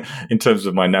 in terms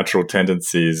of my natural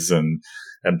tendencies and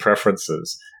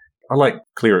preferences, I like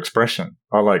clear expression.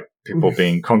 I like people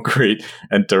being concrete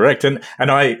and direct, and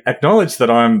I acknowledge that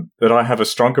I have a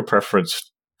stronger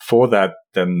preference for that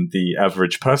than the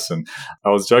average person. I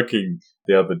was joking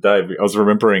the other day. I was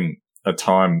remembering a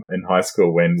time in high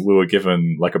school when we were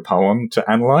given like a poem to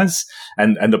analyze,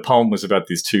 and the poem was about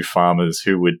these two farmers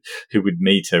who would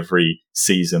meet every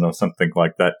season or something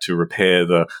like that to repair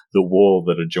the wall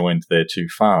that adjoined their two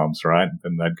farms, right?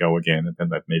 And they'd go again, and then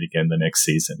they'd meet again the next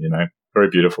season. Very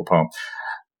beautiful poem.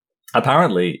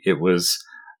 Apparently, it was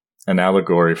an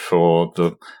allegory for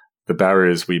the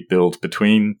barriers we build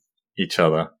between each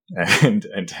other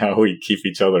and how we keep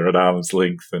each other at arm's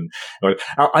length. And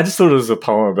I just thought it was a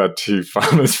poem about two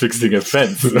farmers fixing a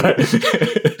fence. Right?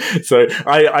 So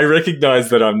I recognize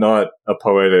that I'm not a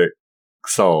poetic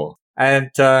soul, and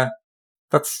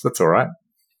that's all right.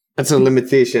 That's a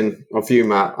limitation of you,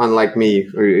 Matt, unlike me,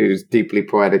 who's deeply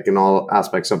poetic in all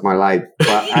aspects of my life.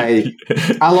 But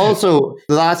the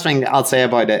last thing I'll say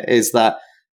about it is that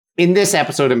in this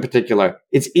episode in particular,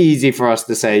 it's easy for us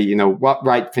to say, what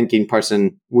right-thinking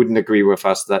person wouldn't agree with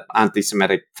us that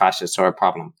anti-Semitic fascists are a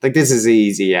problem? Like, this is an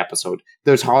easy episode.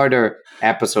 There's harder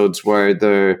episodes where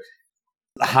they're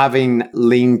having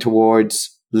leaned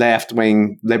towards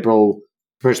left-wing liberal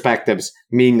perspectives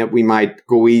mean that we might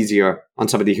go easier on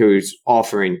somebody who's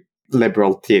offering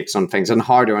liberal takes on things and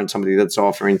harder on somebody that's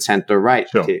offering center-right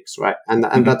takes, right? And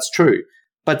that's true.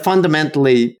 But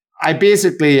fundamentally, I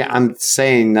basically am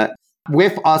saying that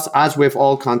with us, as with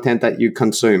all content that you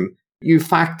consume, you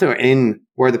factor in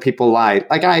where the people lie.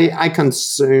 Like I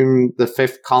consume the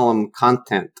Fifth Column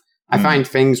content. I find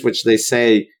things which they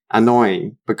say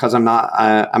annoying because I'm not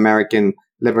an American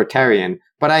libertarian.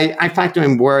 But I factor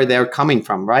in where they're coming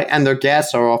from, right? And their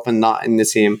guests are often not in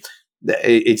the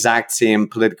exact same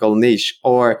political niche.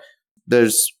 Or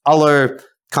there's other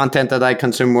content that I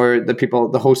consume where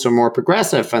the hosts are more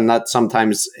progressive, and that's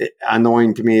sometimes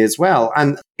annoying to me as well.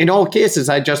 And in all cases,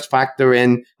 I just factor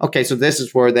in, okay, so this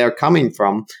is where they're coming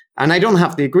from, and I don't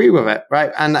have to agree with it,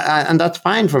 right? And that's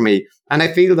fine for me. And I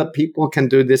feel that people can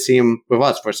do the same with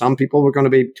us. For some people, we're going to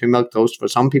be too milquetoast. For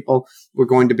some people, we're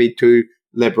going to be too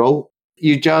liberal.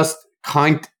 You just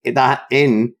count that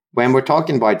in when we're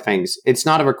talking about things. It's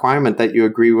not a requirement that you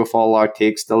agree with all our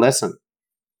takes to listen.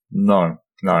 No.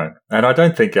 And I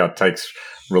don't think our takes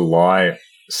rely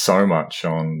so much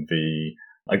on the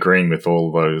agreeing with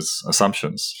all those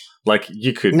assumptions. Like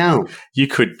you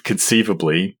could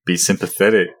conceivably be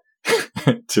sympathetic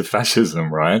to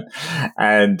fascism, right?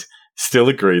 And still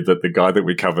agree that the guy that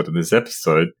we covered in this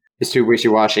episode is too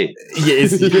wishy-washy.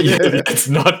 It's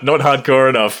not hardcore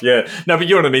enough. Yeah. No, but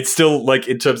you know what I mean? Still, like,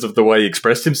 in terms of the way he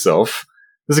expressed himself,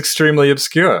 was extremely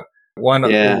obscure. Why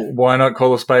not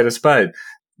call a spade a spade?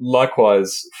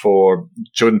 Likewise for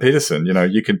Jordan Peterson, you know,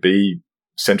 you could be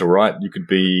centre-right, you could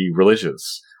be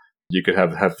religious. You could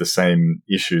have the same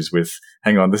issues with,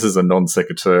 hang on, this is a non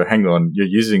sequitur. Hang on, you're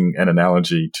using an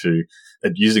analogy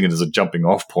using it as a jumping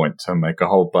off point to make a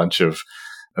whole bunch of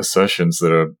assertions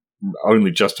that are only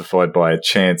justified by a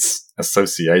chance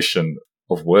association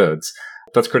of words.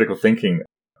 That's critical thinking.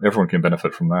 Everyone can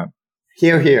benefit from that.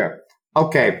 Here.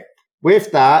 Okay.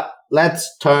 With that,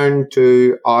 let's turn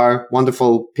to our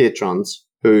wonderful patrons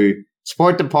who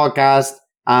support the podcast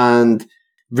and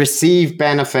receive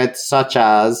benefits such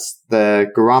as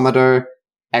the Gurometer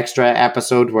extra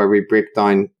episode where we break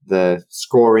down the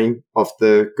scoring of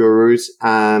the gurus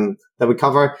that we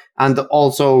cover, and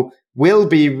also will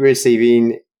be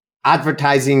receiving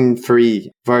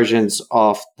advertising-free versions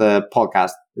of the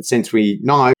podcast since we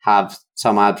now have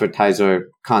some advertiser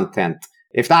content.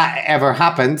 If that ever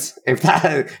happens, if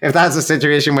that's a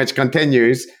situation which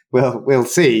continues, we'll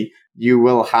see. You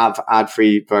will have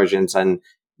ad-free versions, and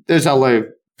there's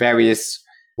other various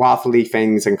waffly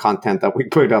things and content that we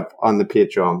put up on the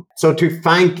Patreon. So to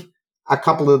thank a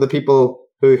couple of the people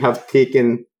who have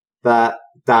taken that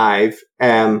dive,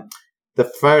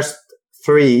 the first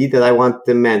three that I want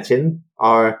to mention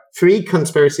are three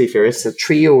conspiracy theorists, a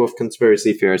trio of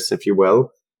conspiracy theorists, if you will.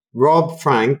 Rob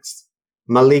Franks,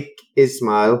 Malik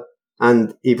Ismail,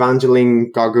 and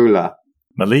Evangeline Gargula.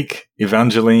 Malik,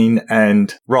 Evangeline,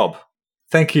 and Rob.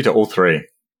 Thank you to all three.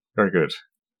 Very good.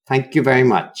 Thank you very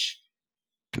much.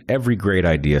 Every great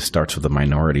idea starts with a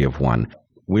minority of one.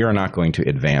 We are not going to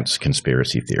advance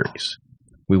conspiracy theories.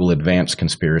 We will advance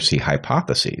conspiracy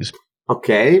hypotheses.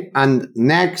 Okay, and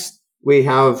next we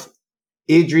have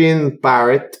Adrian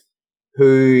Barrett,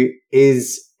 who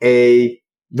is a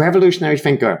revolutionary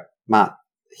thinker, Matt.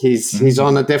 He's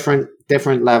on a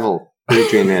different level.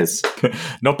 Adrian is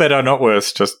not better, not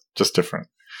worse, just different.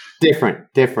 Different.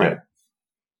 Yeah.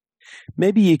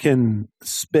 Maybe you can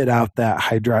spit out that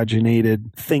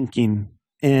hydrogenated thinking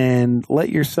and let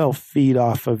yourself feed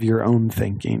off of your own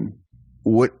thinking.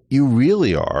 What you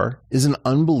really are is an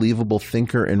unbelievable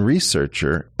thinker and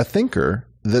researcher, a thinker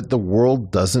that the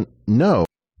world doesn't know.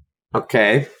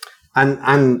 Okay.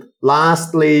 And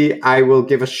lastly, I will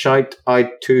give a shout out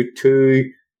to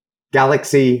two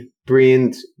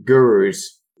galaxy-brained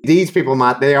gurus. These people,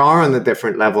 Matt, they are on a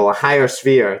different level, a higher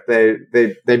sphere.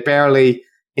 They barely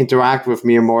interact with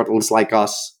mere mortals like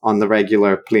us on the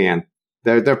regular plane.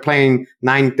 They're playing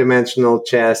 9-dimensional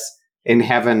chess in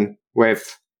heaven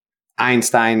with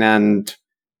Einstein and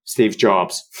Steve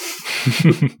Jobs.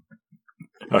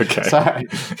 Okay. Sorry.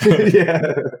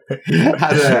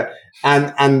 Yeah.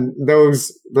 And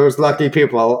those lucky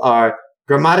people are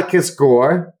Grammaticus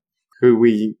Gore, who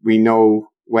we know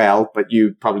well, but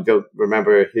you probably don't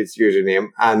remember his username,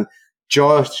 and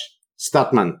Josh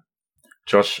Stutman.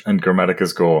 Josh and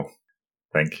Grammaticus Gore.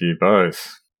 Thank you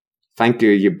both. Thank you,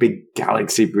 you big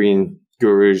galaxy brain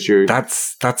gurus.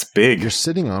 That's big. You're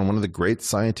sitting on one of the great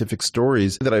scientific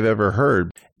stories that I've ever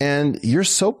heard, and you're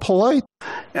so polite.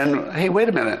 And hey, wait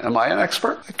a minute, am I an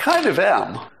expert? I kind of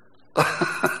am.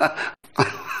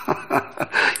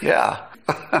 Yeah.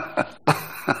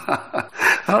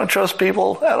 I don't trust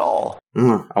people at all.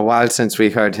 A while since we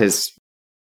heard his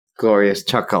glorious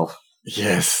chuckle.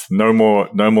 Yes, no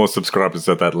more subscribers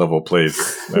at that level,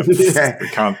 please. Yeah. We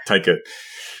can't take it.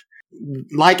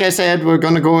 Like I said, we're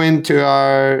going to go into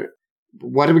our,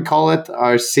 what do we call it?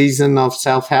 Our season of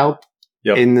self-help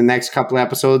in the next couple of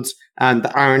episodes. And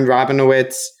the Aaron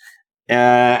Rabinowitz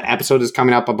episode is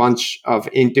coming up, a bunch of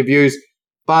interviews.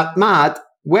 But Matt,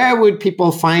 where would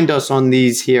people find us on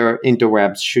these here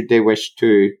interwebs should they wish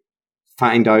to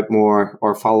find out more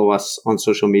or follow us on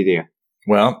social media?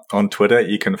 Well, on Twitter,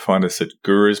 you can find us at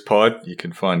GurusPod. You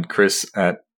can find Chris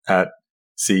at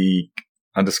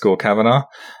C_Kavanagh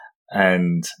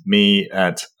and me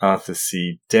at Arthur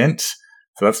C. Dent.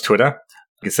 So that's Twitter.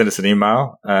 You can send us an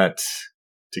email at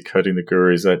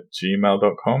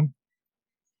decodingthegurus@gmail.com.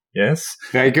 Yes.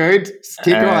 Very good.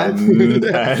 Keep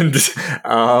going. And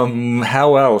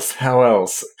how else? Well,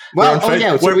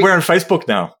 we're on Facebook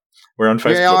now. We're on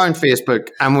Facebook. We are on Facebook,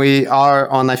 and we are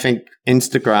on, I think,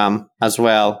 Instagram as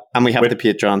well, and we have the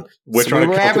Patreon.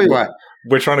 We're everywhere.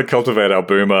 We're trying to cultivate the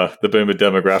boomer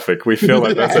demographic. We feel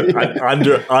like that's an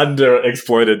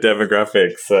underexploited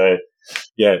demographic. So,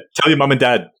 yeah, tell your mum and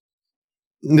dad.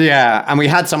 Yeah, and we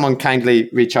had someone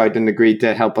kindly reach out and agree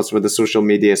to help us with the social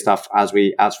media stuff as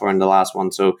we asked for in the last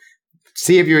one. So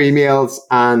save your emails,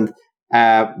 and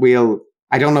I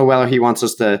don't know whether he wants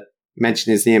us to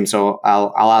mention his name, so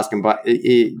I'll ask him. But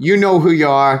you know who you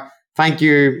are. Thank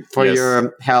you for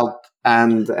your help,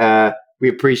 and we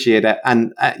appreciate it.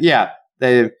 And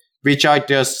reach out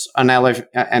to us on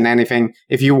anything.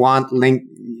 If you want,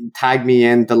 tag me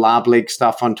in the Lab Leak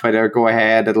stuff on Twitter. Go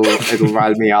ahead. It'll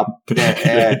rile me up. Do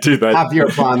that. Have your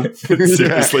fun.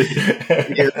 Seriously.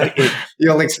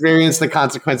 You'll experience the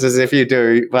consequences if you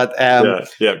do. But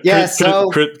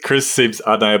Chris seems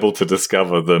unable to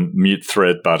discover the mute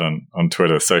thread button on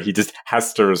Twitter, so he just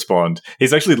has to respond.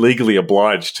 He's actually legally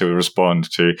obliged to respond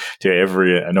to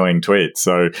every annoying tweet.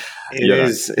 So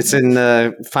it's in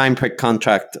the fine print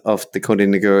contract of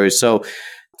Decoding the Gurus. So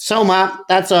Matt,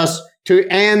 that's us to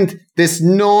end this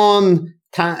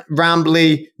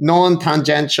non-rambly,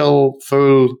 non-tangential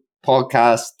full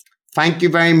podcast. Thank you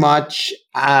very much,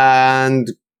 and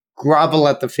grovel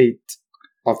at the feet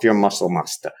of your muscle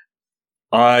master.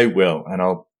 I will, and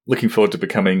I'm looking forward to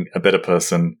becoming a better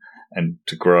person and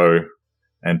to grow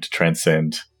and to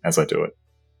transcend as I do it.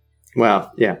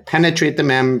 Well, yeah, penetrate the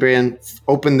membrane,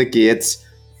 open the gates,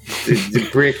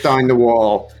 break down the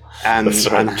wall, and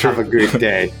have a good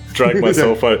day. Drag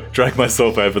myself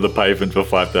over the pavement for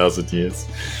 5,000 years.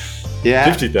 Yeah.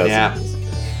 50,000 years.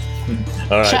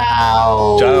 All right.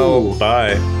 Ciao. Ciao.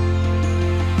 Bye.